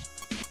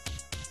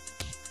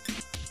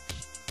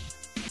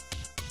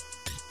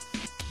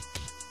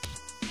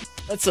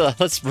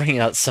 Let's bring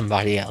out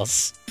somebody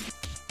else.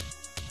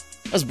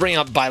 Let's bring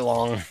out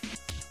Bailong.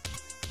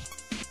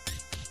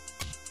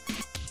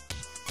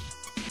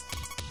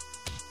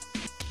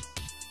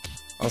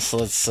 Also,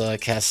 let's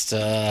cast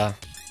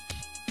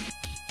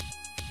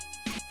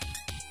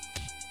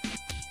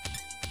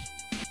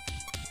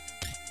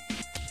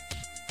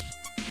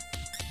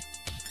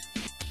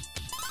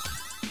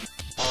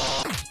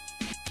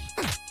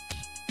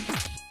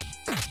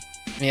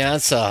yeah,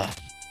 it's a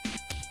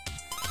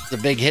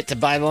big hit to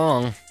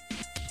Bailong.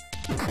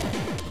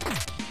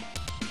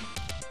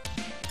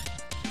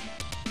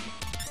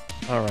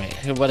 All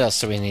right, what else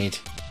do we need?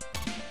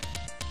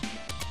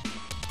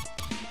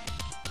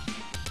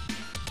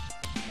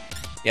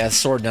 Yeah,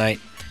 Sword Knight.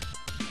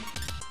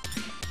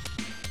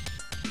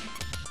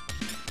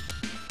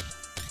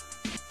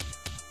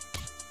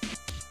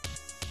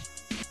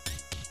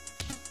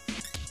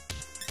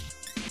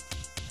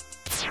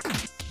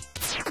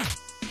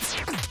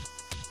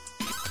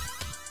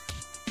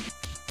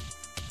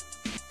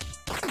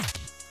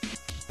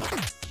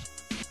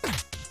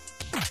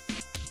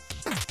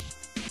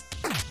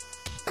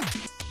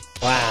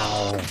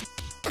 Wow.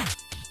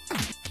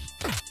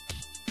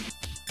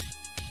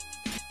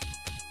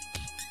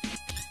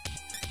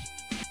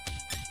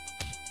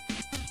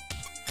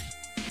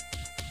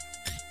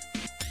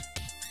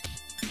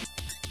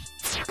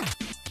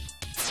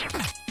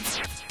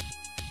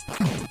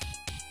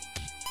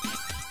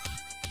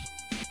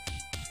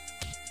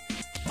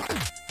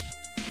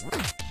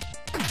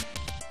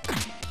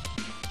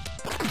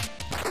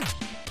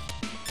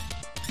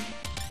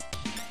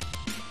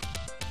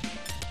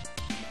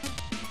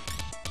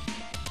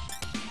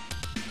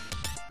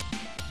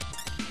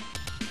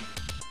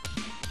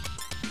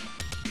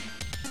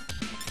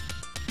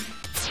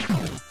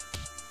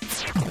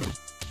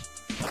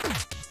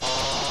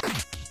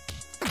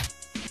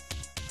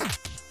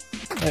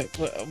 Wait,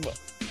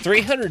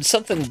 300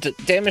 something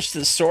damage to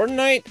the Sword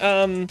Knight?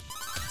 Oh,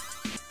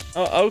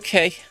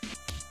 okay.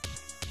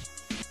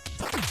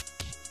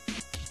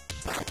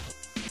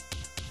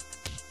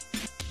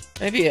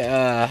 Maybe,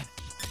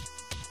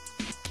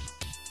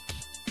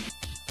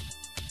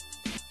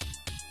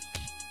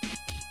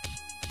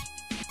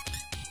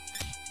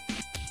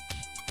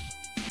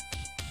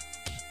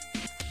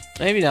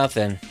 maybe not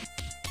then.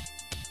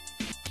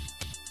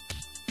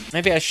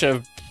 Maybe I should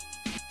have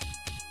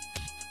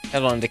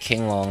head on to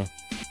King Long.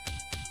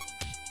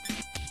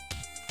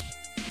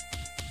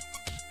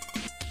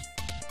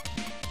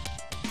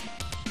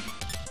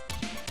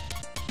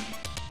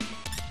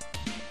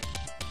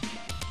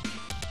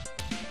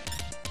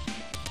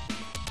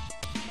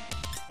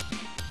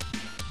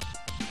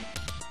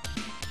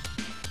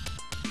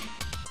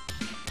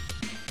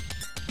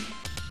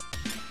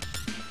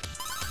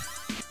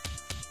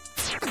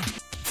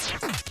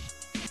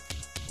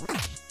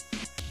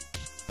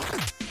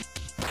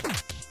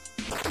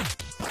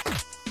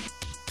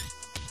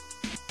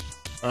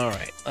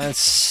 Alright,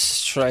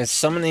 let's try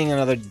summoning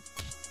another...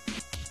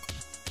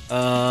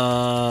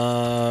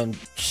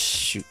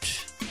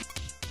 shoot.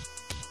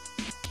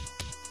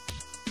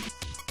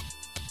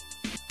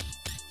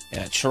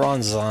 Yeah,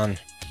 Chiron's on.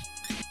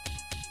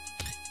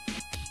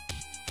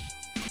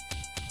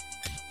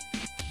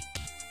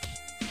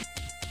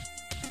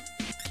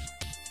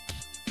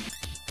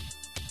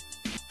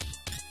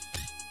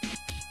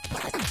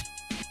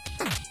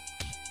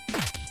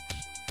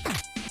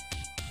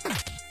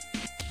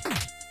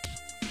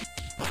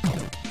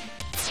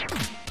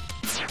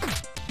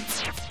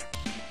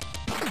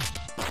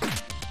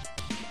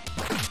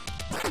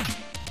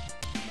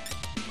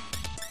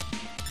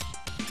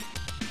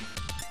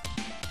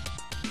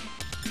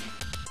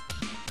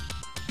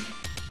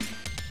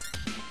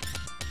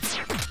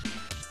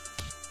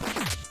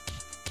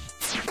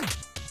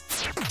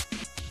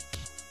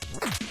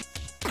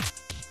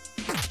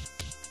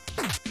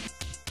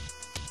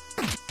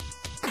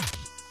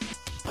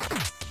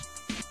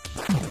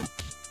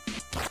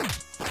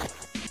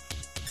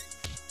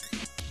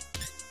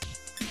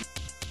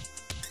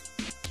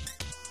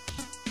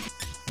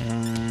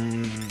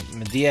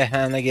 Medea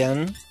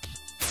Hannigan.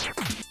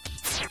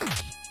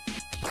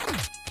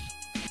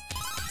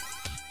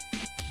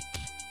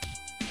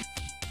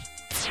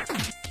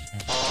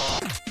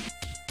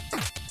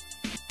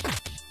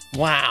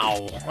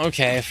 Wow.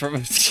 Okay. For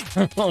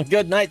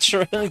good night,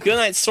 good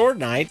night, Sword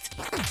Knight.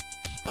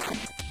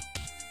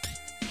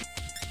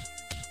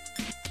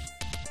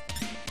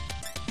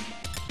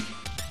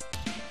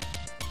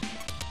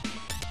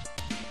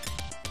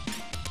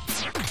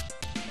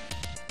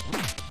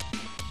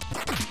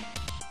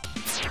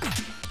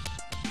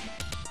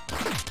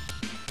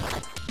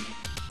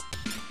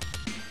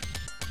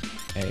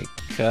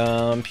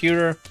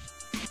 Computer.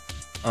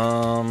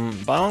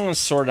 Bailong and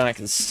Sword Knight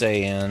can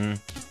stay in.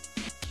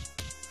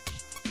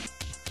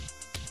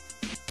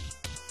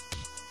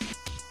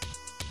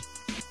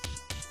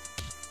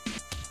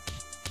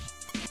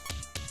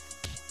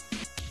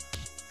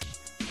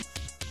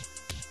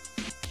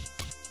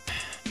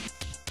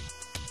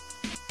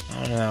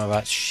 I don't know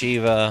about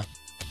Shiva.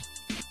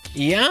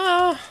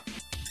 Yeah.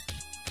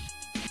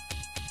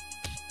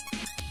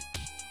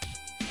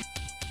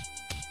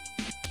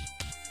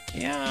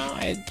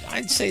 Yeah,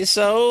 I'd say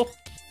so.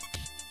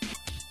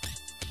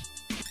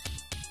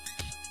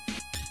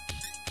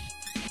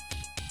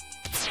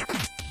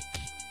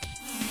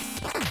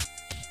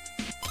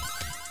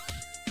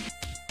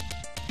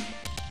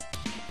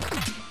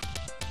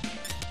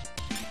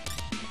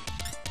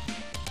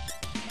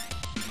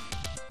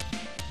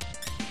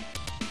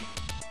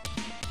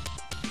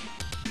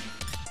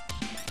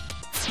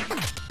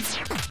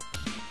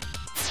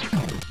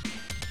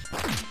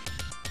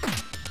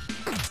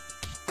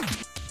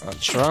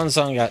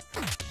 Tronzon got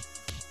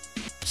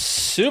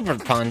super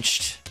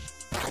punched.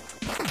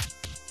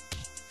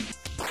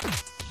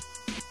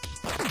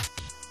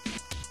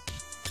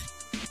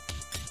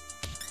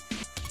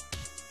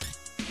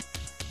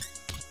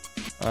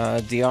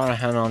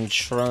 Diarahan on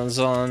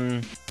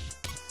Tronzon.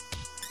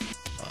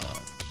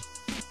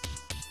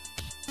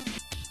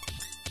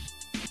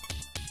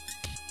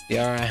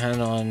 Diarahan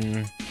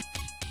on...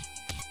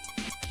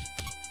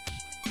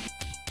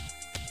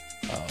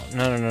 Oh,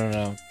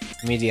 no.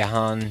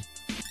 Mediahan.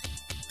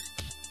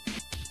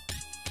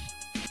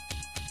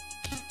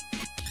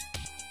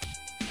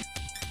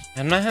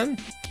 Hanmahan?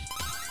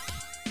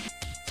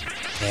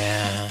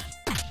 Yeah.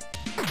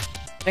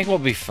 I think we'll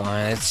be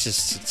fine. It's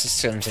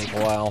just gonna take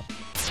a while.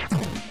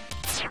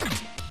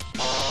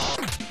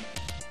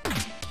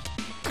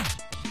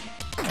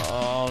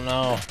 Oh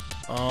no.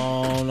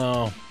 Oh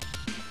no.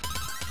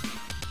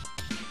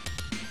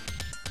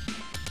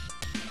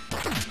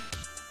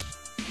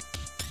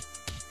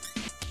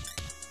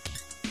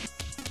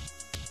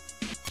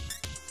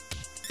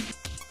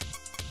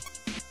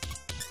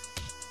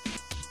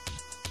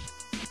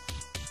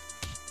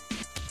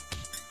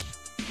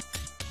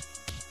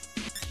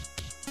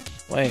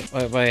 Wait.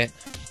 My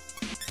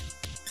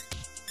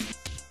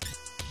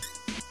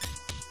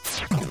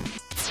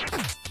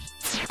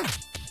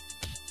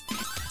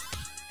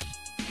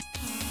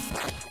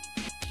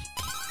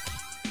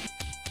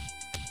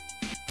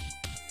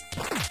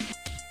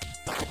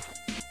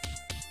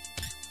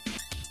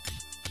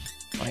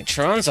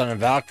Tronzon and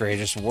Valkyrie are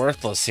just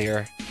worthless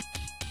here.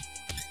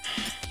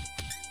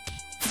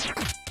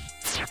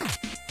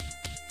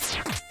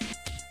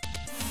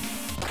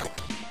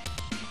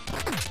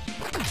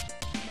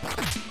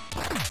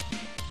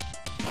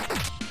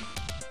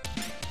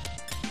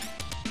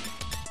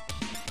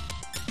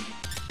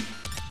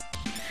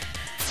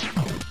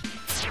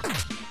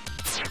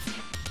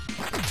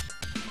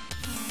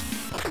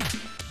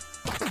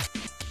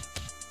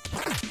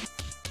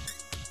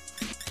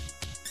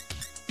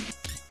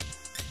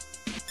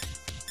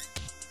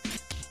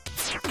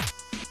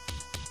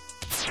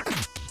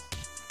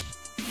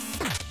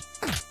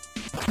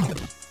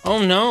 Oh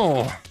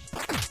no!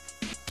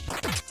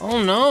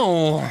 Oh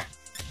no!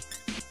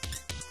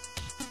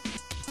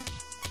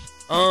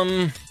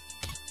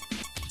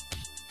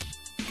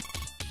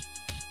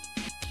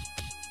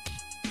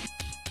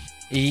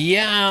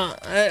 Yeah,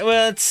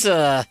 well,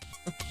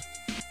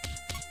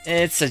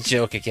 it's a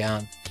joke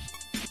account.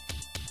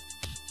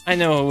 I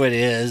know who it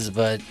is,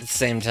 but at the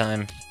same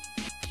time,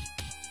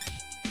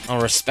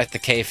 I'll respect the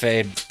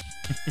kayfabe.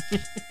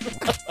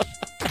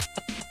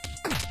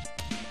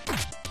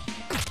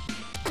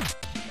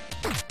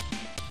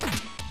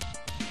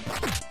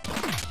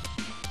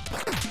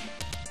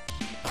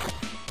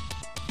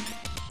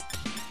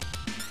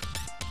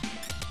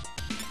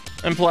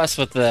 And plus,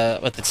 with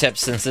the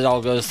tips, since it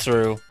all goes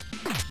through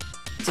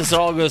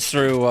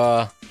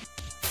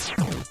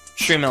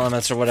stream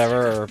elements or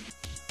whatever, or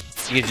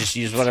you can just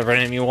use whatever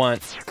name you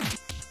want.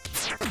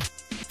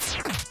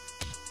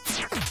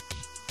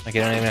 Like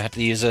you don't even have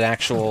to use an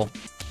actual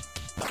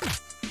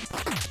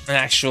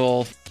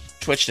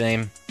Twitch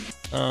name.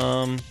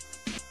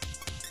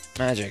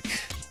 Magic.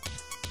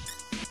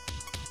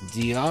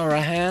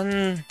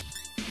 Diarahan.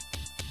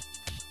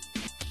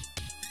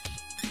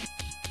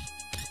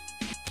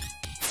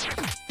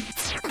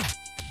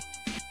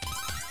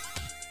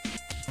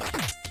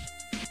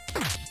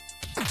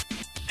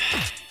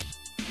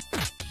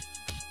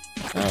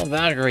 Well,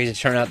 Valkyrie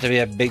turned out to be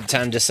a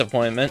big-time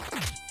disappointment.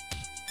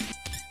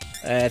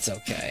 That's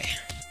okay.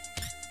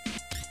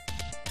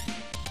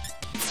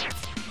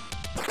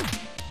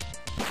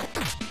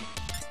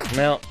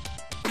 Well...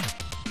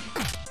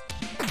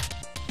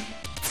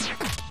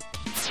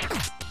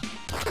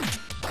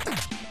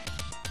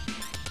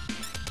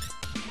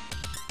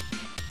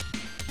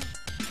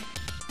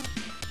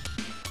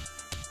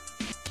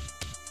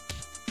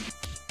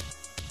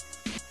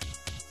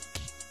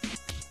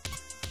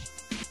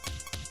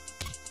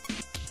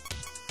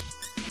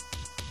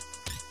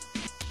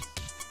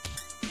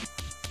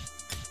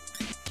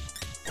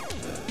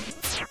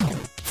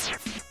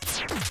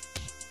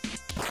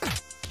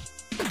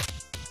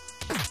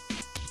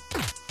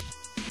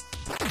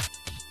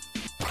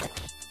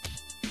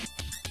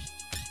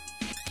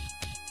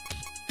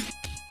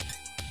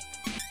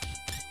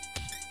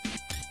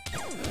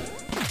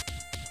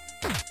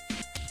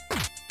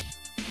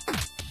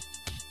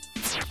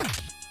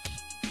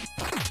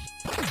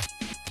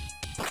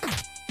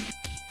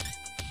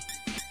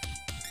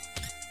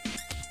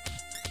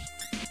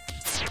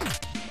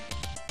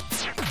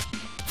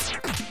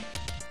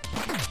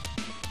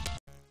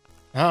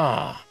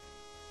 Ah.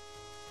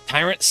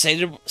 Tyrant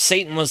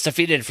Satan was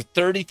defeated for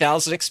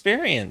 30,000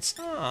 experience.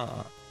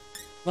 Ah.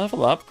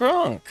 Level up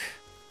Grunk.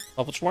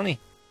 Level 20.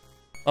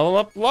 Level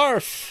up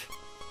Blarf.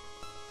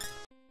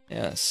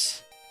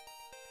 Yes.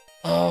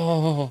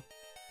 Oh.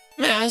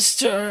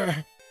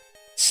 Master.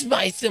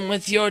 Smite them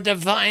with your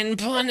divine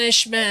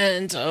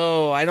punishment.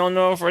 Oh, I don't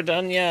know if we're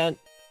done yet.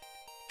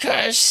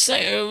 Curse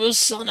you,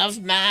 son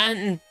of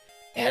man.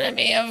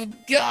 Enemy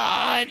of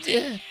God.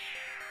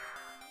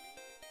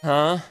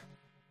 Huh?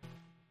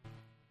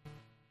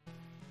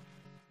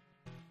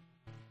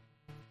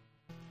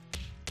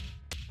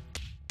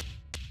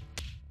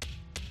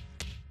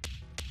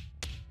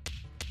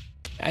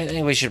 I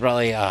think we should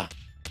probably,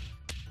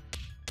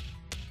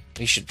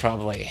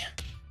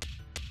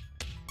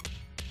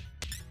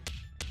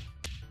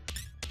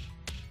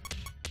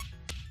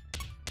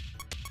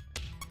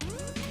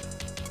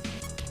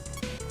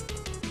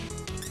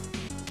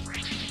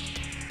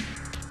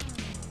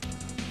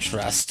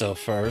 Resto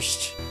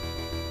first.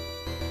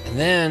 And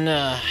then,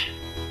 let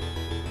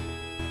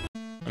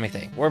me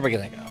think. Where are we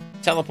gonna go?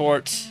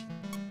 Teleport.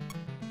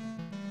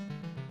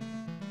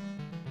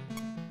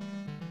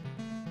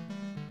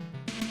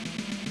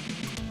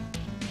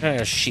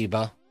 There's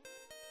Sheba.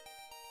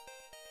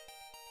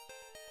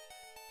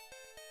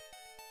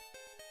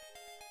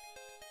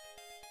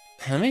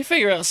 Let me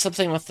figure out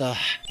something with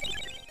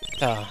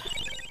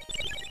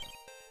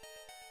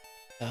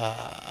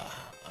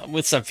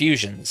with some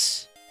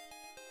fusions.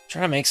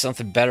 Try to make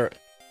something better.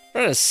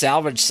 Try to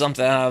salvage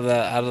something out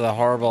of the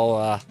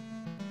horrible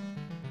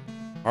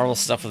horrible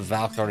stuff with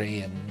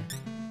Valkyrie and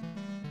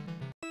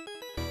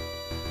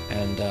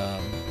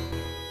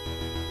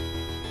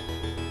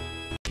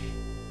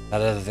that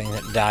other thing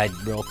that died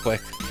real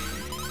quick.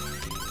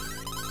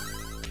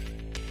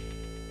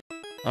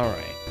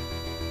 Alright.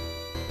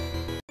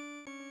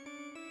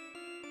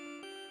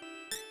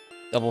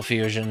 Double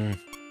fusion.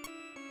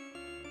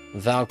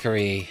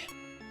 Valkyrie.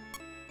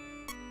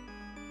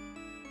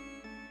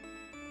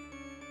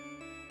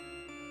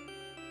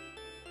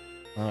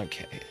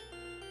 Okay.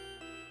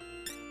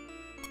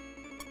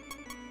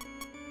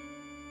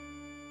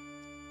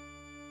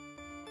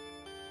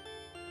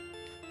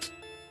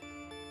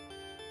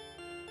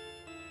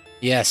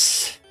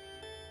 Yes.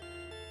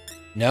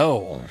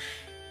 No.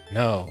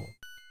 No.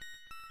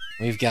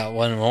 We've got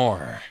one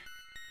more.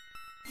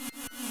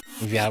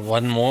 We've got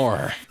one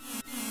more.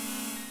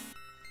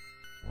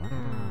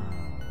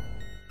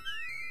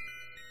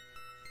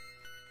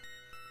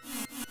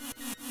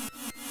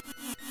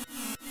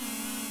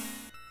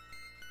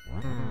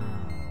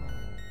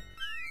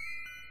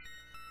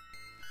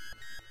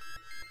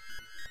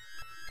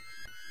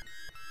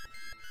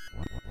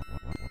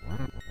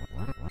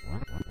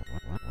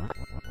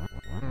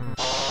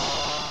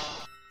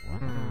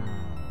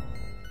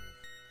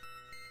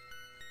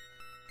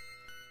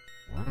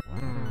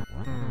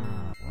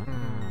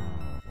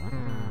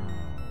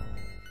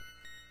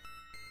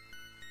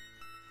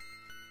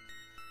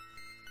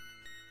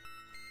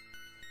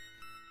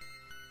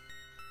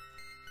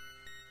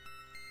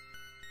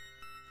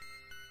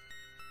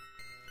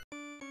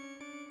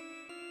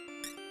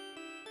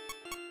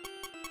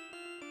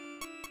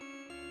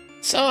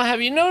 So,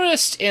 have you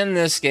noticed in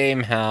this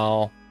game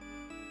how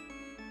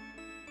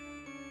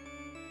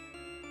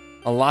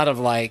a lot of,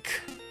 like,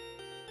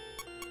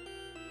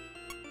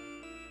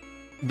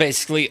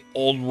 basically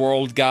old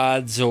world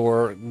gods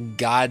or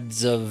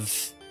gods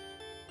of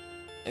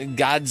you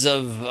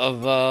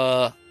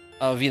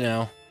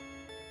know,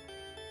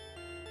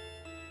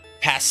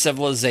 past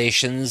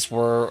civilizations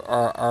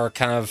are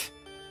kind of,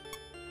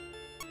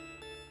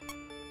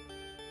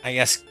 I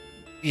guess,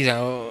 you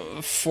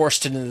know,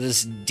 forced into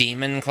this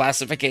demon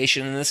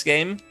classification in this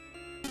game?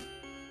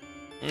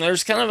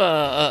 There's kind of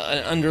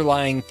an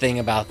underlying thing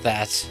about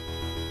that.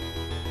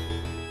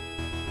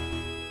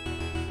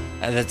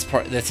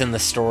 That's in the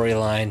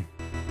storyline.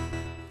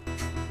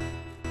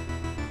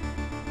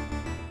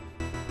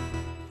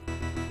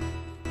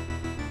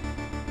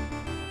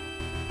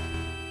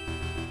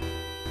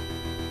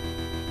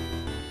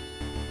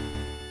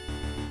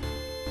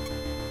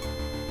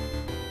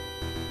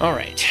 All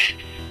right.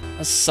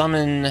 Let's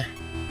summon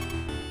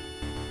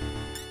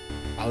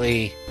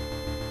Ali.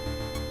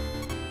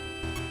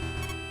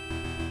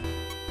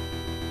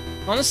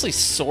 Honestly,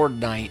 Sword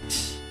Knight.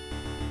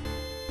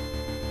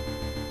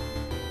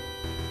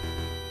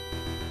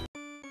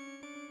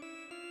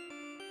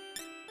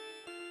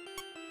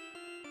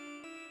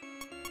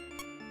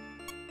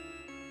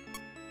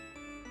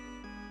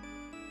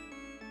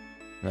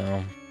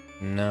 No.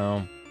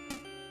 No.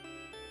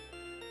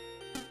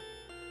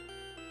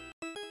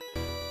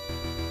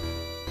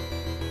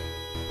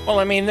 Well,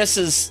 I mean, this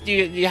is,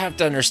 you have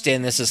to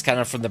understand this is kind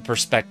of from the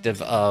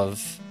perspective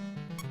of,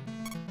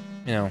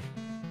 you know,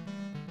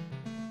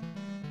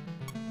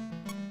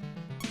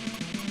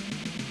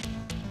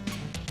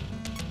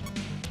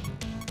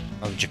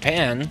 of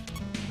Japan.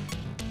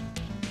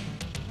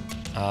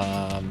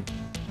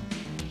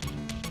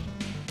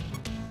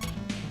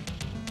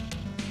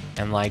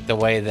 And like the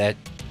way that,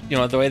 you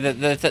know, the way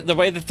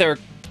that they're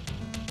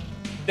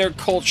their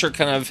culture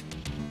kind of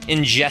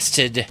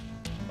ingested,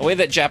 the way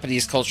that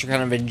Japanese culture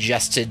kind of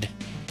ingested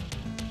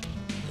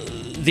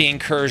the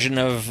incursion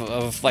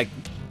of like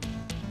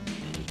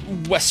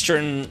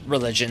Western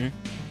religion.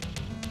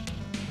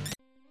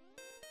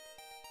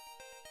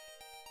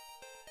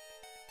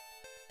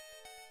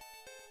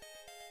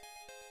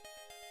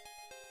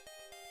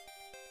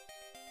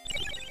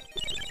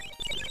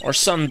 Or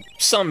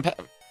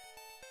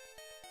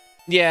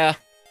yeah.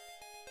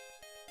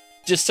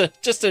 It's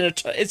just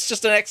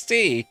an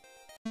XT.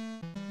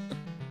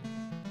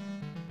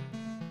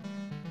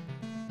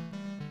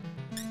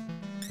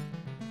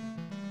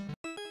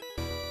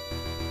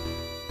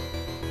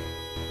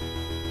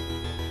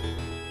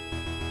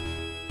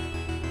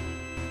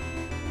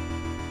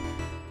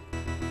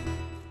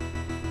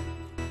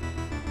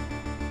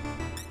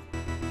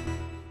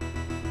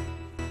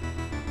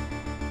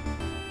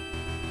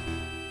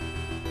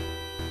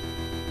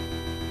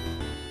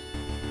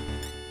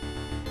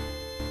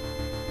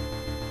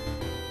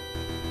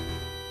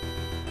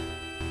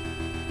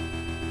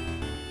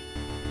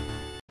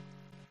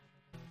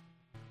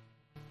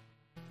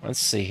 Let's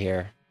see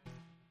here.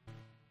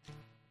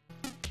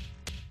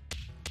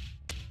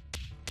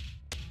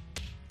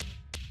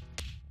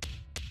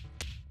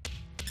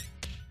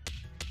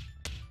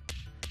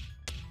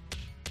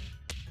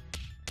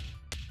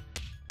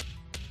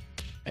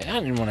 Man, I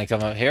didn't want to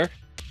come out here.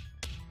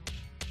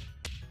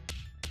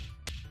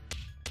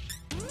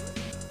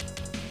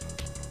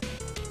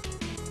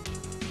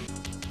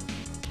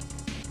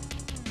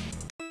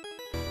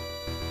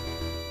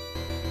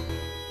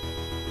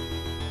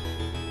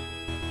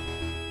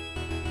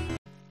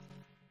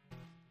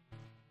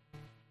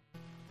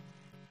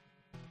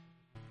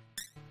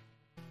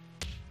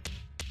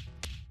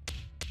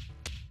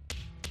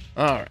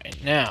 Alright,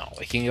 now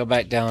we can go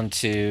back down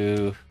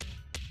to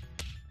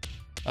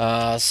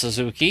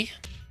Suzuki.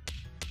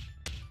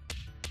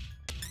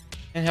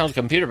 Handheld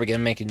computer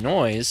began making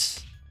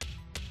noise.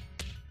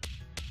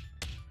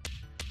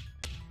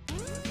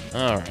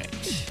 Alright.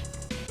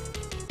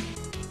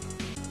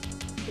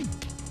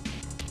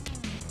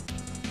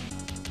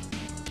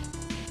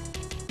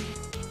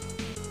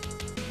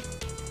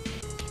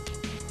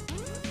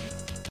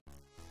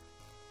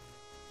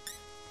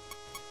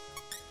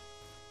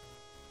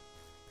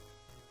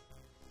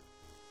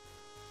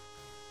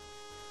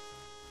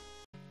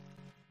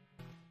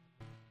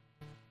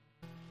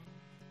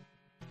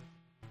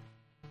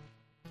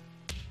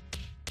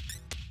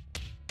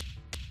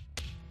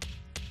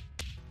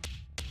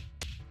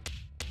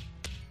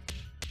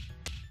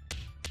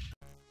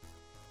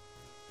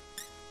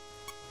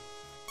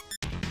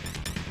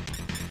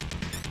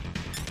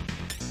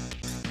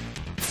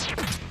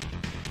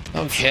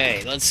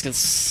 Okay, let's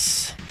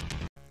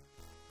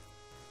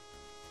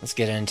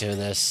get into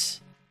this.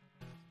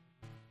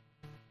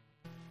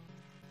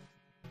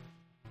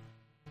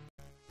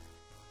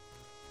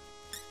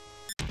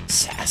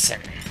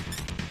 Assassin.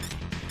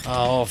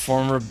 Oh,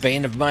 former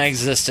bane of my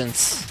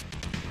existence.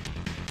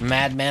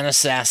 Madman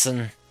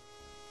assassin.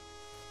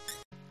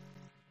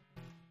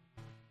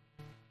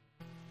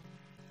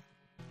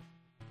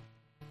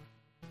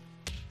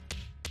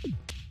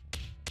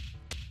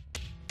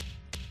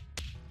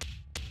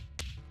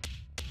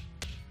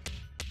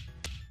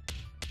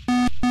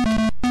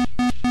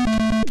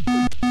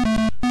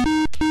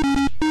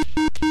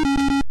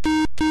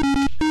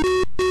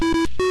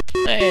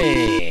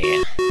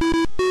 Hey!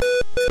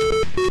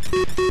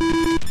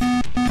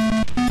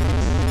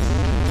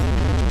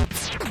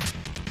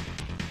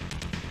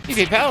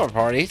 UK Power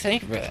Party,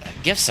 thank you for the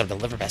gifts of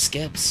Deliver Best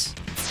Gifts.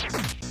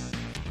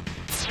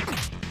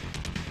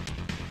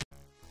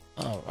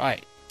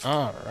 Alright,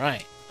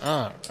 alright,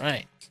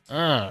 alright,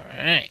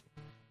 alright.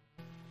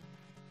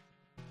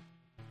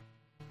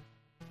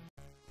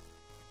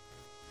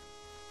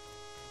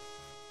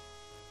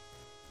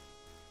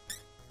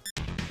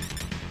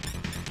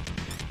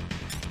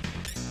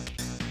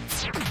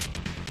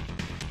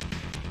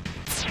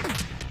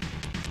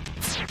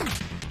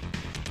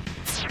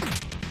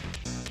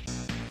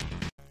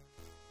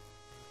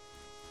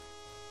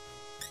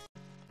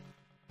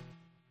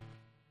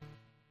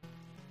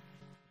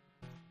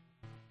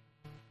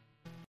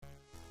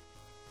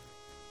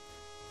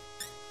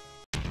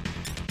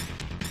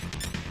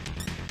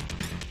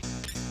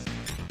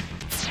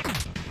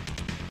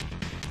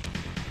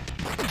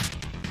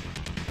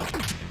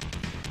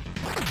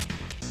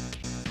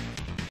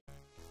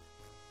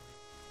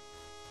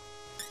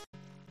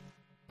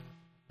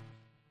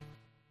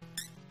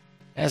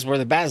 That's where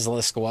the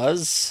basilisk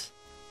was.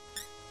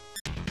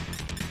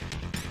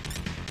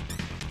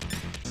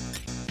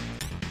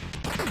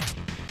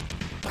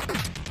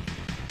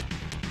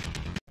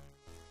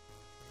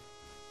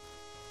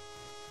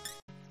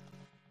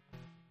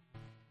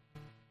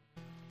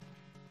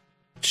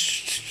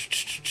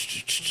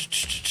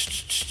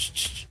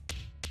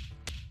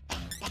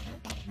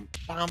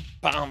 Bum,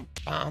 bum,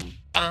 bum,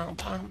 bum,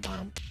 bum,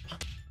 bum.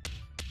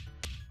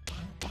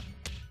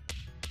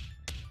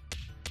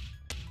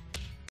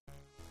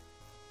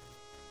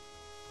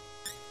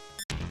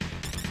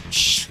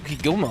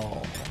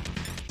 Sukigomo.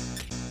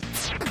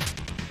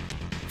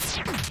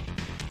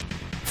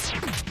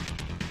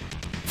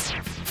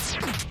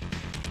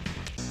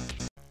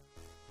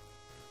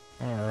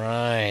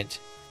 Alright.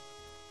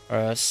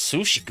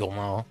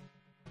 Sushigomo.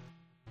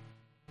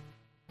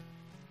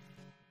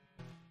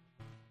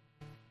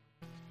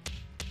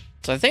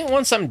 So I think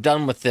once I'm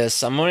done with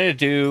this, I'm going to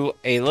do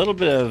a little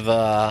bit of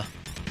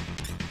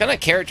kind of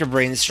character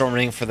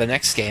brainstorming for the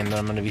next game that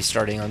I'm going to be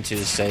starting on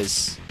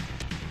Tuesdays.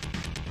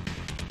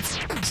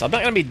 So I'm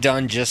not going to be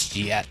done just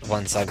yet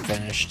once I'm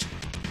finished.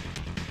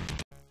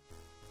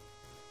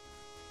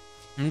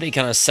 I'm going to be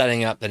kind of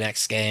setting up the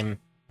next game.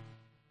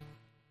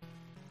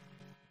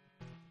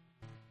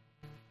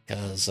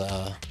 Because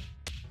I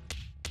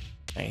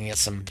can get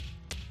some,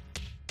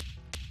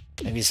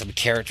 maybe some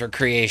character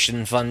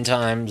creation fun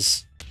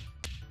times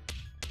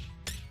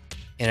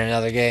in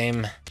another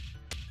game.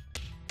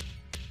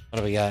 What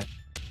do we got?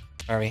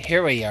 Are we?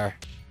 Here we are.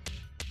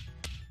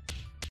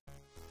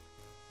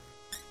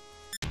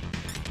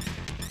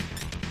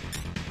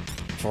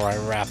 Before I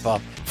wrap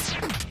up.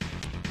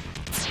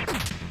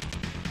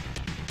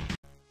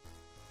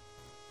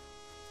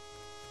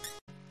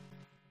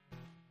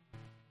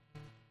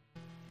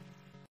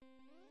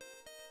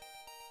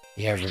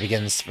 The air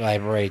begins to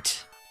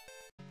vibrate.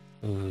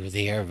 Ooh,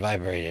 the air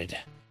vibrated.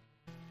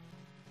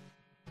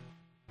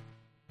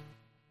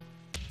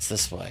 It's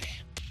this way.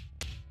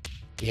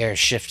 The air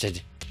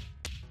shifted.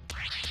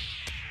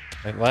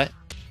 Wait, what?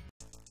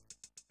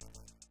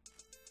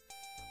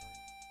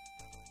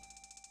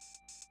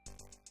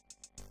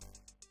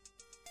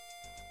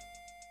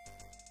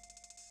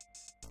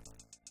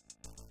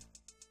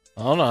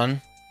 Hold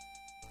on.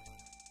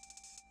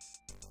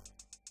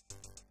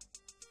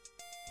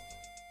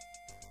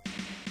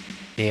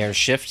 The air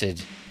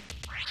shifted.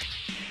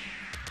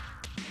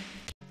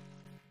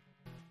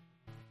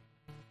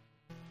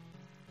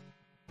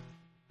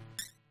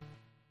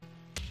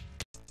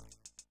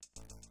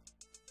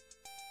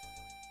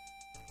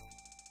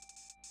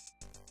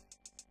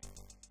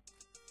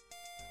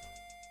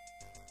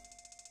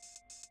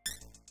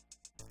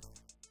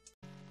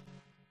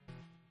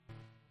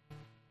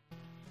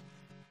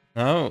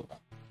 Oh.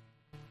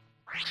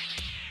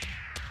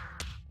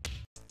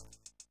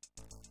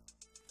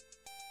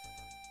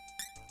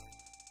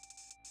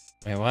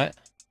 Wait, what?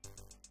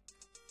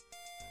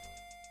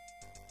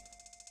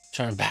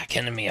 Turn back,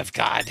 enemy of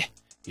God.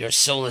 Your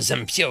soul is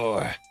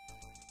impure.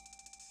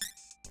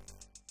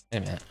 Wait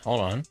a minute,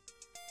 hold on.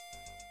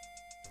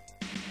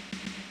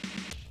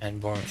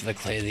 And born for the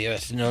clay of the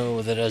earth,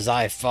 know that as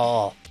I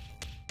fall,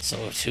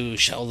 so too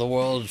shall the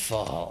world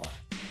fall.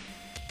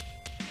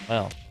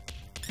 Well.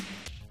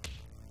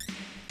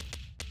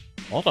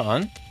 Hold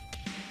on.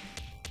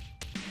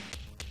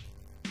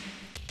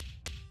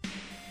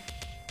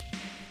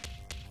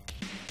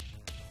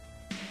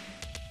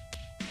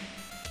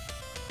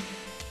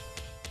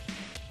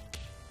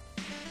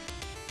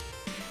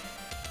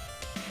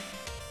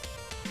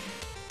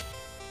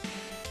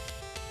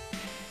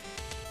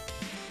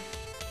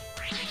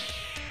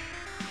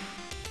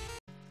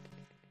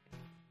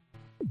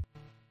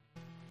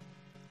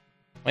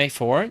 Wait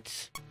for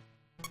it.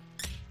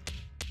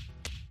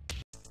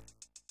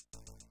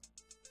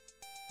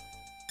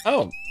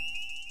 Oh.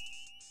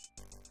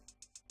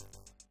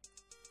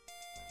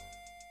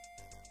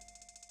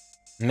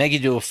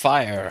 Megiddo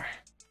Fire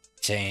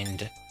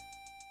obtained.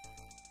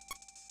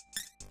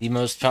 The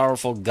most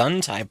powerful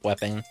gun-type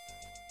weapon.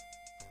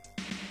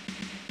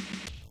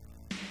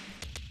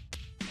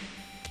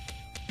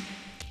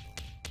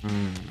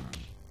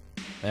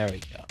 There we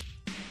go.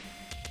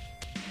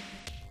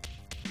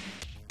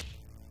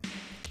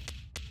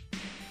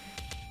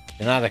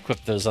 Do not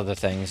equip those other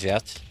things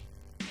yet.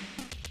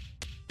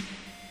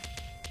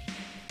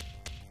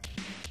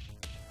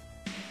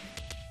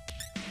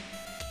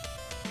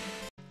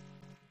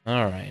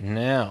 Alright,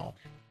 now.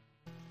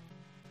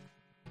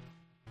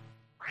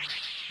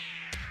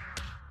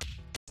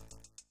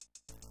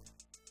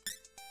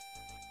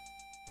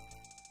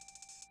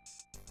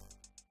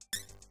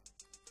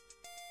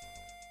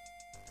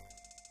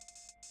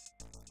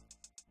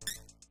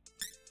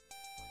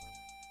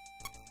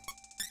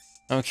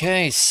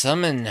 Okay,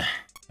 summon.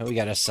 Oh, we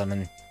gotta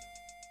summon.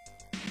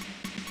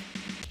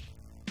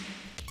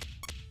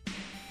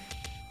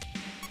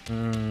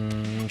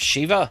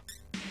 Shiva?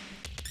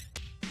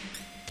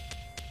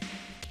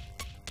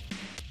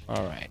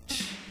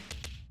 Alright.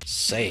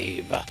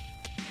 Save.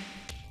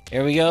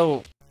 Here we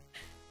go.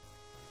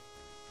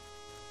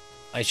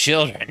 My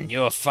children, you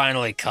have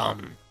finally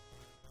come.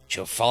 You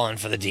have fallen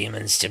for the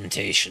demon's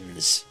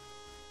temptations.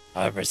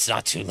 However, it's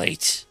not too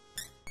late.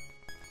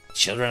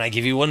 Children, I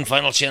give you one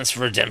final chance for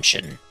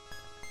redemption.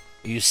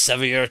 Will you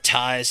sever your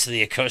ties to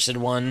the accursed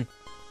one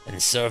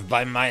and serve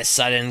by my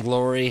side in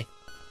glory,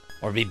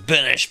 or be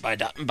banished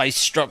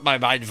struck by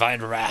my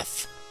divine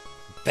wrath,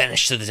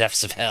 banished to the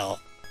depths of hell?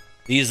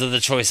 These are the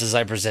choices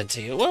I present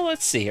to you. Well,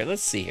 let's see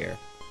here.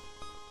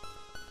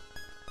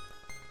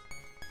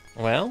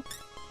 Well,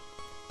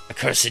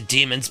 accursed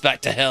demons,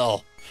 back to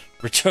hell.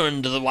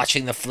 Return to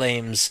watching the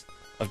flames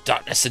of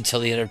darkness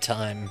until the end of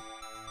time.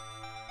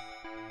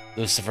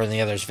 Lucifer and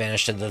the others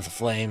vanished into the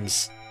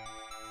flames.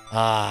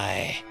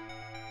 I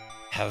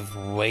have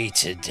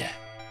waited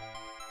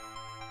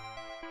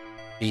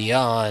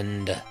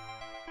beyond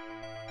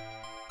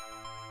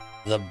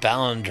the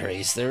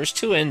boundaries. There's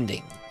two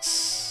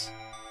endings,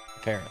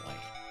 apparently,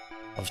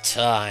 of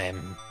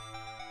time.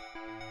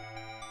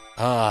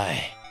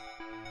 I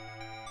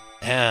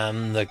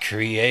am the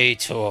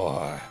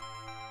creator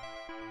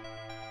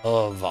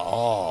of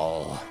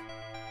all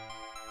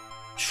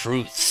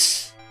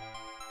truths.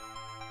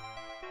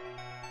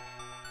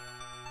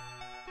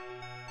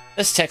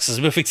 This text is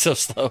moving so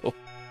slow.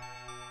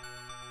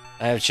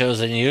 I have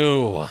chosen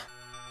you,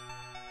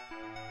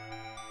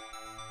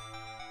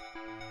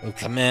 who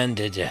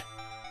commanded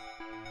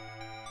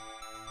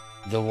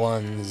the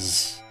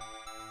ones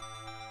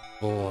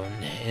born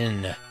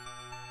in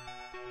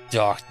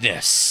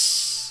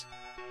darkness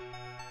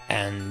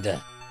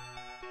and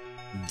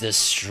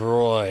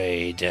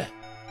destroyed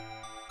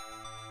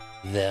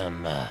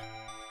them.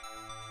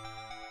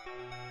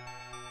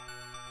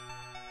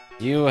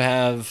 You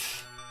have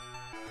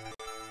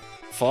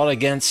fought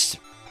against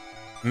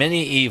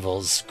many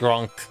evils,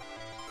 Grunk.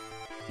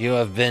 You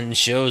have been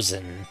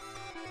chosen.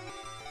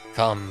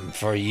 Come,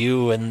 for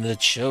you and the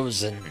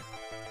chosen.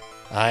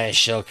 I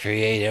shall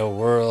create a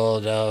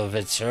world of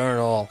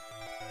eternal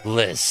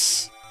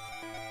bliss.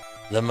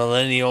 The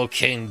Millennial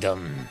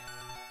Kingdom.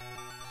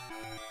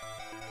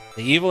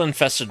 The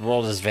evil-infested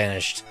world has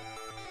vanished.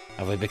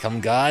 Have we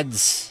become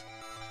gods?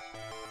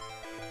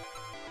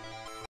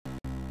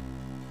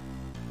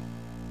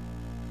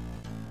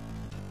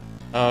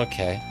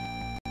 Okay.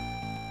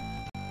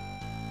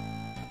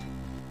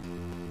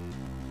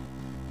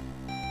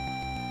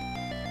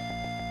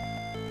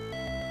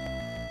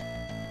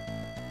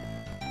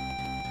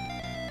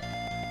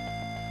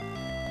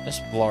 This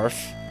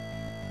Blarf.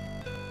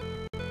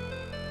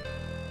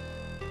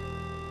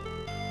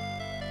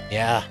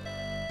 Yeah.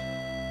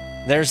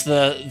 There's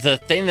the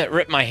thing that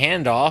ripped my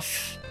hand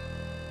off.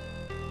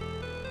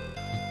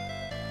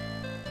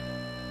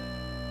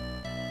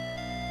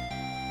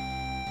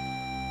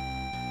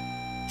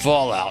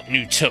 Fallout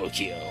New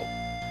Tokyo.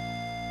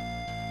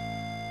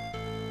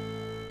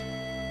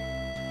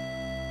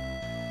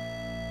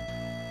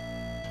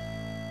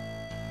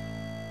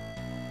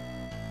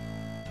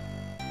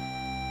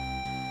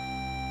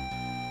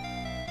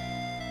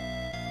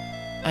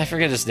 I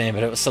forget his name,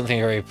 but it was something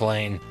very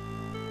plain.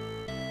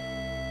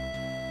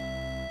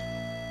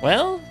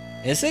 Well,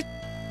 is it?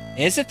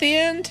 Is it the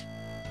end?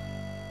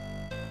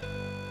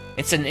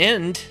 It's an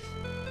end.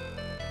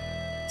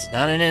 It's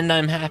not an end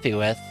I'm happy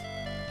with.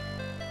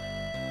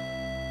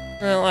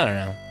 Well, I don't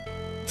know.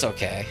 It's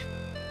okay.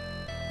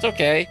 It's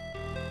okay.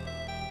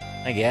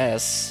 I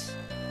guess.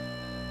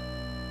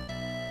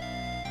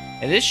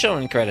 It is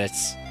showing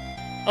credits.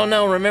 Oh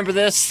no, remember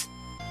this?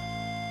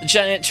 The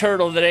giant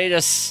turtle that ate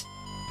us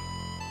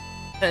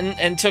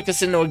and took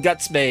us into a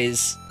guts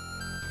maze.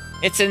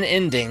 It's an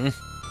ending.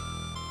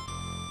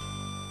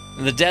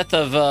 The death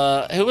of,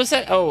 who was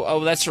that?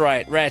 Oh, that's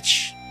right,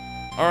 Wretch.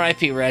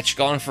 R.I.P. Wretch,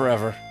 gone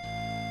forever.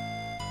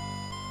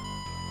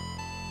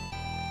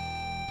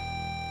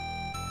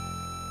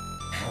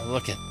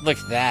 Look at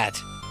that.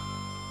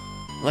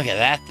 Look at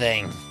that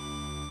thing.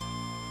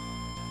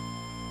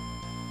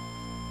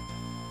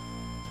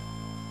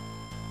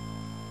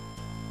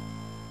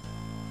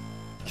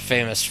 The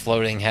famous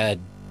floating head.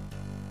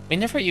 We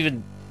never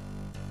even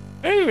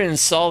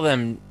saw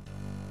them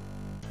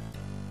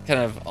kind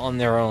of on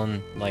their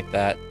own like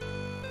that.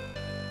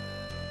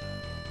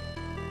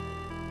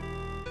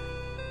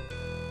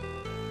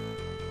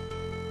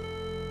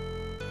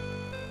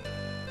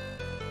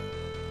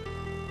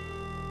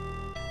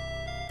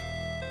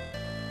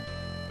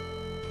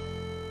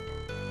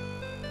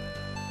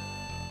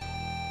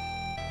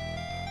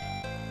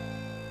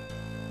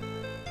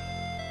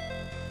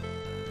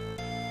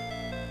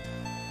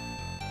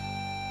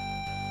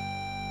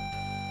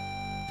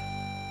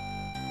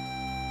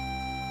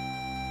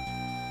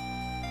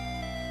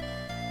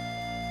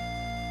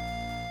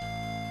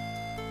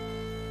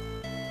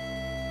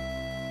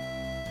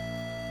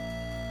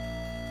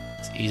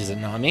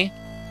 Izanami.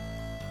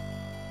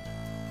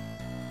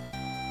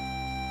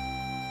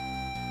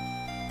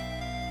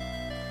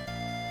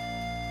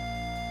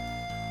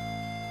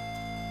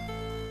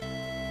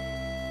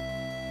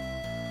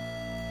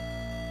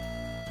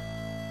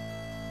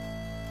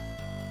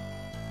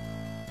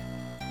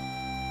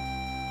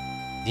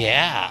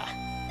 Yeah.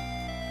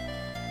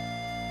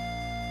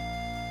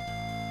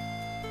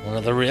 One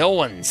of the real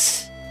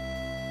ones.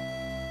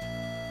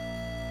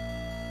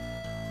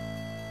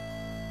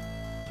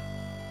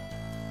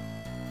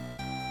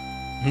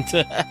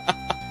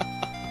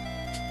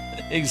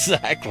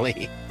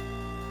 Exactly.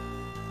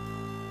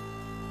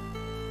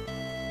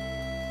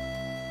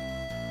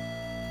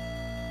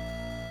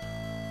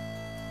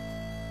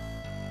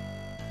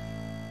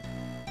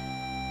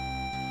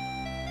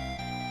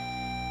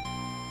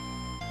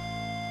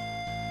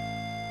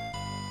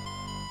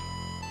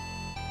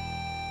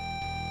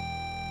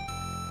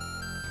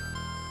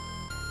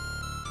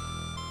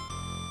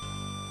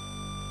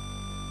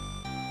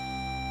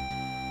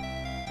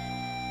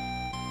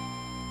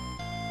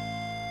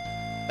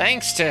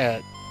 Thanks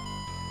to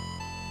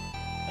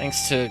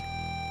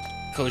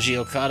Koji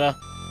Okada.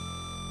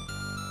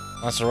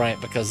 That's right,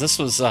 because this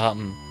was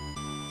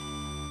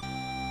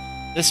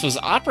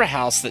Opera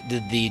House that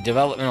did the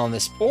development on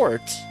this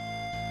port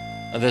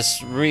of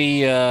this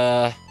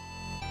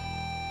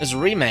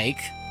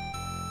remake.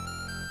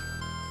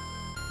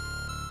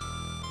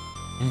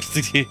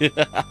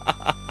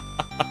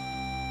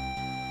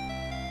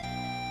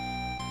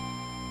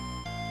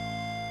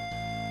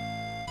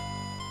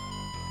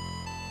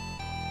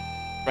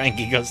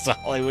 Frankie goes to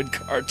Hollywood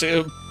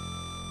cartoon.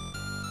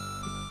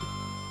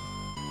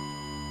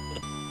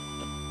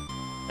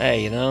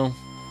 Hey, you know,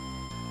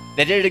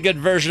 they did a good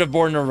version of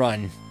Born to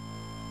Run.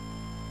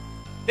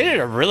 They did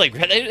a really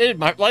great. They did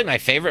my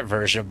favorite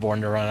version of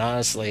Born to Run,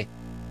 honestly.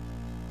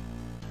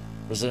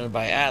 Presented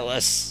by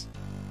Atlas.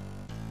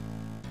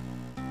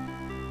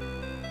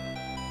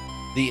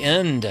 The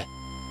end.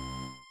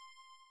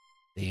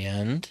 The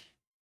end.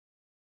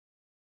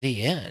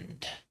 The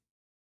end.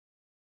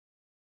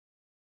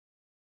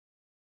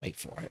 Wait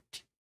for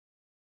it.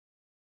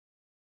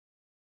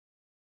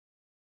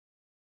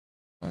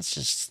 Let's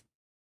just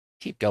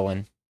keep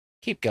going.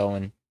 Keep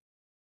going.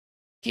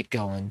 Keep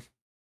going.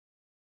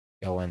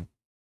 Going.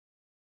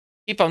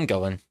 Keep on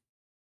going.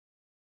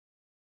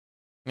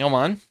 Come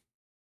on.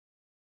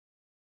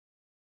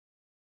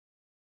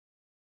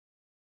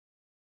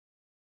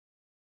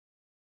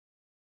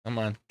 Come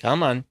on.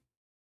 Come on.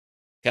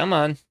 Come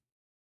on.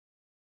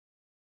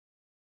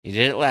 You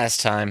did it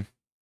last time.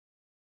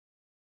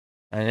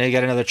 I know you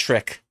got another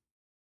trick.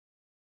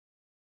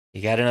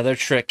 You got another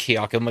trick,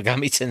 KYUUYAKU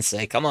Megami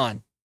Tensei. Come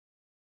on.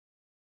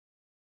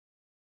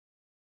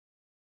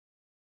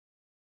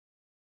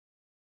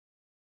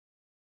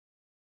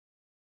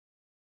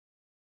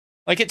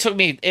 Like, it took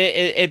me...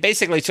 It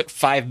basically took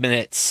 5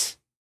 minutes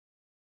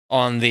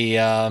on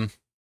the...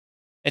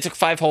 It took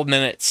 5 whole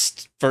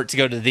minutes for it to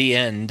go to the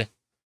end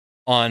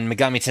on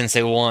Megami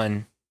Tensei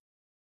 1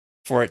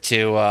 for it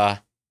to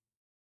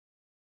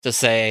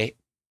say,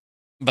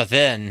 but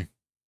then...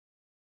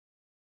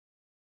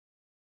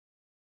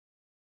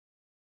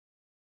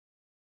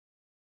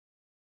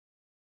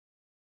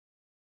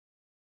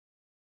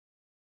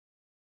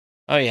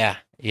 Oh yeah,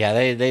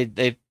 yeah,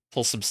 they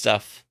pull some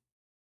stuff.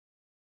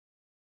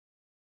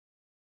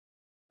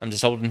 I'm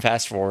just holding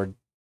fast forward.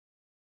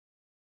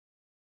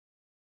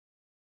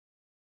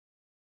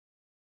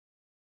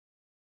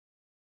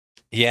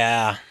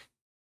 Yeah.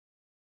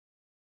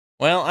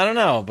 Well, I don't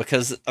know,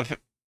 because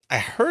I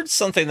heard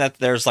something that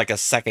there's like a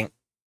second,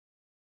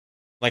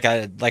 like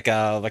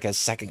a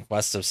second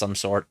quest of some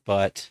sort,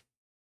 but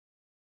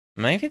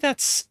maybe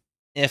that's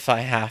if I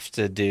have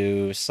to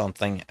do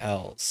something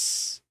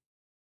else.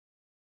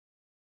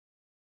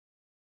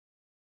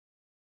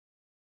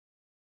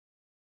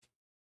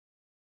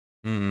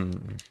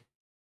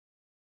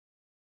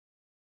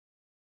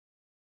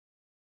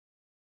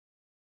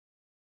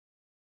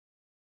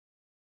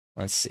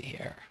 Let's see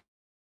here.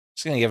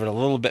 Just gonna give it a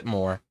little bit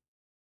more.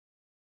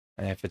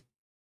 And if it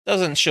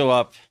doesn't show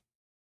up,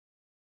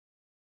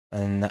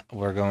 then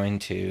we're going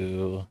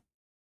to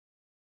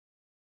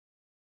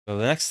go to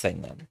the next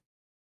thing then.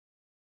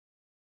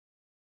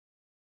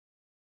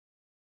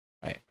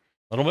 Right.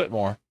 A little bit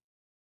more.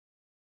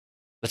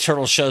 The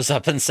turtle shows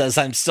up and says,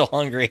 I'm still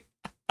hungry.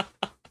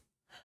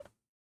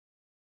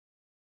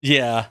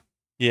 Yeah.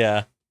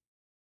 Yeah.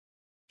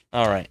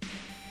 All right.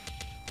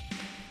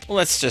 Well,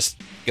 let's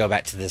just go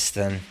back to this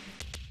then.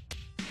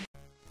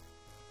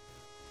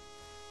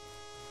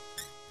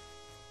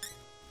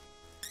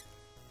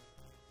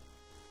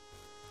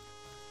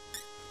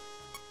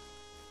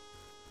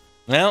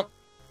 Well,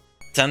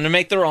 time to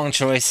make the wrong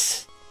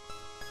choice.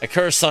 A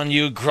curse on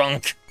you,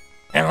 Grunk,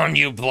 and on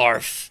you,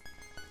 Blarf.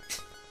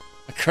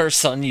 A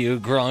curse on you,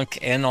 Grunk,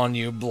 and on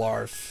you,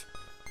 Blarf.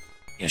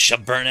 You shall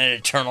burn in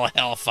eternal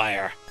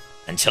hellfire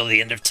until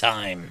the end of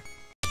time.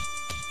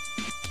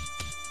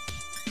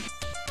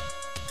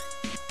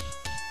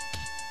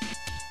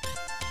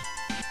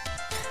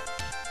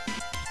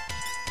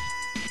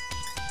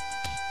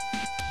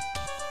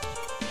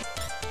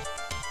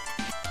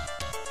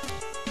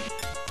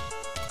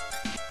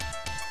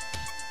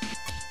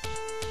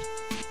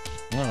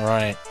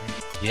 Alright.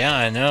 Yeah,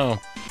 I know.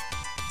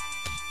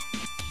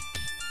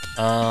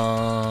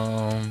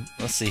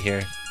 Let's see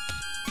here.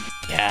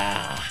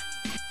 Yeah.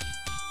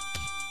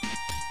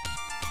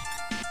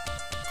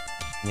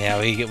 Yeah,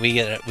 we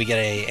get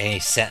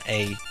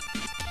an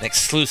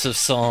exclusive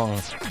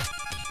song.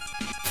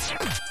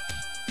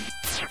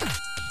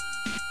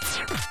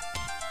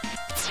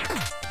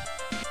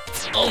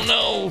 Oh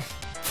no!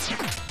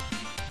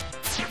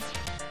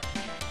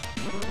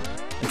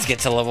 Let's get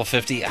to level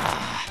 50.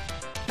 Ah.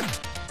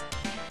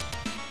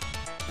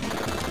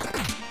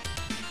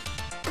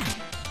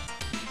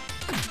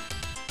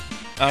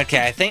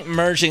 Okay, I think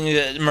merging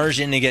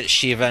to get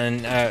Shiva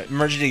and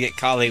merging to get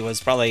Kali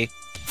was probably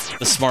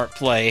the smart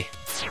play.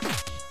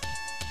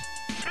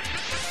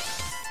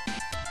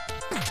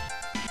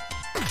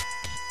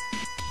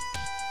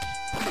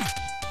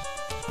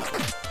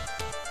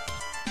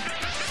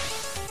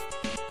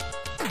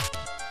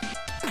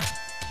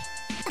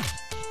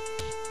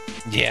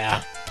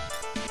 Yeah.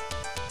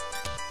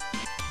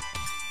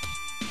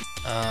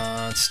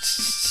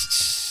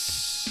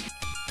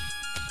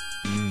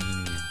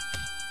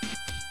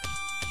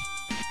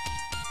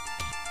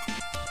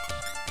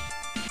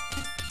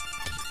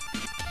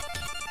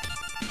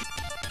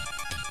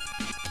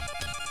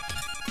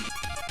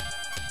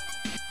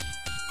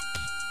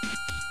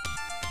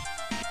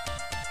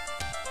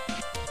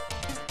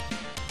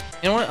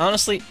 You know what?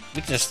 Honestly,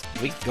 we can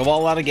go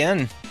all out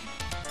again.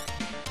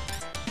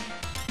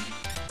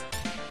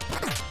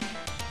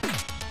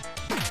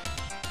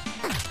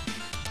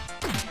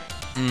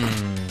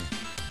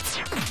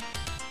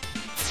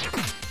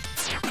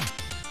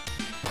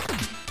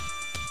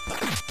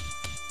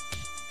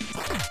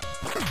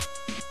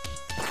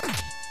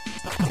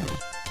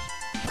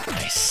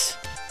 Nice.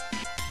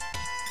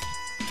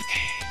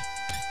 Okay.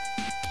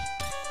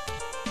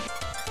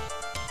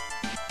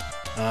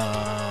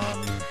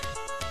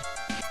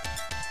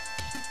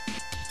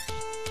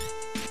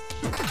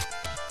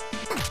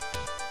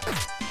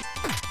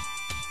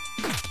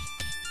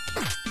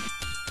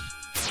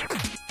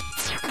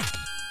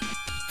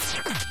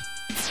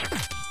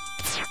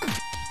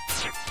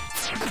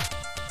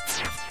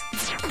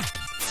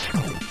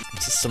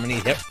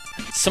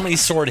 So many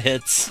sword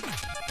hits.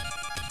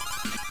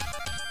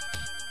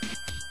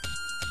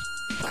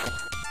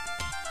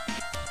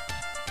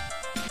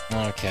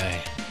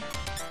 Okay.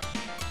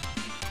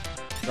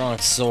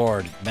 Grunk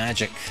sword,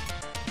 magic.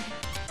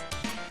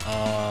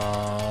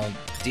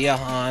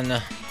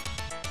 Diahan.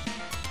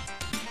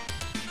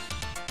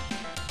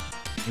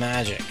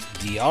 Magic.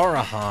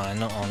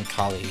 Diarahan on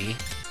Kali.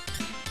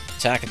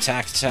 Attack,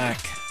 attack,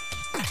 attack.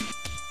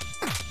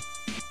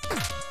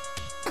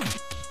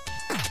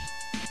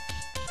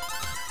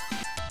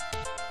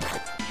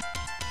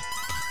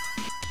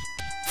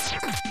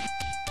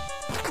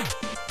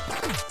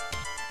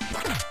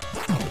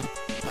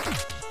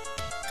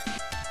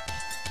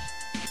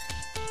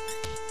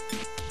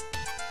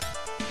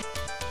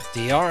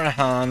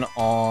 Diarahan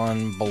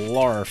on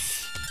Blarf.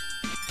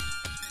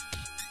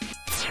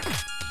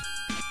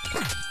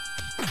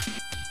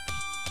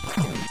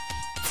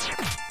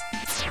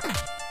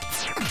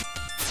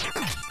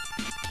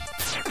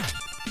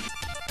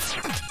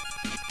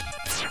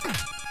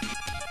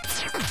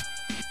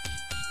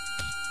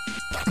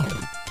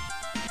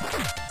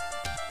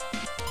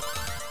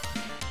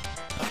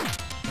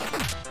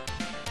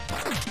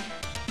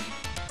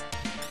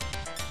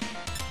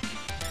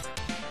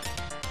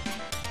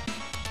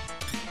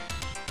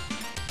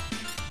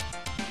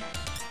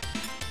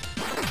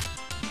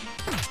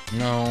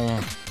 No.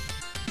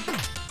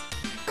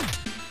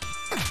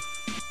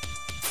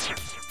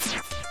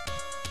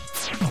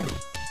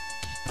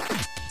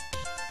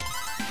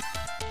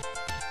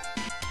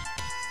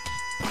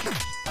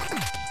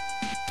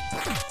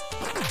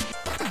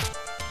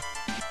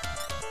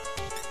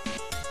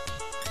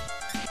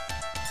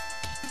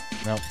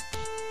 Nope.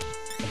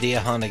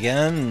 Diahan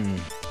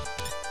again.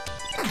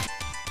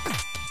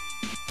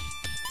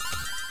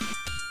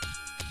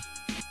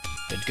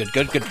 Good, good,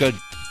 good, good, good.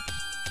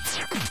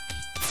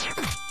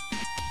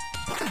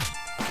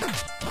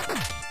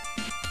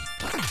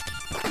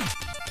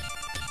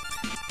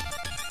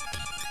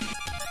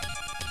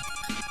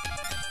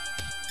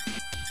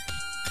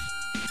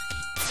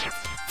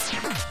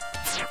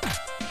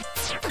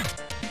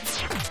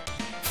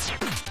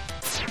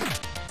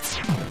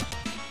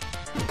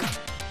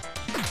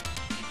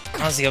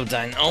 Ozio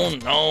dying. Oh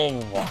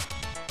no!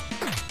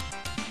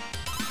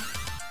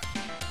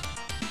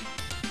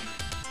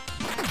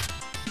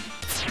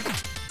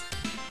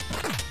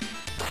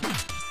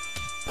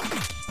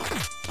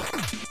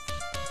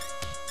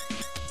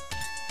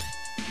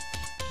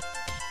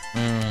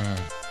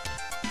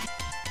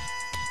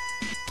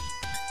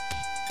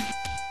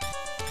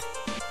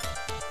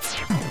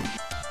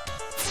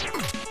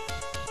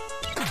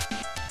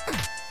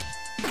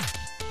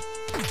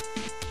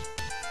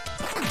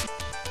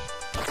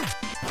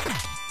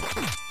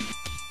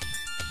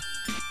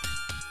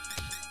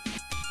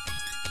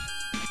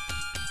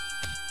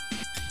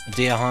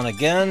 Diahan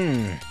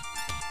again.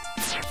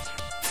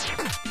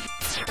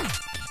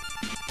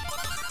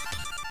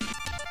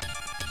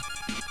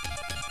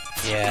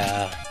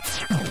 Yeah.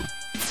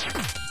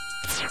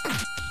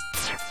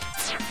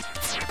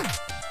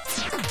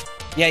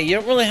 Yeah, you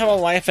don't really have a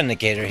life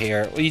indicator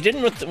here. Well, you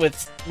didn't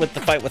with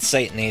the fight with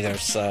Satan either,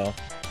 so.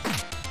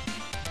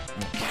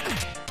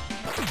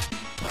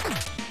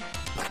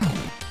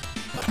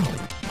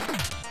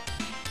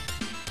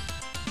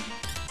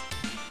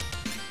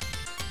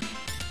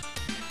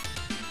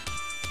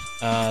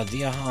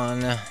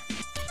 Diahan.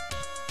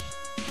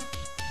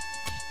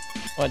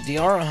 What?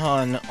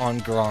 Diarahan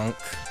on Grunk.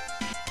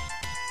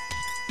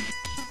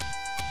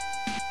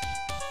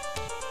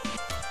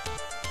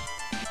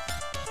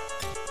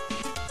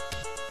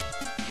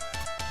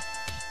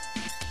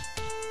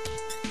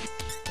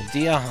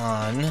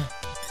 Diahan.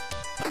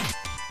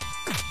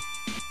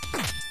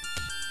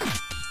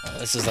 Oh,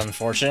 this is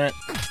unfortunate.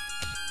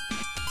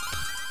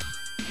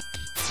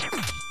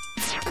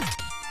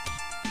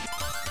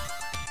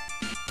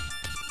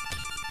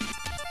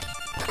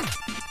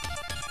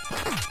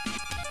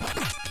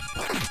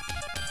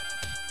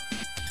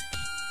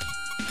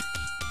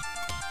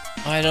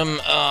 Item,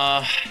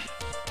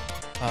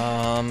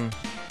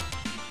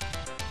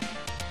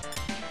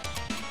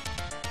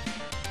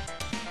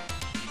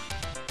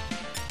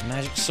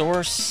 magic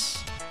source.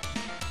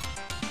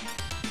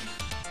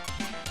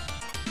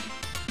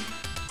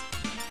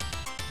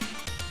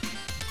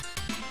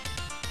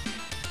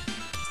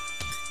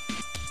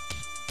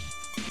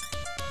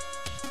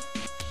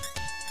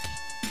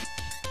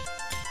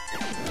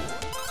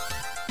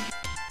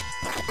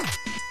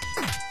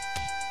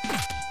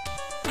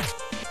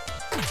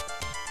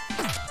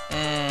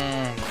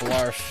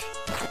 Blarf.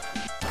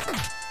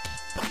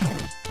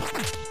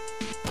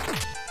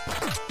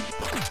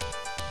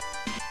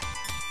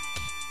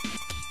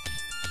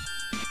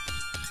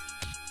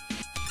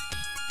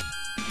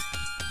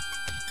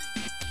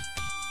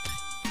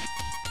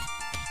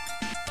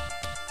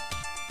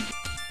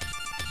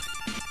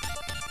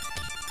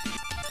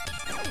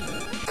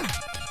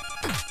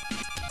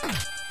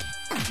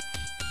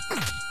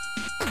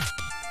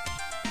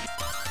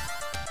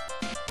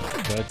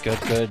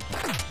 Good.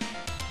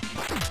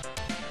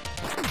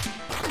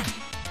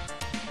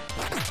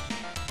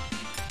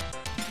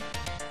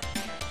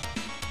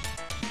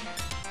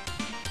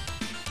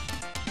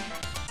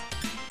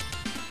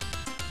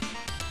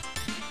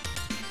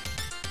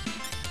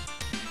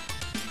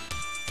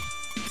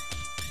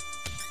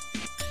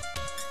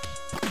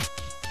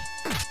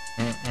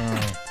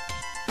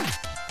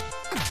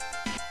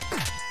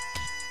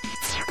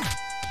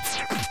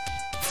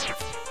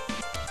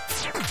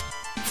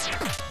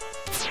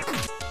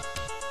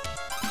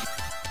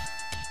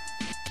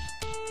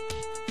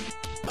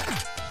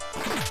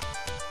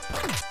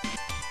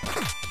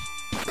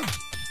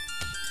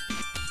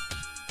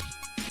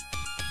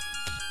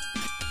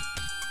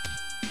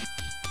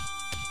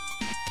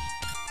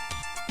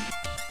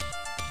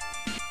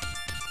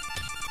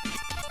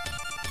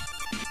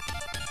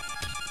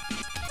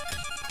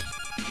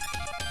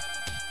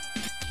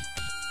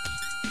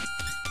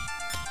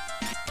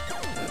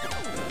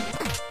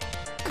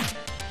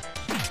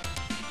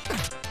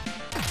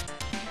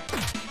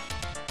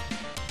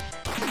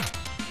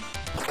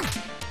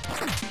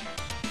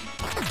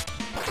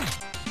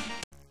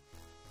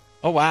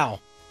 Oh, wow.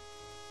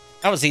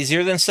 That was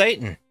easier than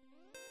Satan.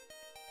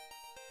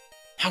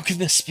 How can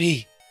this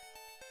be?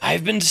 I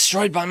have been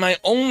destroyed by my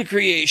own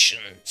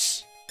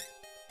creations.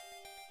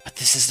 But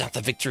this is not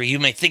the victory you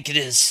may think it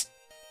is.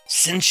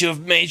 Since you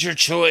have made your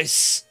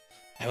choice,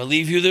 I will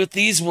leave you with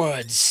these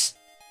words.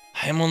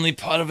 I am only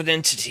part of an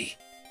entity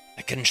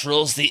that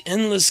controls the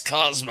endless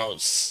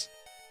cosmos.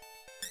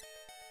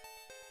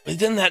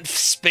 Within that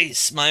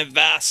space, my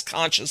vast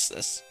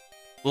consciousness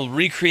will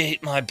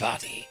recreate my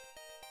body.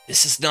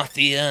 This is not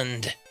the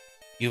end.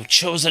 You've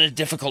chosen a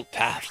difficult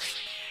path.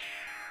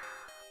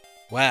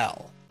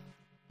 Well,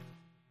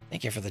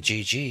 thank you for the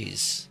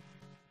GGs.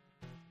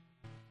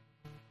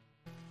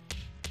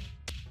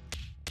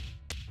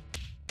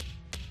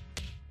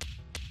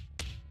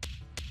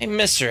 Hey,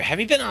 mister, have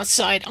you been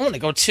outside? I want to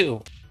go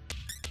too.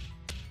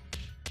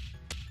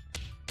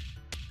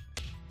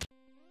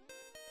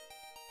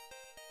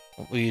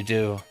 What will you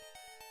do?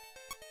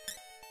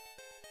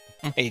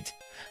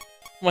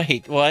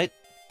 Wait, what?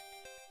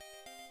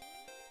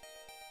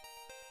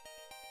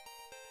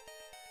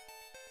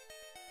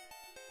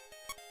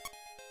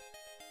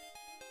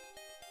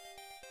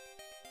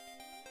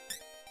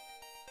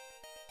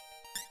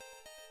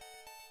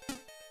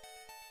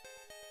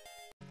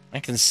 I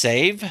can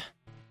save?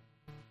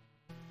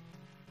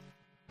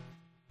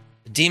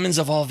 The demons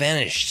have all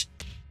vanished.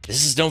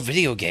 This is no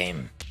video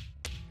game.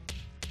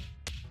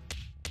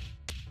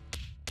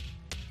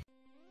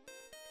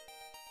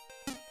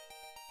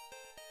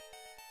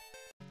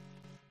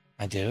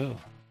 I do.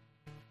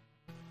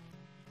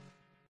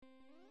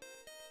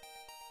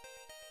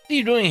 What are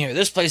you doing here?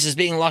 This place is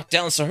being locked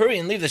down, so hurry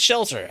and leave the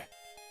shelter.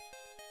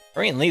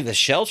 Hurry and leave the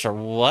shelter?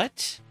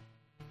 What?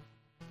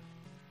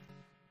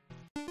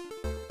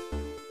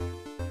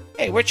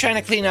 Hey, we're trying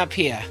to clean up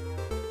here.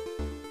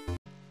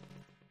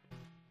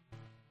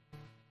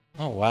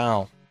 Oh,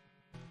 wow.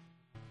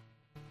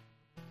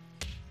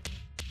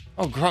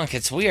 Oh, Grunk,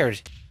 it's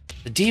weird.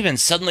 The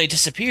demons suddenly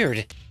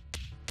disappeared.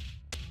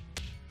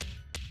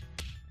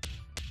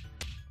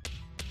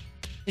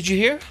 Did you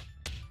hear?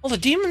 All the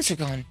demons are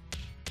gone.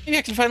 Maybe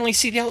I can finally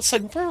see the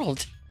outside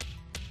world.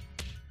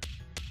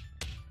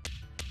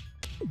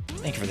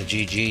 Thank you for the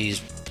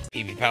GGs,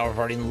 PB Power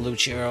Party and the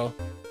Lucifer.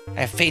 I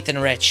have faith in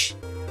Rich.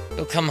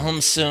 He'll come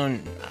home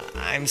soon.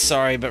 I'm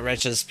sorry, but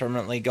Rich is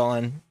permanently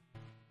gone.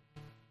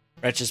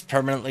 Rich is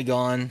permanently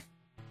gone.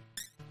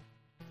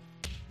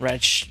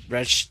 Rich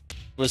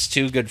was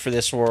too good for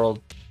this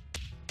world.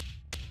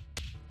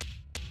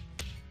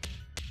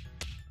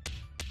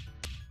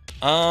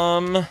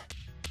 I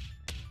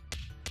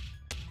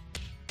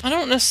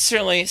don't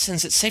necessarily,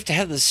 since it's safe to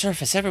head to the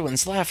surface,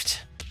 everyone's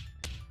left.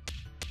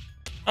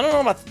 I don't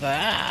know about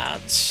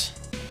that.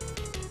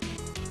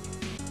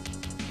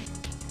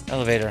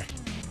 Elevator.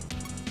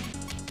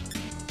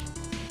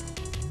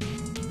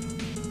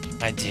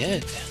 I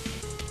did.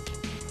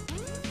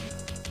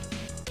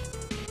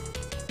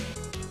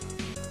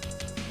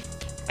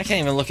 I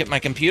can't even look at my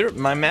computer,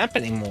 my map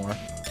anymore.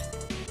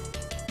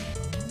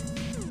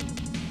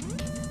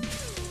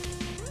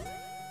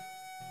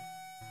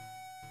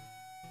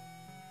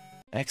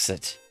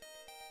 Exit.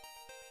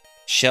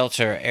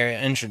 Shelter, area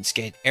entrance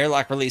gate.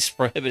 Airlock release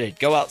prohibited.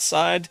 Go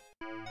outside.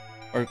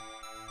 Or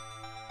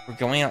we're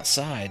going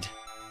outside.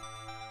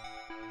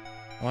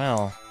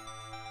 Well.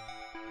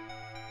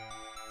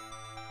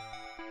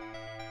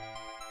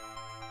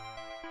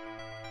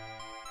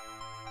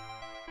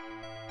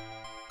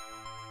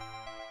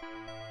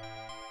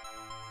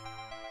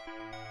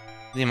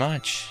 Pretty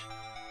much.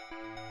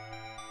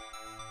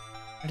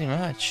 Pretty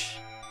much.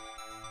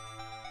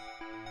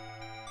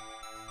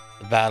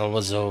 The battle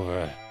was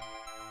over.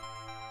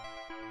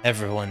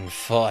 Everyone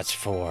fought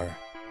for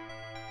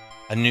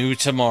a new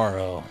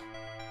tomorrow.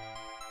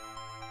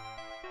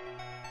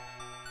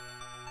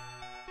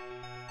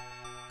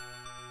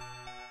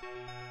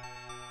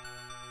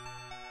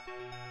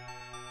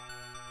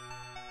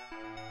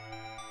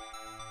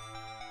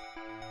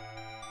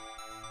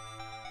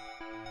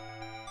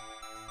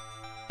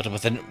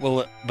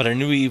 But a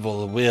new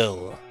evil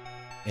will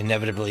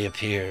inevitably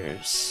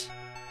appears.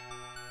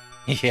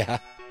 Yeah.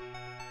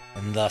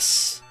 And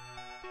thus,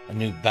 a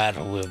new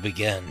battle will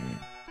begin.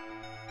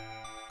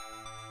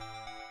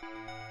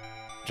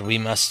 But we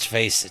must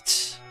face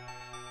it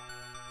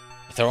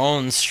with our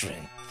own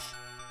strength,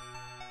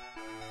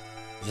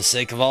 for the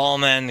sake of all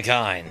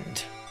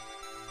mankind.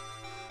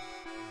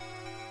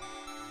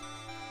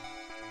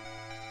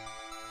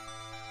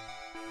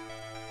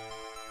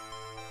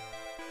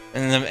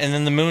 And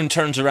then the moon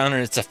turns around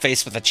and it's a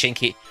face with a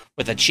cheeky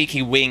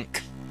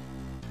wink.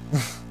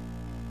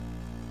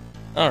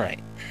 All right.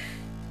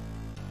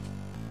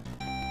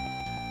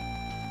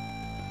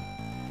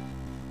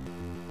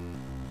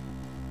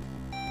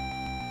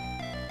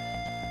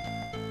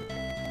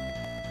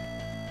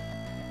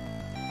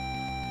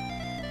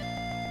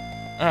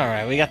 All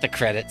right, we got the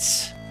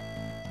credits.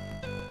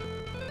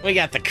 We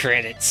got the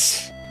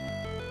credits.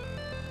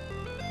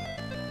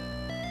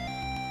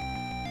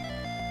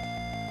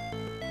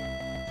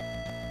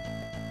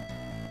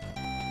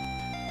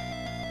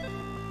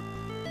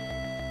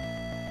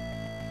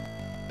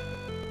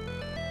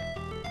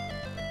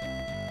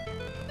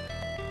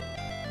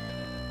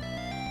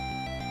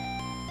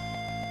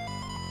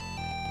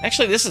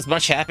 Actually, this is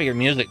much happier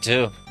music,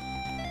 too.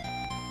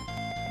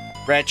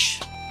 Wretch.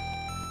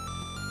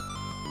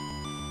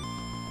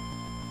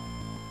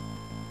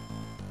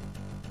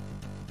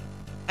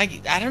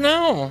 I don't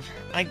know.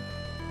 I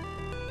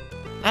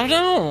don't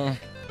know.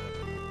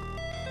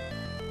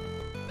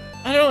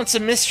 I don't know, it's a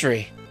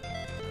mystery.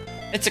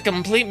 It's a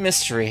complete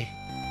mystery.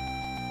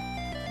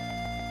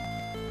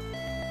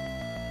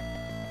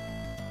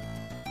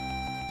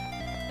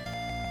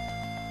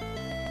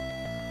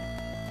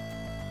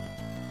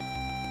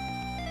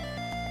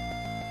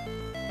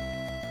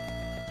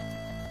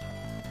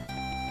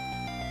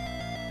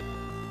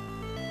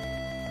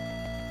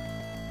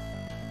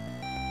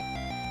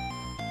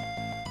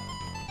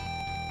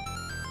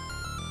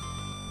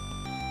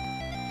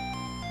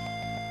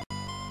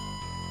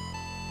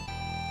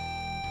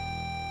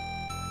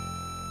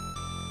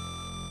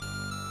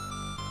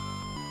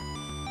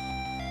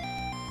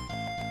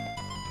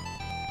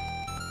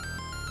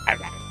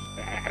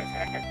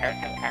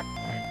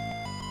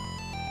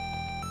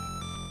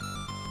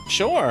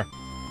 Sure.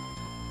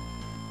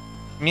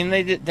 I mean,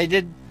 they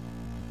did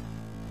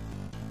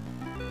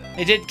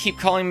keep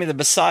calling me the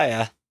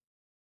Messiah.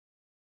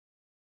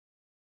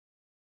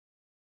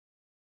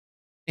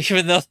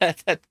 Even though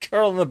that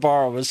girl in the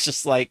bar was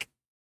just like,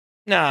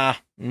 nah,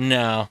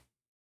 no.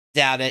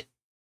 Doubt it.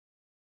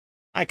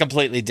 I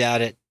completely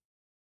doubt it.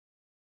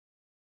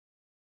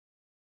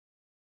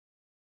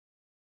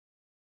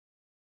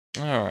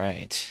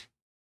 Alright.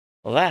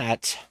 Well,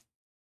 that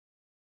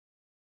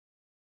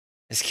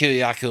is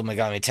KYUUYAKU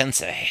Megami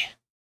Tensei.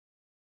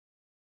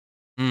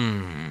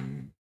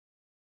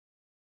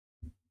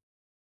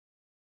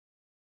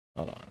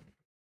 Hold on.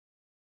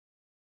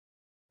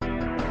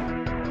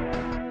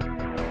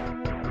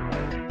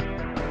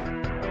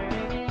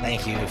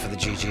 Thank you for the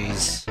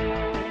GGs.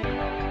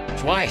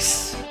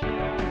 Twice.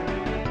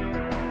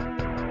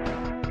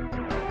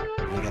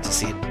 We got to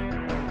see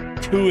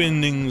 2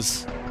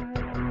 endings.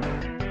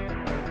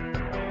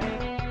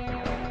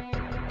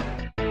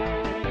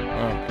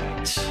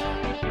 Alright.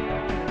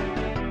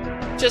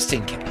 Just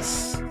in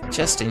case.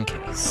 Just in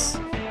case.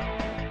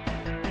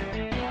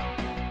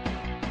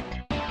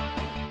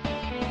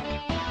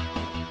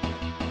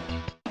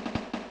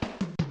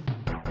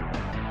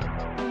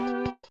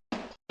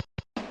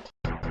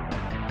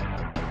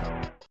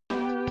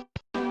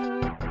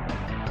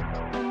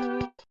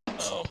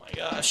 Oh my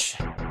gosh.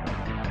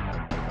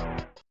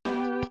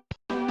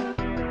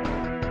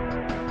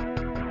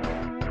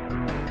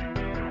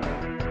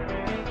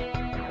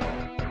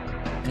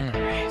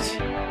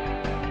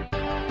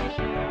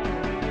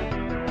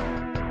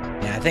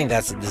 I think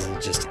this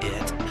is just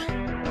it.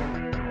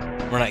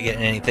 We're not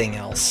getting anything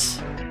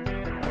else.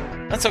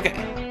 That's okay.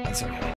 That's okay.